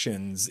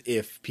actions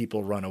if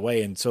people run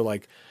away. And so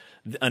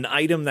an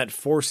item that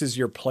forces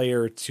your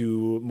player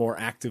to more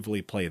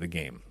actively play the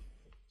game.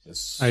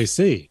 I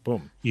see.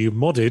 Boom. You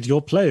modded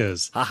your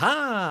players.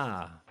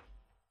 Aha!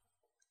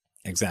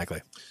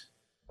 Exactly.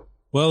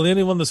 Well, the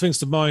only one that springs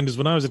to mind is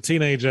when I was a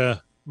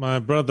teenager, my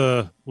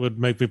brother would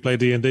make me play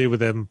D&D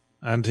with him,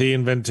 and he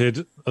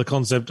invented the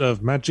concept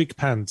of magic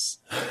pants,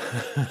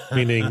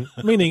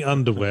 meaning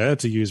underwear,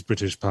 to use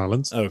British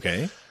parlance.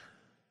 Okay.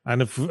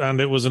 And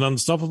it was an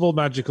unstoppable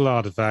magical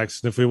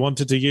artifact. And if we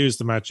wanted to use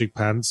the magic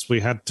pants,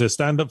 we had to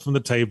stand up from the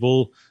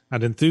table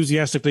and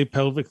enthusiastically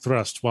pelvic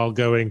thrust while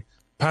going,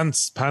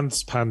 pants,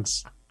 pants,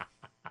 pants.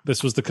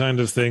 This was the kind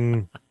of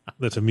thing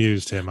that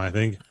amused him, I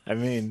think. I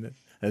mean,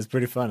 that's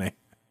pretty funny.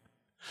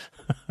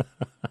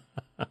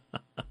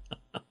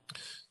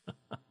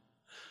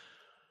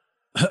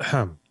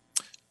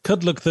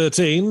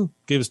 Cudlook13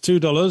 gives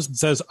 $2 and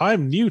says,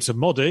 I'm new to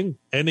modding.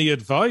 Any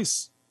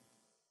advice?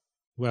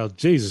 Well,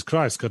 Jesus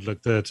Christ,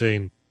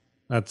 Cudlook13.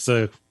 That's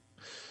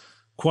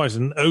quite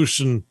an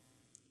ocean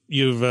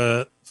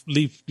you're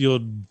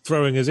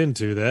throwing us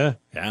into there.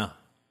 Yeah.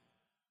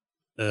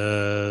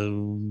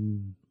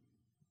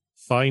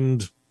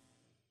 Find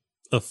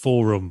a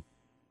forum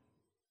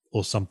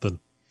or something.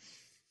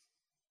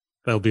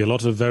 There'll be a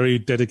lot of very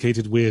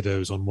dedicated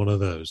weirdos on one of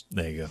those.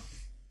 There you go.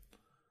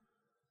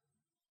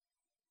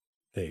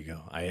 There you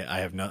go. I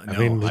have no. I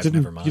mean, I've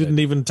never modded. You didn't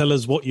even tell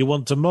us what you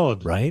want to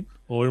mod, right?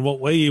 Or in what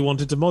way you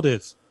wanted to mod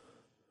it,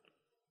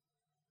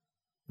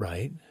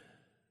 right?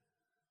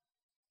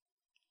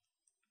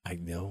 I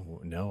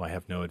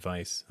have no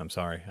advice. I'm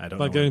sorry. I don't.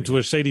 Like going to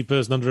a shady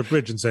person under a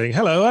bridge and saying,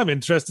 "Hello, I'm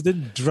interested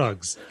in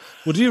drugs.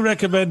 Would you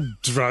recommend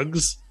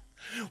drugs?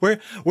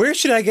 Where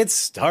should I get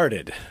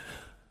started?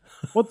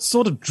 What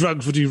sort of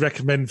drugs would you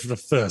recommend for a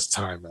first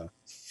timer?"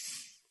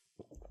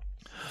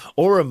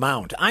 Or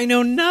amount. I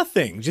know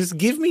nothing. Just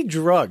give me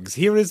drugs.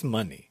 Here is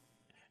money.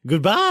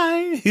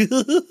 Goodbye.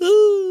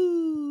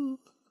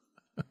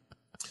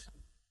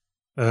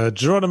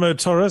 Geronimo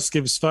Torres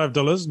gives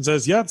 $5 and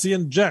says, Yahtzee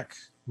and Jack,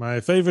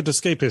 my favorite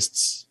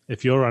escapists.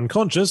 If you're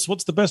unconscious,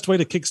 what's the best way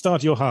to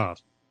kickstart your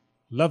heart?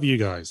 Love you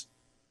guys.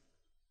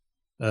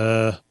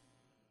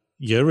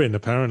 Urine,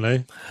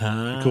 apparently,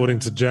 according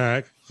to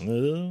Jack.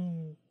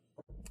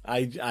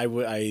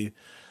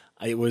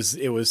 It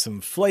was some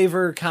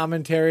flavor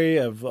commentary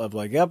of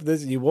like, yep,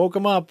 this, you woke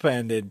him up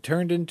and it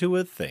turned into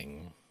a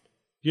thing.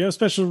 You have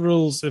special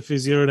rules if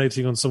he's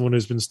urinating on someone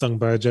who's been stung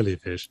by a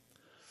jellyfish.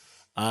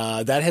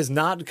 That has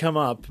not come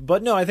up,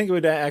 but no, I think it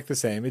would act the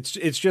same. It's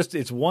 1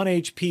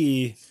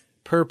 HP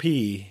per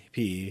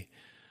PP.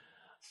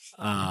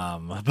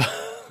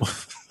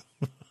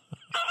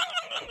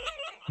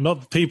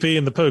 Not PP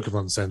in the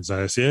Pokemon sense,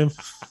 I assume.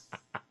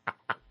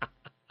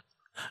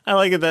 I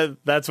like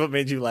it that's what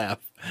made you laugh.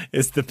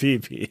 It's the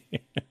PP.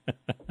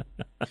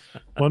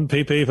 1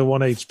 PP for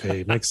 1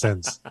 HP. Makes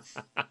sense.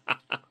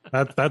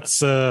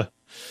 That's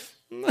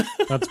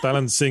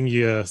balancing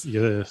your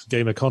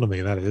game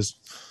economy, that is.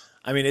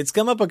 I mean, it's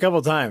come up a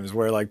couple times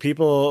where like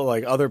people,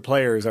 like other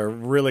players are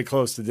really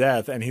close to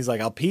death and he's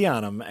like, I'll pee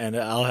on him and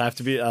I'll have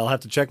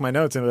to check my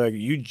notes and be like,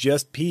 you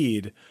just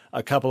peed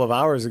a couple of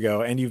hours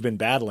ago and you've been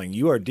battling.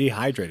 You are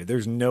dehydrated.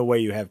 There's no way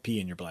you have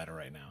pee in your bladder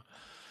right now.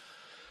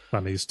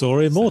 Funny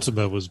story.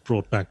 Mortimer was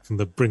brought back from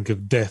the brink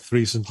of death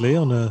recently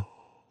on a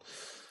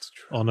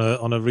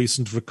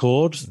recent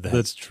record.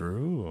 That's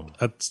true.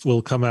 That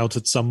will come out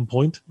at some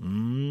point.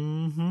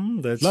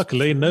 Mm-hmm.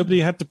 Luckily,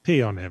 nobody had to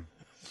pee on him.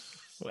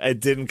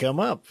 It didn't come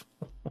up.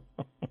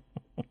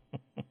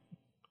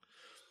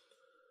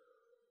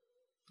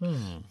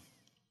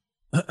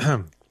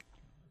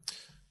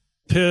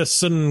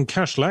 Pearson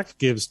Cashlack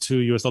gives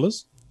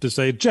 $2 to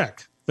say,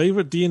 Jack,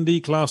 favorite D&D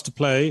class to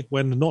play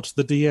when not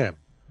the DM?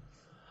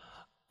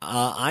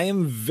 I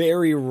am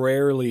very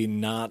rarely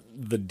not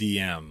the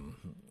DM.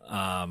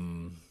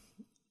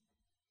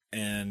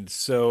 And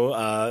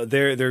so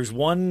there's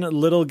one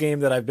little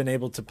game that I've been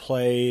able to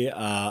play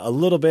a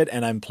little bit,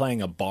 and I'm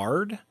playing a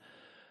bard.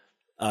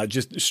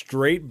 Just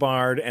straight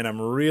bard, and I'm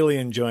really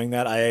enjoying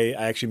that. I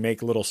actually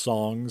make little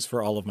songs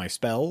for all of my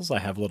spells. I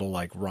have little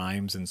like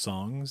rhymes and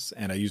songs,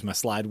 and I use my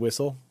slide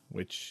whistle,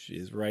 which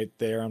is right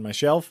there on my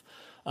shelf.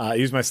 I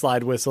use my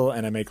slide whistle,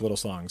 and I make little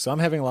songs. So I'm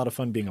having a lot of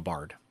fun being a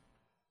bard.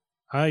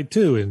 I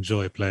too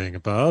enjoy playing a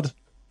bard,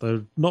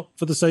 though not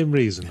for the same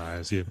reason, I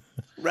assume.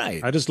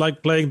 Right. I just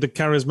like playing the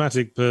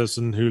charismatic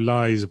person who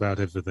lies about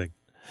everything.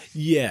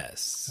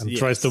 Yes. And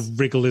tries to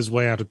wriggle his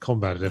way out of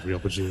combat at every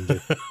opportunity.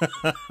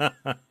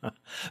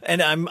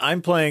 And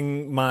I'm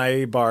playing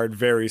my bard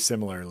very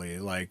similarly.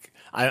 Like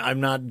I'm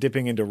not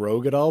dipping into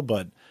rogue at all,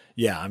 but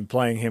yeah, I'm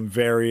playing him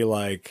very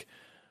like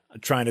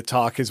trying to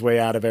talk his way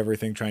out of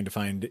everything, trying to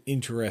find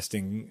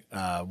interesting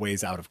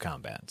ways out of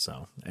combat.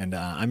 So, and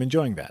I'm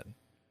enjoying that.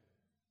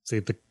 See,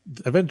 the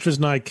Adventurers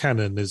Night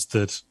canon is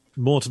that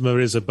Mortimer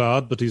is a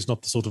bard, but he's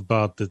not the sort of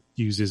bard that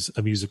uses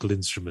a musical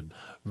instrument.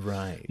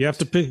 Right. You have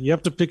to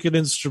pick an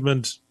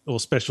instrument or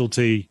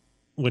specialty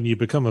when you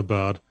become a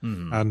bard,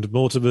 and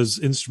Mortimer's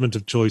instrument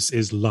of choice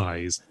is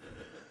lies.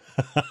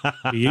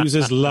 He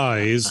uses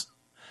lies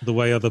the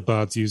way other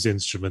bards use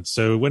instruments.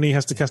 So when he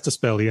has to cast a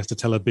spell, he has to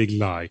tell a big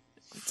lie.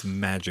 It's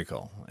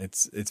magical.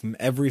 It's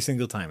every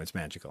single time it's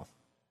magical.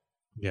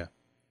 Yeah.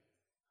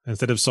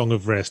 Instead of Song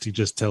of Rest, he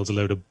just tells a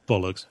load of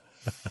bollocks.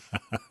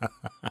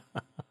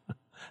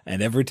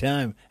 And every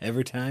time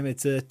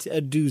it's a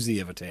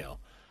doozy of a tale.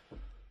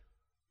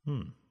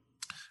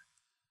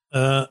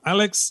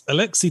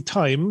 Alexi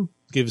Time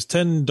gives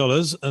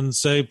 $10 and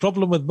say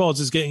problem with mods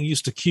is getting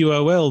used to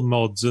QOL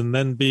mods and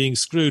then being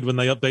screwed when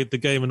they update the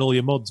game and all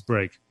your mods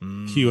break.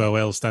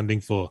 QOL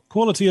standing for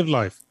quality of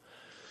life.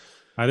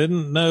 I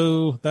didn't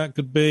know that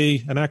could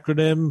be an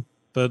acronym,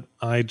 but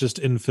I just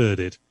inferred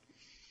it.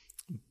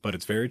 But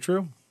it's very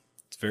true.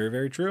 It's very,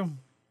 very true.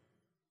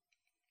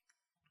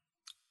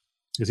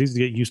 It's easy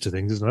to get used to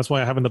things, isn't it? That's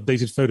why I haven't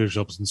updated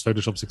Photoshop since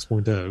Photoshop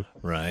 6.0.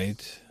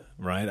 Right.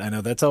 I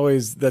know that's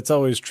always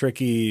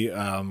tricky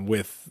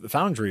with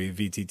Foundry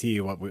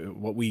VTT,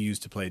 what we use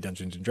to play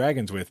Dungeons and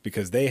Dragons with,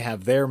 because they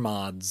have their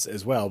mods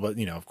as well. But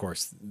of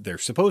course, they're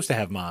supposed to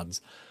have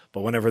mods.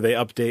 But whenever they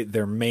update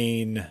their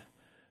main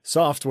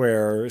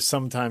software,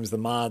 sometimes the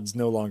mods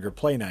no longer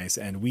play nice,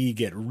 and we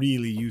get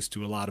really used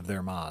to a lot of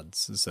their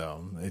mods.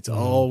 So it's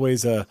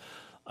always a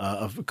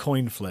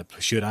coin flip.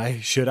 Should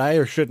I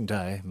or shouldn't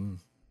I?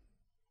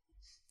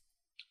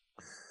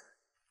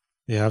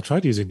 Yeah, I've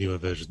tried using newer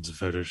versions of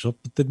Photoshop,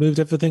 but they moved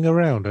everything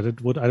around. I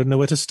don't know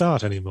where to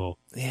start anymore.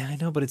 Yeah, I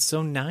know, but it's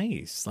so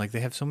nice. Like, they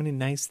have so many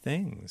nice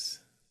things.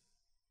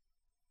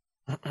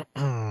 Had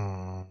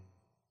to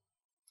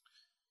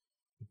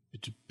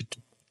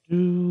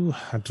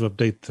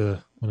update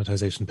the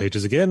monetization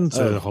pages again,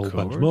 so a whole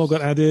bunch more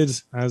got added,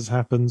 as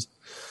happens.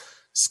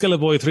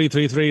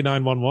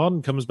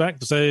 Skillerboy333911 comes back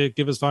to say,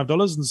 give us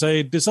 $5 and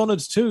say, Dishonored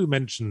 2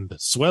 mentioned,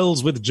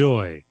 swells with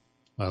joy.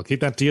 Well, keep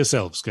that to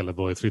yourself,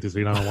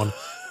 Skillerboy333911.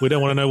 We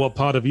don't want to know what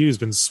part of you's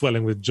been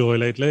swelling with joy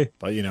lately.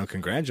 But,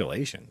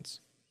 congratulations.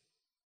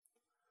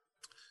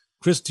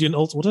 Christian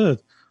Alt, what a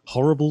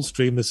horrible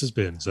stream this has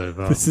been so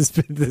far.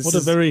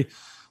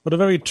 What a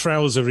very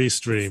trousery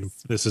stream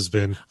this has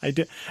been.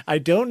 I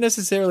don't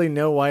necessarily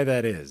know why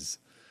that is.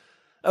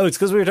 Oh, it's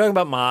because we were talking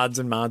about mods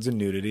and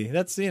nudity.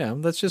 That's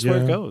just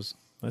where it goes.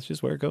 That's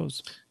just where it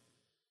goes.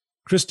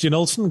 Christian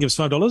Olsen gives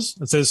 $5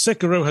 and says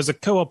Sekiro has a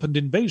co-op and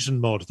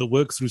invasion mod that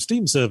works through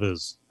Steam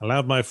servers.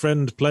 Allowed my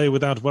friend play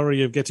without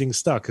worry of getting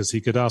stuck as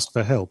he could ask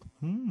for help.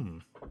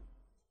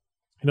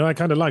 I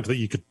kind of liked that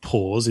you could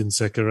pause in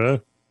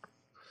Sekiro.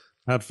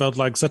 That felt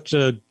like such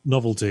a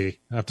novelty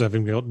after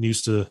having gotten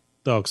used to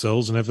Dark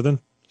Souls and everything.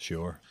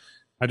 Sure.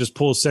 I just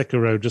pause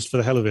Sekiro just for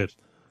the hell of it.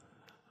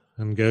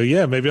 And go,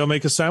 yeah, maybe I'll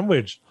make a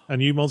sandwich.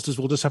 And you monsters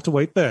will just have to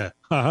wait there.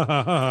 Ha ha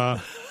ha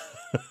ha.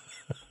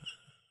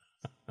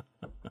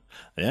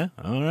 Yeah,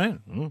 all right.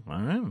 All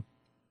right.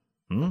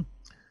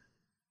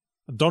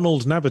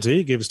 Donald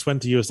Naberty gives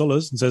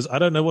 $20 and says, I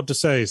don't know what to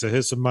say, so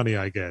here's some money,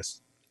 I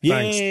guess. Yay!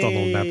 Thanks,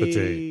 Donald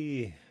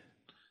Naberty.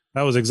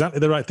 That was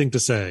exactly the right thing to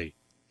say.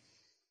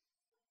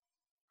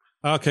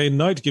 Arcane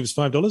Knight gives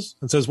 $5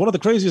 and says, one of the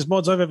craziest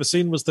mods I've ever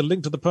seen was the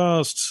Link to the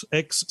Past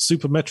X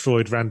Super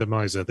Metroid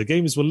randomizer. The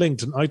games were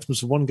linked and items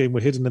from one game were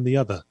hidden in the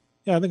other.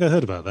 Yeah, I think I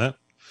heard about that.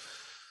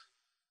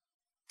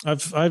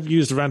 I've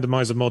used a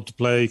randomizer mod to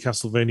play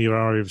Castlevania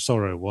Aria of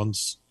Sorrow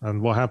once,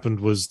 and what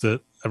happened was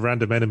that a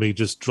random enemy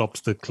just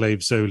dropped the Clave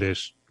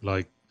Solish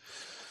like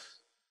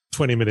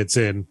 20 minutes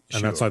in,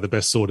 and that's like the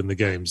best sword in the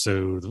game,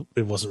 so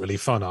it wasn't really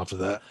fun after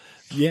that.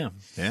 Yeah.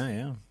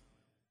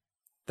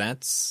 I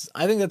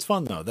think that's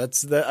fun though.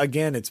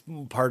 Again, it's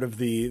part of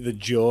the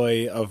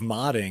joy of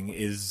modding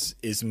is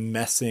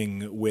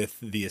messing with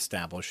the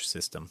established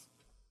system.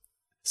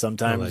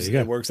 Sometimes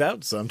it works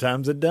out,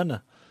 sometimes it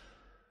doesn't.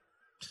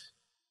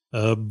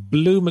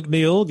 Blue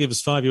McNeil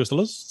gives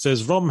 $5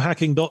 says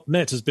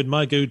romhacking.net has been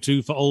my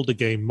go-to for older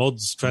game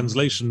mods,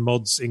 translation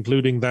mods,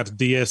 including that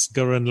DS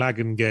Gurren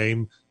Lagann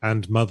game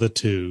and Mother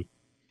 2.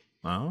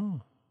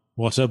 Oh.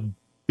 What a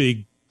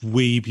big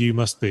weeb you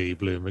must be,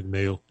 Blue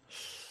McNeil.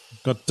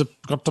 Got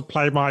to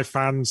play my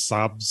fan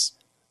subs.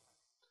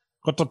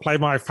 Got to play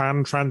my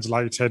fan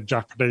translated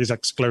Japanese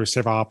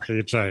exclusive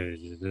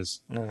RPGs.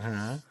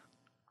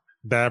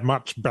 They're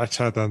much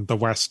better than the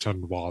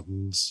Western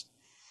ones.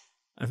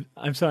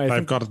 I'm sorry.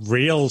 They've got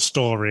real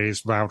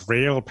stories about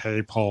real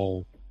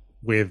people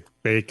with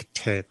big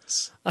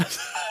tits.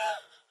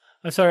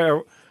 I'm sorry.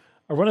 Are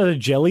one of the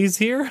jellies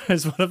here?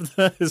 Is one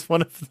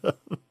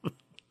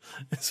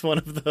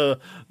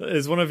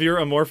of your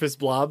amorphous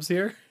blobs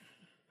here?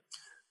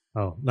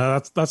 Oh no,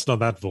 that's not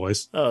that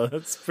voice. Oh,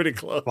 that's pretty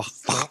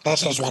close.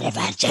 This is one of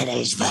our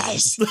jellies'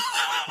 voice.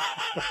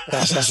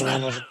 This is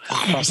the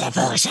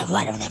voice of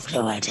one of the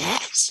fluid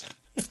heads.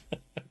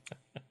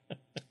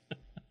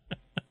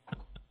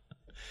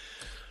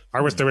 I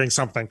was doing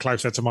something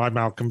closer to my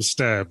Malcolm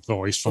Sturb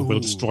voice from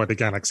We'll Destroy the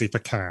Galaxy for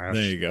Cash.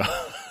 There you go.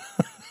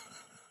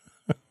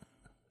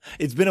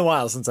 It's been a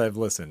while since I've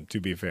listened,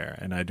 to be fair,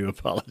 and I do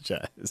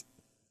apologize.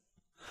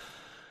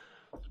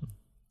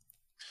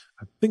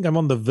 I think I'm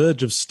on the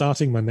verge of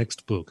starting my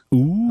next book.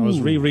 Ooh. I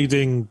was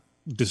rereading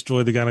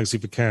Destroy the Galaxy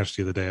for Cash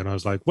the other day, and I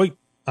was like, wait,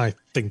 I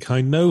think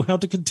I know how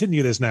to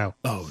continue this now.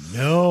 Oh,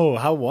 no.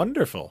 How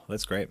wonderful.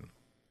 That's great.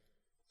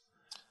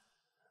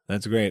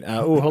 That's great.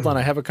 Hold on.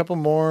 I have a couple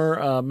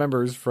more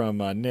members from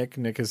Nick.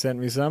 Nick has sent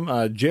me some.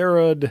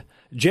 Jared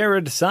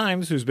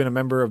Symes, who's been a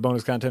member of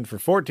bonus content for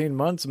 14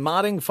 months,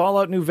 modding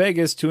Fallout New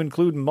Vegas to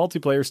include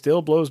multiplayer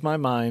still blows my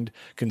mind,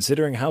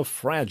 considering how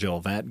fragile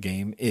that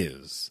game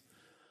is.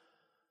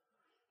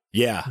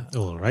 Yeah.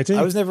 All righty.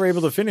 I was never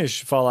able to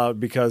finish Fallout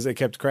because it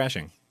kept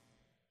crashing.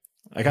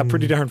 I got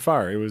pretty darn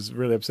far. It was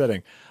really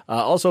upsetting.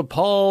 Also,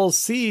 Paul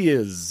C.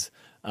 is...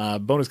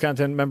 bonus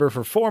content member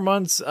for 4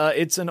 months.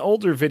 It's an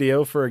older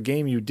video for a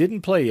game you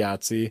didn't play,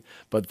 Yahtzee,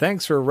 but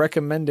thanks for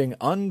recommending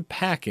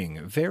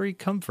Unpacking. Very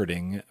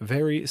comforting,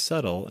 very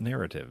subtle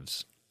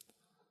narratives.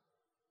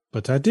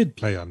 But I did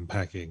play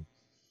Unpacking.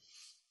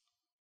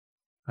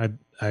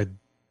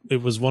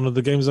 It was one of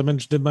the games I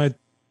mentioned in my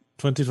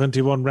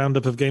 2021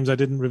 roundup of games I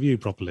didn't review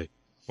properly.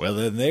 Well,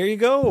 then there you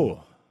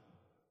go.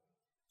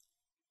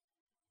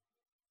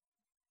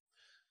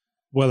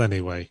 Well,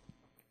 anyway.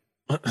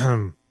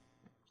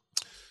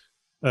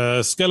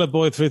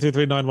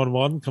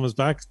 Skellerboy333911 comes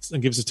back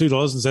and gives us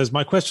 $2 and says,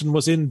 my question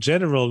was in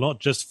general, not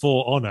just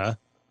for honor.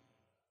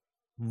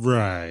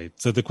 Right.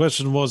 So the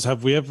question was,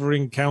 have we ever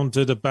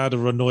encountered a bad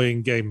or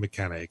annoying game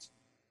mechanic?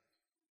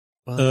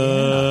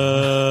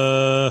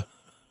 No.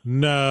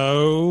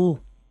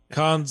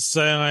 Can't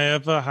say I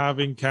ever have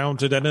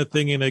encountered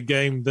anything in a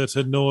game that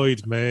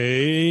annoyed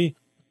me.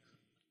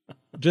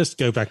 Just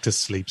go back to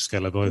sleep,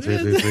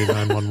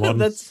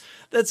 Skellerboy333911.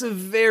 That's a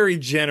very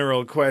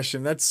general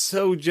question. That's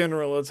so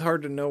general, it's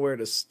hard to know where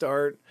to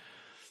start.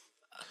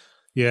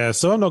 Yeah,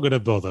 so I'm not going to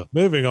bother.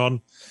 Moving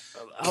on.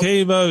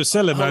 Chemo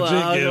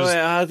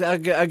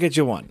Celemagic. I'll get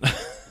you one.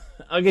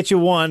 I'll get you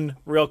one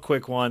real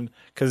quick one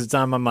because it's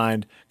on my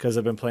mind because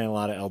I've been playing a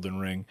lot of Elden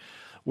Ring,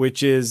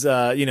 which is,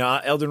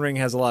 Elden Ring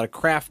has a lot of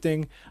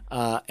crafting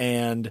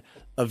and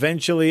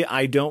eventually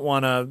I don't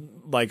want to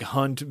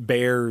hunt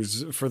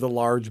bears for the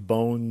large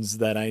bones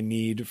that I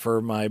need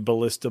for my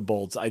ballista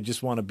bolts. I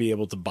just want to be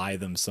able to buy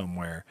them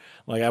somewhere.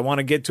 I want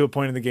to get to a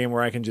point in the game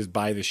where I can just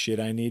buy the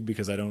shit I need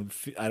because I don't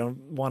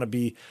want to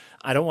be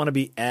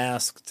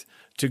asked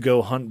to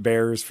go hunt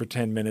bears for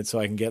 10 minutes so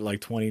I can get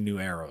 20 new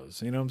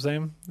arrows. You know what I'm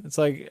saying? It's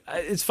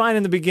it's fine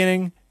in the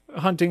beginning,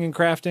 hunting and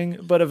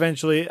crafting, but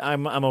eventually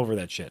I'm over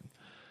that shit.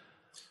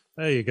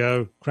 There you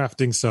go.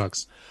 Crafting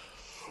sucks.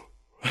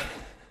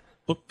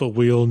 But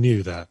we all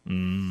knew that.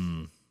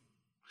 Chemo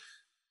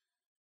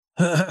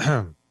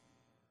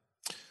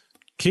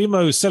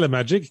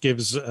Celemagic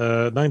gives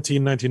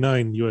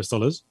 $19.99 US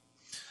to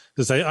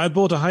say, I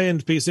bought a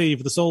high-end PC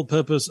for the sole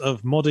purpose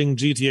of modding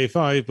GTA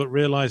 5, but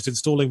realized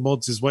installing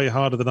mods is way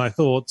harder than I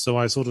thought, so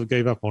I sort of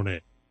gave up on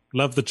it.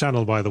 Love the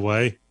channel, by the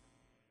way.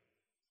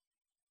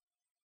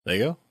 There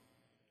you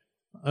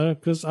go.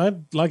 Because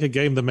I'd like a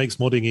game that makes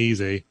modding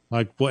easy,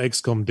 like what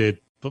XCOM did,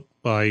 but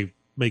by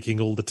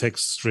making all the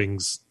text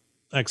strings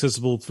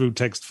accessible through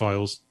text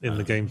files in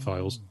the game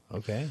files.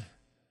 Okay.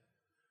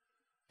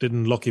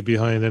 Didn't lock you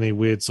behind any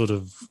weird sort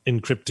of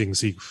encrypting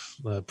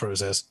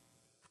process.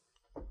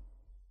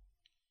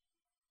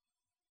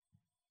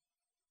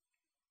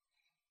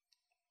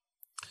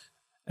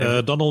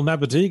 Donald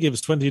Naberty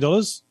gives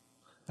 $20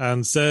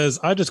 and says,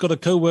 I just got a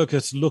co-worker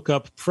to look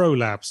up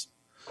prolapse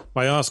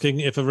by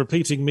asking if a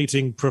repeating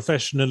meeting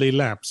professionally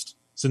lapsed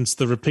since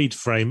the repeat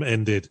frame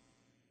ended.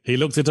 He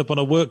looked it up on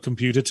a work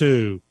computer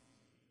too.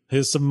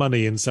 Here's some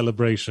money in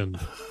celebration.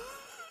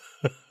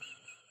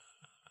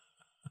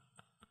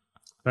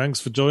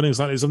 Thanks for joining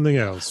Slightly Something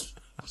Else.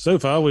 So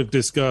far, we've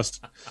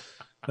discussed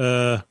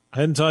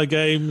hentai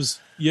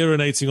games,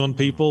 urinating on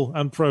people,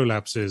 and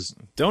prolapses.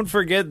 Don't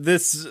forget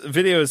this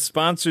video is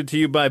sponsored to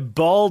you by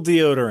Ball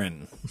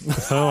Deodorant.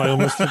 Oh, I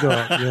almost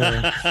forgot.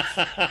 Yeah.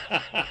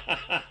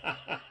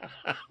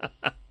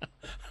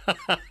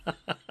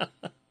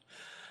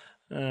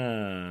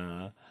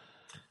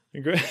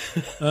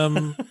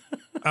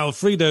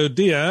 Alfredo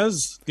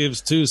Diaz gives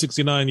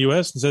 $2.69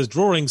 US and says,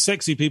 drawing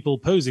sexy people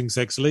posing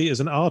sexily is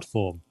an art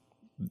form.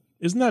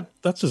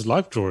 That's just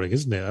life drawing,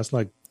 isn't it? That's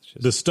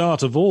the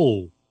start of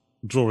all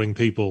drawing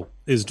people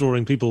is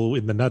drawing people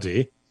in the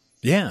nutty.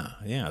 Yeah.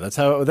 That's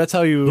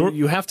how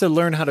you have to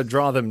learn how to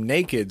draw them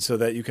naked so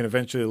that you can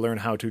eventually learn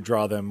how to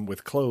draw them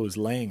with clothes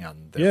laying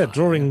on them. Yeah,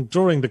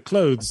 drawing the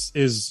clothes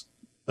is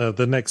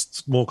the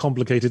next more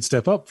complicated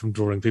step up from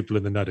drawing people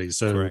in the nutty.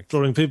 So correct.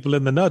 Drawing people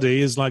in the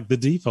nutty is the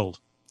default.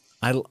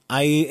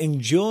 I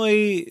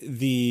enjoy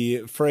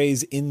the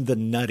phrase "in the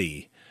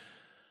nutty."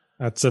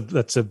 That's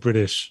a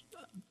British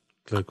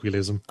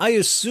colloquialism. I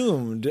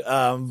assumed,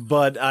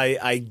 but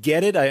I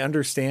get it. I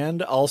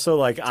understand.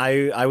 Also,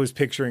 I was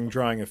picturing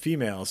drawing a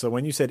female. So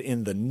when you said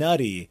 "in the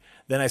nutty,"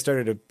 then I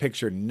started to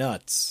picture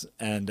nuts,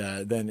 and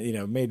then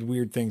made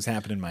weird things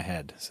happen in my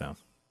head. So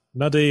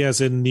nutty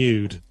as in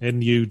nude,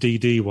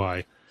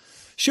 NUDDY.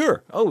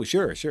 Sure. Oh,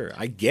 sure.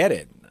 I get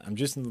it. I'm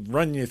just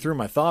running you through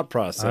my thought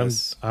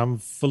process. I'm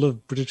full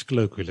of British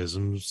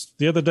colloquialisms.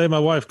 The other day, my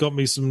wife got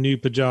me some new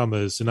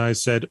pajamas, and I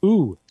said,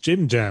 ooh,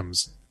 Jim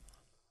Jams.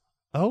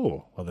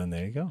 Oh, well, then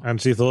there you go.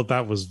 And she thought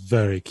that was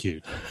very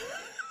cute.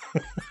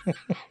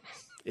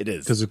 It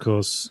is. Because, of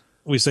course,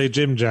 we say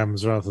Jim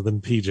Jams rather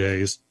than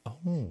PJs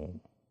Oh,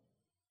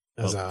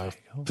 as there our you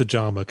go.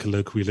 pajama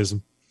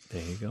colloquialism.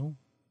 There you go.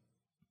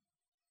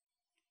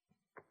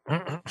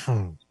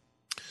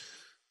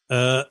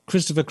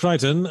 Christopher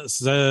Crichton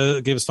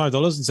gives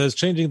 $5 and says,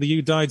 changing the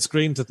 "You Died"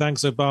 screen to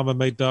 "Thanks Obama"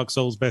 made Dark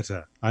Souls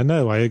better. I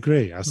know, I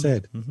agree. I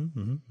said.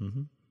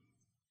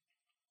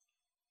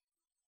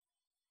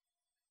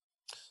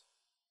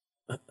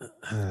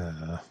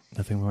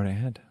 Nothing more to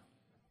add.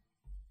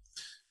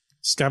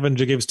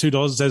 Scavenger gives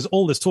 $2 and says,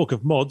 all this talk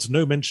of mods,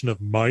 no mention of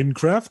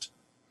Minecraft.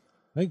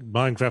 I think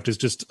Minecraft is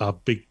just a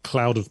big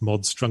cloud of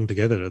mods strung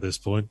together at this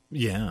point.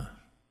 Yeah.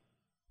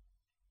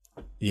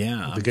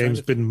 Yeah. The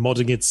game's been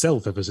modding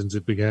itself ever since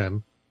it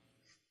began.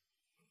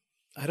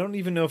 I don't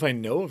even know if I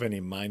know of any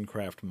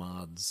Minecraft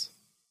mods.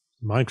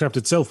 Minecraft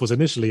itself was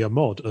initially a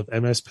mod of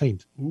MS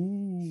Paint.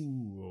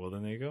 Ooh. Well,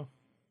 then there you go.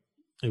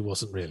 It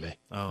wasn't really.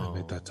 Oh, I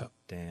made that up.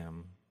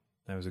 Damn.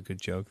 That was a good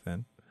joke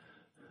then.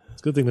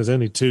 It's a good thing there's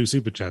only 2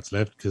 super chats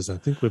left because I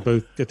think we're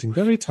both getting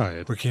very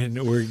tired.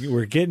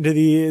 We're getting to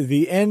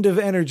the end of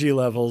energy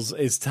levels.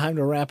 It's time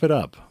to wrap it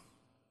up.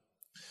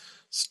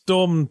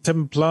 Storm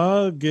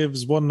Templar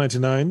gives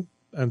 $1.99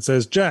 and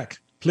says, Jack,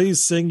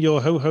 please sing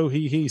your Ho Ho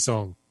Hee Hee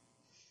song.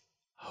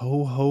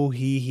 Ho ho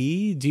hee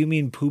hee? Do you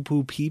mean poo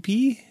poo pee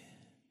pee?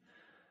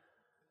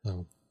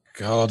 Oh,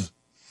 God.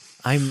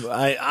 I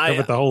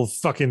Covered the whole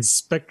fucking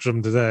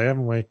spectrum today,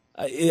 haven't we?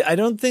 I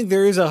don't think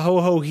there is a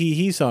ho ho hee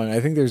hee song. I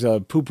think there's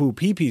a poo poo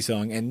pee pee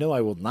song, and no,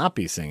 I will not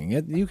be singing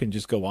it. You can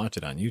just go watch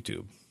it on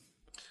YouTube.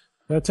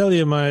 I tell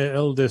you, my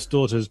eldest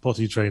daughter's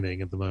potty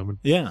training at the moment.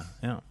 Yeah.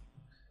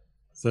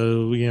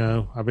 So,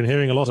 I've been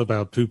hearing a lot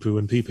about poo-poo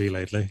and pee-pee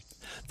lately.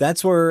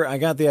 That's where I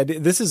got the idea.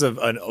 This is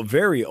a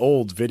very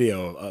old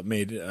video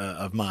made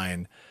of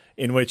mine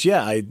in which,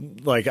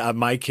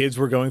 my kids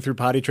were going through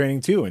potty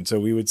training too. And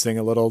so we would sing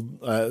a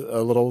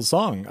little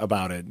song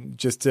about it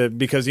just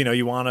because,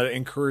 you want to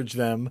encourage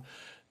them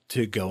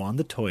to go on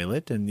the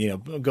toilet and,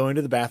 going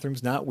to the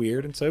bathroom's not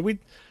weird. And so we'd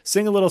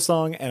sing a little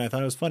song and I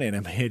thought it was funny and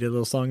I made a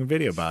little song and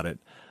video about it.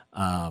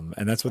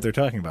 And that's what they're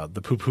talking about,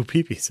 the poo poo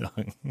pee pee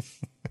song.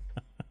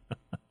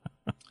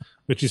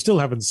 Which you still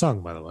haven't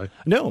sung, by the way.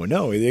 No,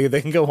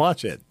 they can go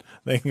watch it.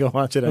 They can go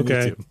watch it on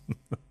YouTube.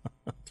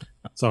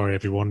 Sorry,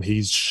 everyone.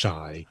 He's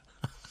shy.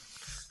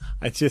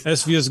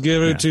 Esvius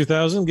Guru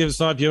 2000 gives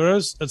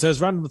 €5 and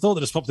says, random thought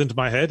that just popped into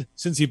my head.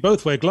 Since you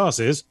both wear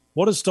glasses,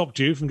 what has stopped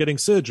you from getting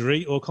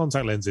surgery or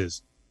contact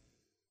lenses?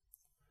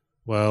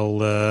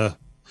 Well,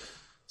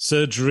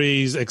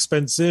 surgery's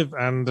expensive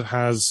and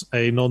has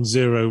a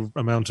non-zero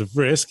amount of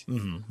risk.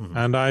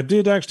 And I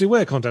did actually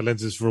wear contact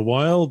lenses for a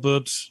while,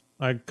 but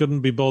I couldn't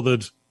be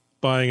bothered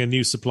buying a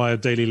new supply of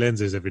daily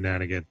lenses every now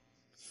and again.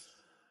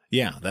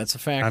 Yeah, that's a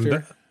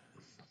factor.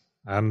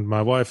 And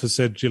my wife has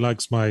said she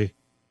likes my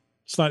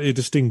slightly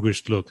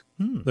distinguished look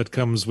that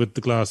comes with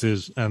the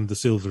glasses and the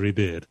silvery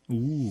beard.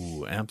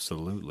 Ooh,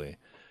 absolutely.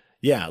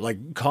 Yeah,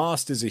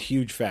 cost is a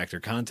huge factor.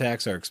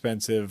 Contacts are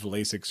expensive.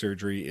 LASIK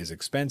surgery is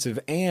expensive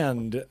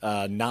and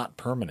not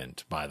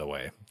permanent, by the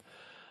way.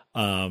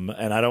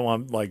 And I don't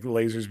want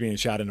lasers being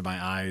shot into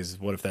my eyes.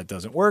 What if that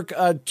doesn't work?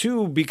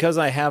 2, because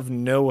I have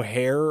no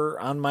hair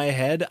on my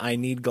head, I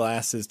need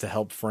glasses to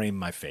help frame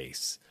my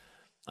face.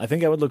 I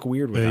think I would look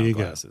weird without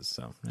glasses.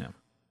 So, yeah.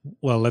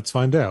 Well, let's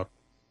find out.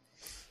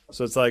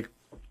 So it's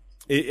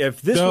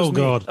if this was me,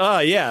 God.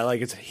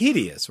 It's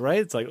hideous, right?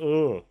 It's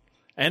oh.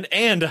 And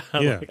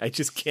I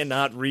just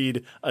cannot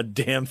read a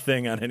damn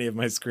thing on any of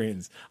my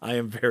screens. I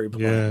am very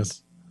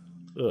blind.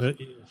 Yes.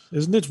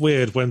 Isn't it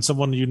weird when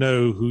someone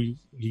who you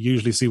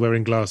usually see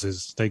wearing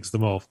glasses takes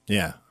them off?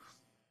 Yeah.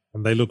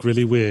 And they look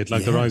really weird,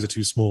 their eyes are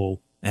too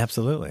small.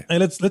 Absolutely. Hey,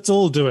 let's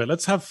all do it.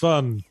 Let's have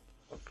fun.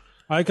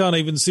 I can't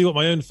even see what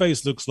my own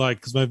face looks like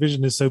because my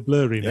vision is so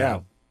blurry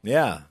now.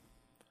 Yeah.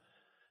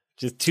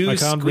 Just two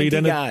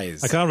squinty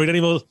guys. I can't read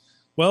any more.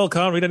 Well,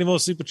 can't read any more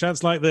super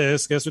chats like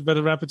this. Guess we'd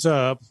better wrap it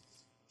up.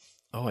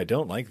 Oh, I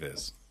don't like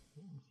this.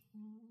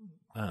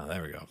 Ah,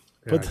 there we go.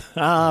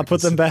 Yeah,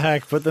 put them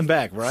back. Put them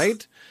back.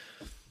 Right.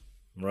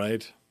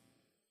 Right.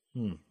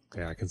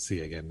 Yeah, I can see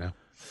again now.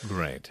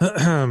 Great.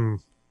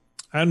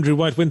 Andrew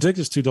White Winter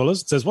is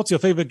 $2. Says, "What's your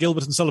favorite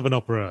Gilbert and Sullivan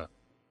opera?"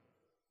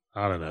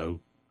 I don't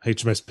know.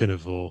 HMS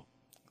Pinafore.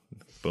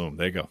 Boom.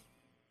 There you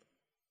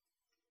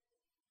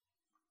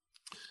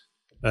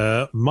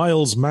go.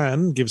 Miles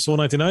Mann gives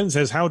 $4.99 and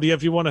says, "Howdy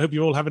everyone. I hope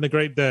you're all having a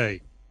great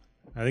day."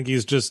 I think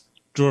he's just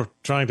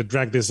trying to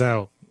drag this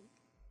out.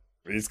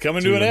 It's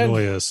coming to an end.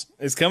 Us.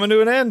 It's coming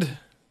to an end.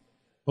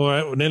 All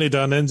right, we're nearly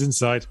done. Ends in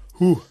sight.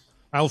 Whew.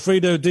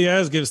 Alfredo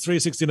Diaz gives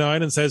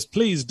 $3.69 and says,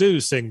 "Please do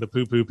sing the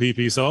Poo Poo Pee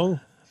Pee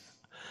song."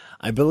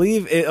 I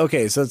believe it.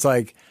 Okay, so it's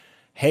like,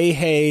 "Hey,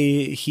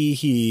 hey, hee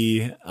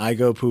hee, I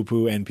go poo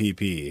poo and pee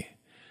pee,"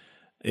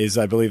 is,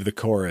 I believe, the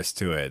chorus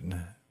to it.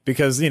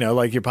 Because,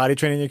 you're potty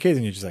training your kids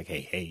and you're just like,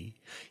 "Hey, hey,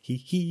 hee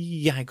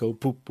hee, I go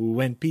poo poo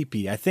and pee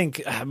pee." I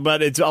think,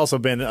 but it's also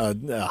been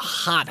a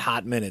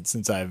hot minute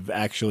since I've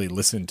actually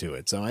listened to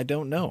it, so I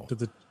don't know. To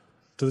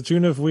the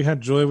tune of "We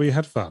had joy, we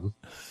had fun."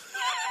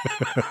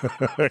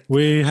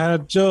 We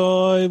had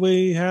joy,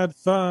 we had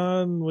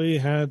fun, we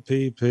had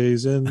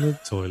pee-pees in the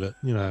toilet.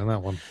 You know,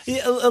 that one.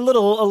 Yeah, a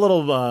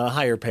little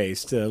higher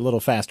paced, a little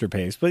faster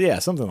paced, but yeah,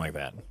 something like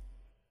that.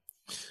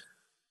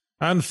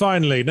 And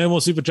finally, no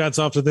more super chats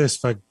after this,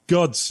 for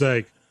God's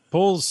sake.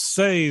 Paul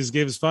Says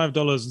gives $5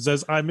 and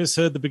says, I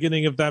misheard the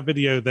beginning of that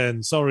video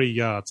then. Sorry,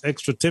 Yards.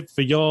 Extra tip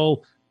for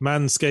y'all.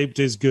 Manscaped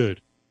is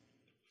good.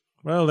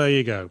 Well, there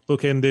you go.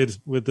 Bookended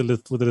with the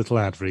little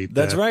ad read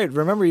there. That's right.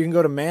 Remember, you can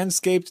go to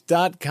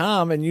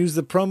manscaped.com and use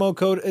the promo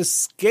code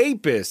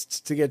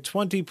ESCAPIST to get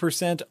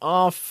 20%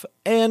 off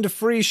and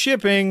free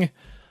shipping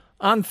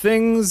on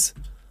things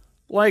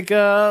like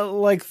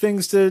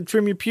things to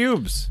trim your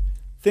pubes,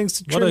 things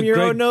to trim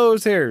your own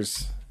nose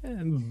hairs,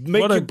 and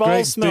make your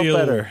balls smell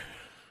better.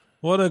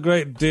 What a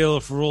great deal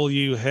for all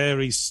you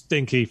hairy,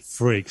 stinky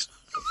freaks.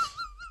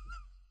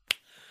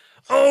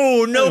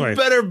 Oh, no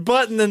better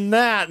button than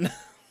that.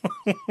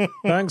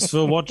 Thanks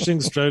for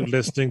watching stroke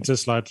listening to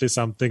Slightly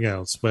Something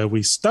Else, where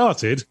we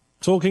started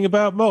talking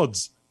about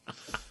mods.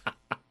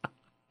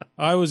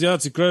 I was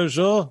Yahtzee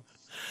Croshaw.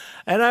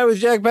 And I was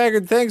Jack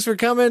Packard. Thanks for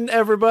coming,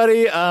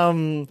 everybody.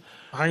 Hang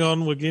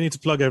on, we need to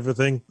plug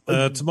everything.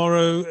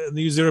 Tomorrow,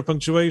 New Zero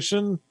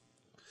Punctuation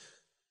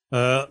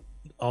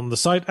on the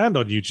site and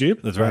on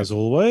YouTube. That's right. As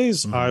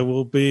always, I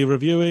will be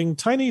reviewing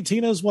Tiny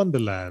Tina's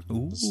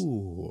Wonderlands.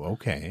 Ooh,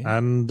 okay.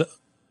 And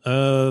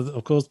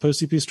of course,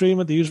 post-CP stream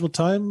at the usual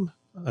time.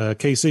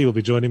 KC will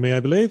be joining me, I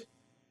believe.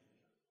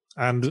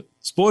 And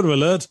spoiler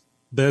alert,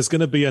 there's going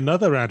to be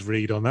another ad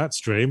read on that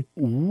stream.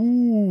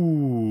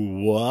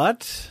 Ooh,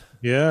 what?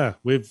 Yeah,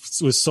 we're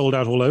sold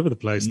out all over the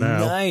place now.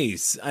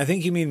 Nice. I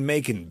think you mean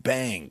making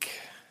bank.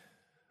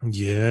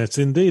 Yes,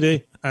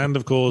 indeedy. And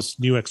of course,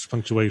 new extra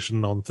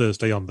punctuation on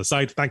Thursday on the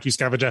site. Thank you,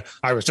 Scavenger.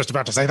 I was just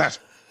about to say that.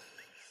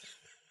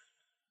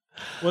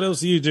 What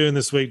else are you doing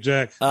this week,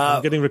 Jack?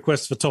 I'm getting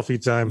requests for toffee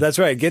time. That's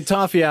right. Get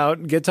toffee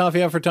out. Get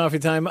toffee out for toffee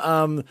time.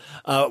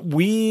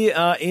 We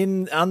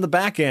on the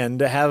back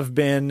end have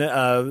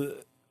been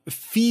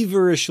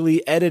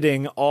feverishly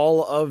editing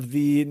all of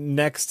the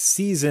next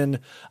season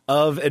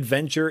of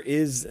Adventure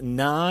is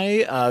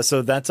Nigh.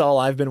 So that's all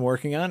I've been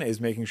working on,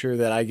 is making sure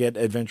that I get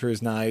Adventure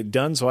is Nigh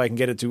done so I can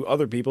get it to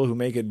other people who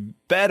make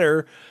it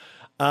better.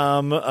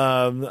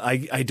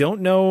 I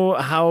don't know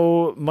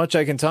how much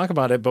I can talk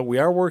about it, but we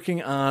are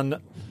working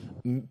on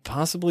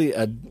possibly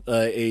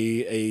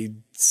a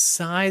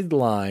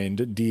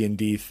sidelined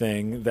D&D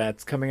thing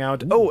that's coming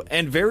out. Oh,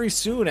 and very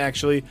soon,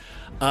 actually,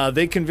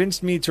 they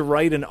convinced me to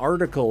write an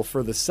article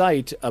for the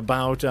site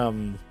about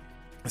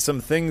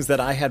some things that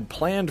I had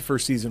planned for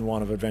season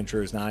 1 of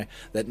Adventure is Nigh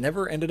that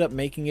never ended up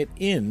making it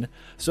in.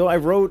 So I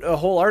wrote a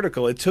whole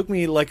article. It took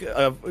me like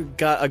a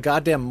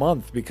goddamn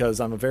month because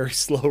I'm a very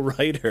slow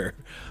writer,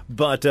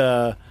 but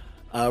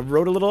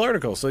wrote a little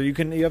article. So you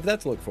have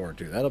that to look forward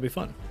to. That'll be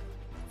fun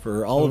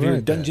for all of your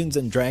Dungeons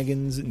and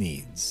Dragons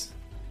needs.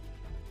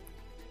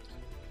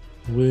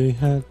 We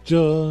had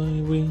joy,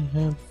 we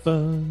had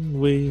fun,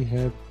 we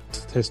had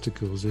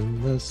testicles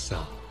in the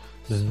sun.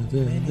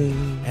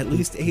 At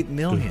least 8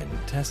 million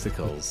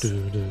testicles.